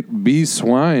 underestimate B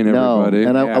Swine, No, everybody.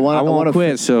 and Yeah, I won't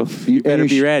quit, so you better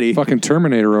be ready. Fucking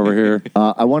Terminator over here.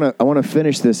 I want to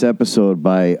finish this episode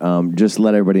by just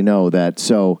let everybody know that.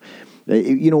 So,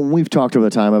 when we've talked over the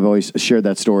time, I've always shared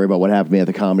that story about what happened to me at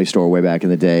the Comedy Store way back in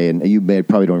the day. And you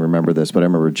probably don't remember this, but I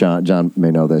remember John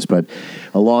may know this. But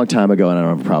a long time ago, and I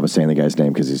don't have a problem saying the guy's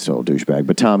name because he's still a douchebag.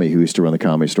 But Tommy, who used to run the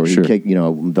Comedy Store, Sure.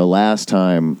 the last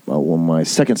time when my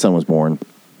second son was born,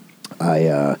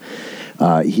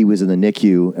 he was in the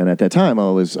NICU, and at that time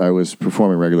I was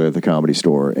performing regularly at the Comedy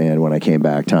Store. And when I came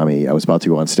back, Tommy, I was about to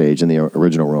go on stage in the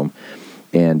original room,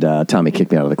 and Tommy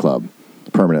kicked me out of the club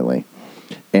permanently,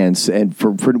 and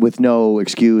for with no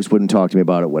excuse, wouldn't talk to me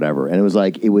about it, whatever. And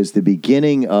it was the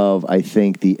beginning of, I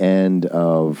think, the end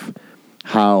of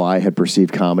how I had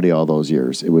perceived comedy all those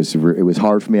years. It was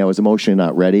hard for me. I was emotionally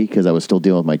not ready because I was still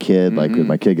dealing with my kid. Like, is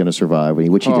my kid going to survive?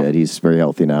 Which he did. He's very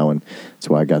healthy now, and that's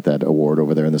why I got that award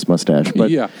over there in this mustache. But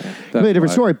Yeah, really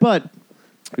different story. But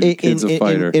Your kid's a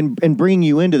fighter. in bringing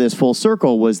you into this full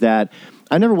circle was that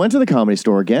I never went to the Comedy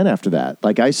Store again after that.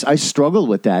 Like, I struggled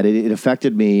with that. It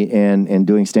affected me and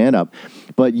doing stand-up.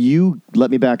 But you let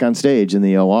me back on stage in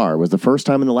the OR. It was the first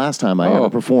time and the last time I ever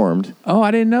performed. Oh,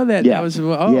 I didn't know that. Yeah. That was, yeah.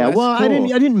 that's Well, cool.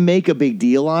 I didn't make a big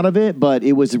deal out of it, but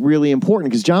it was really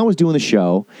important because John was doing the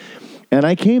show. And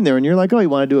I came there, and you're like, oh, you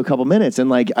want to do a couple minutes? And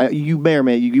like, you may or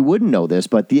may, you wouldn't know this,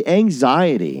 but the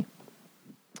anxiety,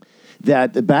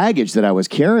 the baggage that I was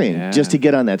carrying just to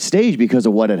get on that stage because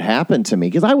of what had happened to me,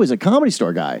 because I was a Comedy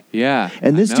Store guy. Yeah.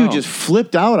 And this I dude know. just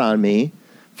flipped out on me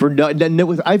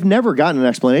I've never gotten an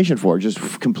explanation for it.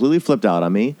 Just completely flipped out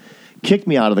on me, kicked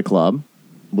me out of the club,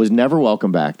 was never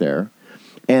welcome back there.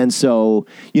 And so,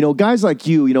 guys like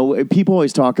you, people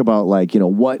always talk about like,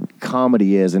 what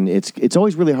comedy is, and it's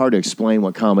always really hard to explain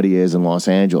what comedy is in Los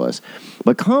Angeles.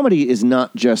 But comedy is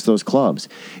not just those clubs.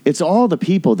 It's all the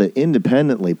people that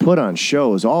independently put on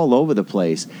shows all over the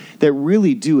place that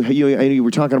really do. You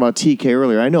were talking about TK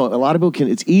earlier. I know a lot of people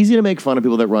it's easy to make fun of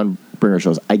people that run bringer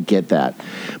shows. I get that.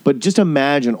 But just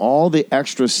imagine all the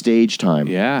extra stage time.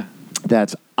 Yeah.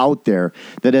 That's out there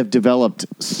that have developed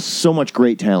so much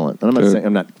great talent. And I'm not saying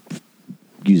I'm not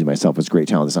using myself as great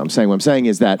talent. That's not what I'm saying. What I'm saying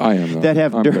is that I am, though. that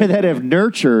have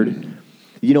nurtured,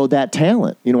 that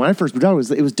talent. When I first moved out,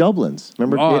 it was Dublin's.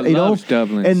 Remember? Oh, I loved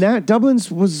Dublin's. And that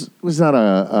Dublin's was not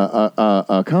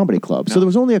a comedy club. So there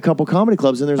was only a couple comedy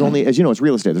clubs, and there's only, as you know, it's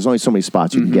real estate. There's only so many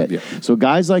spots you can get. Yeah. So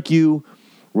guys like you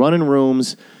running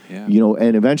rooms,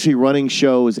 and eventually running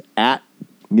shows at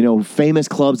famous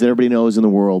clubs that everybody knows in the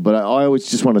world. But I always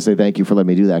just want to say thank you for letting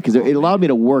me do that because it allowed me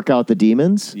to work out the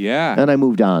demons. Yeah. And I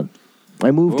moved on.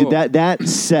 I moved to that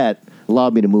set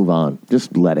allowed me to move on.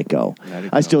 Just let it go.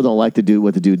 I still don't like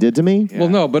what the dude did to me. Yeah. Well,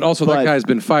 no, but also that But- guy's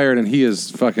been fired, and he is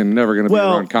fucking never going to be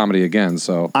around comedy again.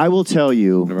 So I will tell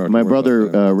you, Never have to my worry brother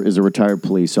about is a retired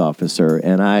police officer,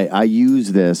 and I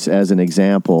use this as an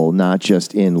example, not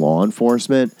just in law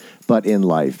enforcement, but in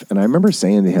life. And I remember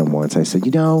saying to him once, I said,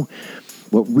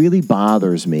 what really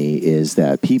bothers me is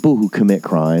that people who commit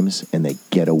crimes and they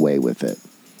get away with it.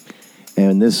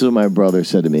 And this is what my brother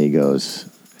said to me. He goes,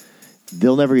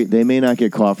 they may not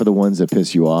get caught for the ones that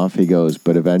piss you off. He goes,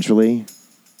 but eventually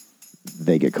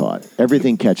they get caught.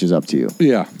 Everything catches up to you.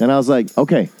 yeah, And I was like,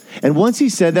 okay. And once he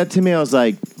said that to me, I was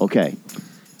like, okay.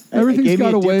 Everything's It gave me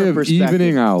got a way different of perspective.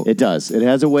 evening out. It does. It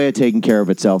has a way of taking care of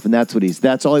itself, and that's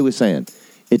all he was saying.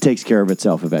 It takes care of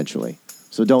itself eventually.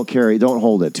 So don't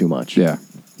hold it too much. yeah.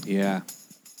 Yeah.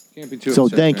 Can't be too. So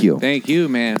upset, thank man. you. Thank you,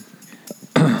 man.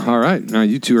 All right, now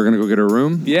you two are going to go get a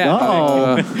room. Yeah.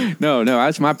 Uh-oh. No,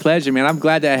 that's my pleasure, man. I'm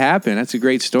glad that happened. That's a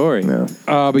great story. Yeah.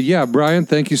 But yeah, Brian,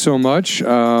 thank you so much. I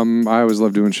always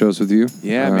love doing shows with you.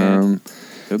 Yeah, man.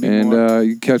 There'll be And more.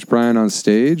 you can catch Brian on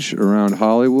stage around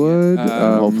Hollywood.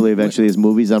 Hopefully, eventually, his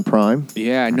movie's on Prime.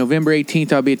 Yeah, November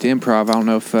 18th, I'll be at the Improv. I don't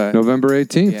know if... November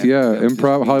 18th. Yeah. Yeah,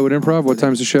 Improv, Hollywood Improv. What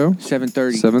time's the show?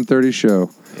 7:30. 7:30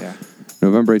 show. Yeah.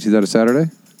 November 18th. That a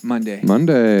Saturday? Monday.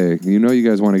 Monday. You know you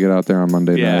guys want to get out there on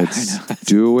Monday Yeah, nights. I know.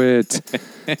 Do it.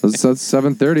 That's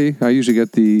 7:30. I usually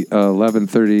get the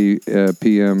 11:30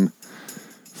 p.m.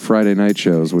 Friday night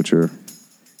shows, which are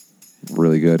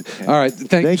really good. All right.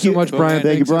 Thank you so much, Brian.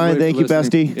 Thank you, Thanks, Brian. everybody, Thank you, for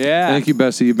listening. Bestie. Yeah. Thank you,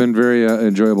 Bessie. You've been very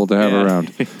enjoyable to have Yeah. around.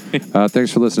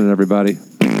 Thanks for listening, everybody.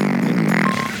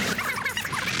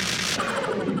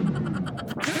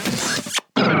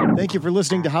 Thank you for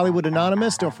listening to Hollywood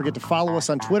Anonymous. Don't forget to follow us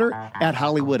on Twitter at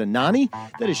Hollywood Anani.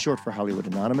 That is short for Hollywood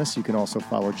Anonymous. You can also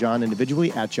follow John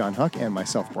individually at John Huck and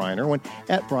myself, Brian Irwin,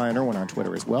 at Brian Irwin on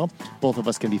Twitter as well. Both of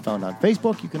us can be found on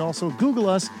Facebook. You can also Google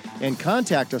us and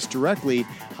contact us directly,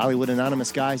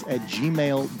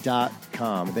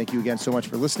 HollywoodAnonymousGuys@gmail.com. Thank you again so much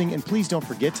for listening, and please don't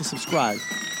forget to subscribe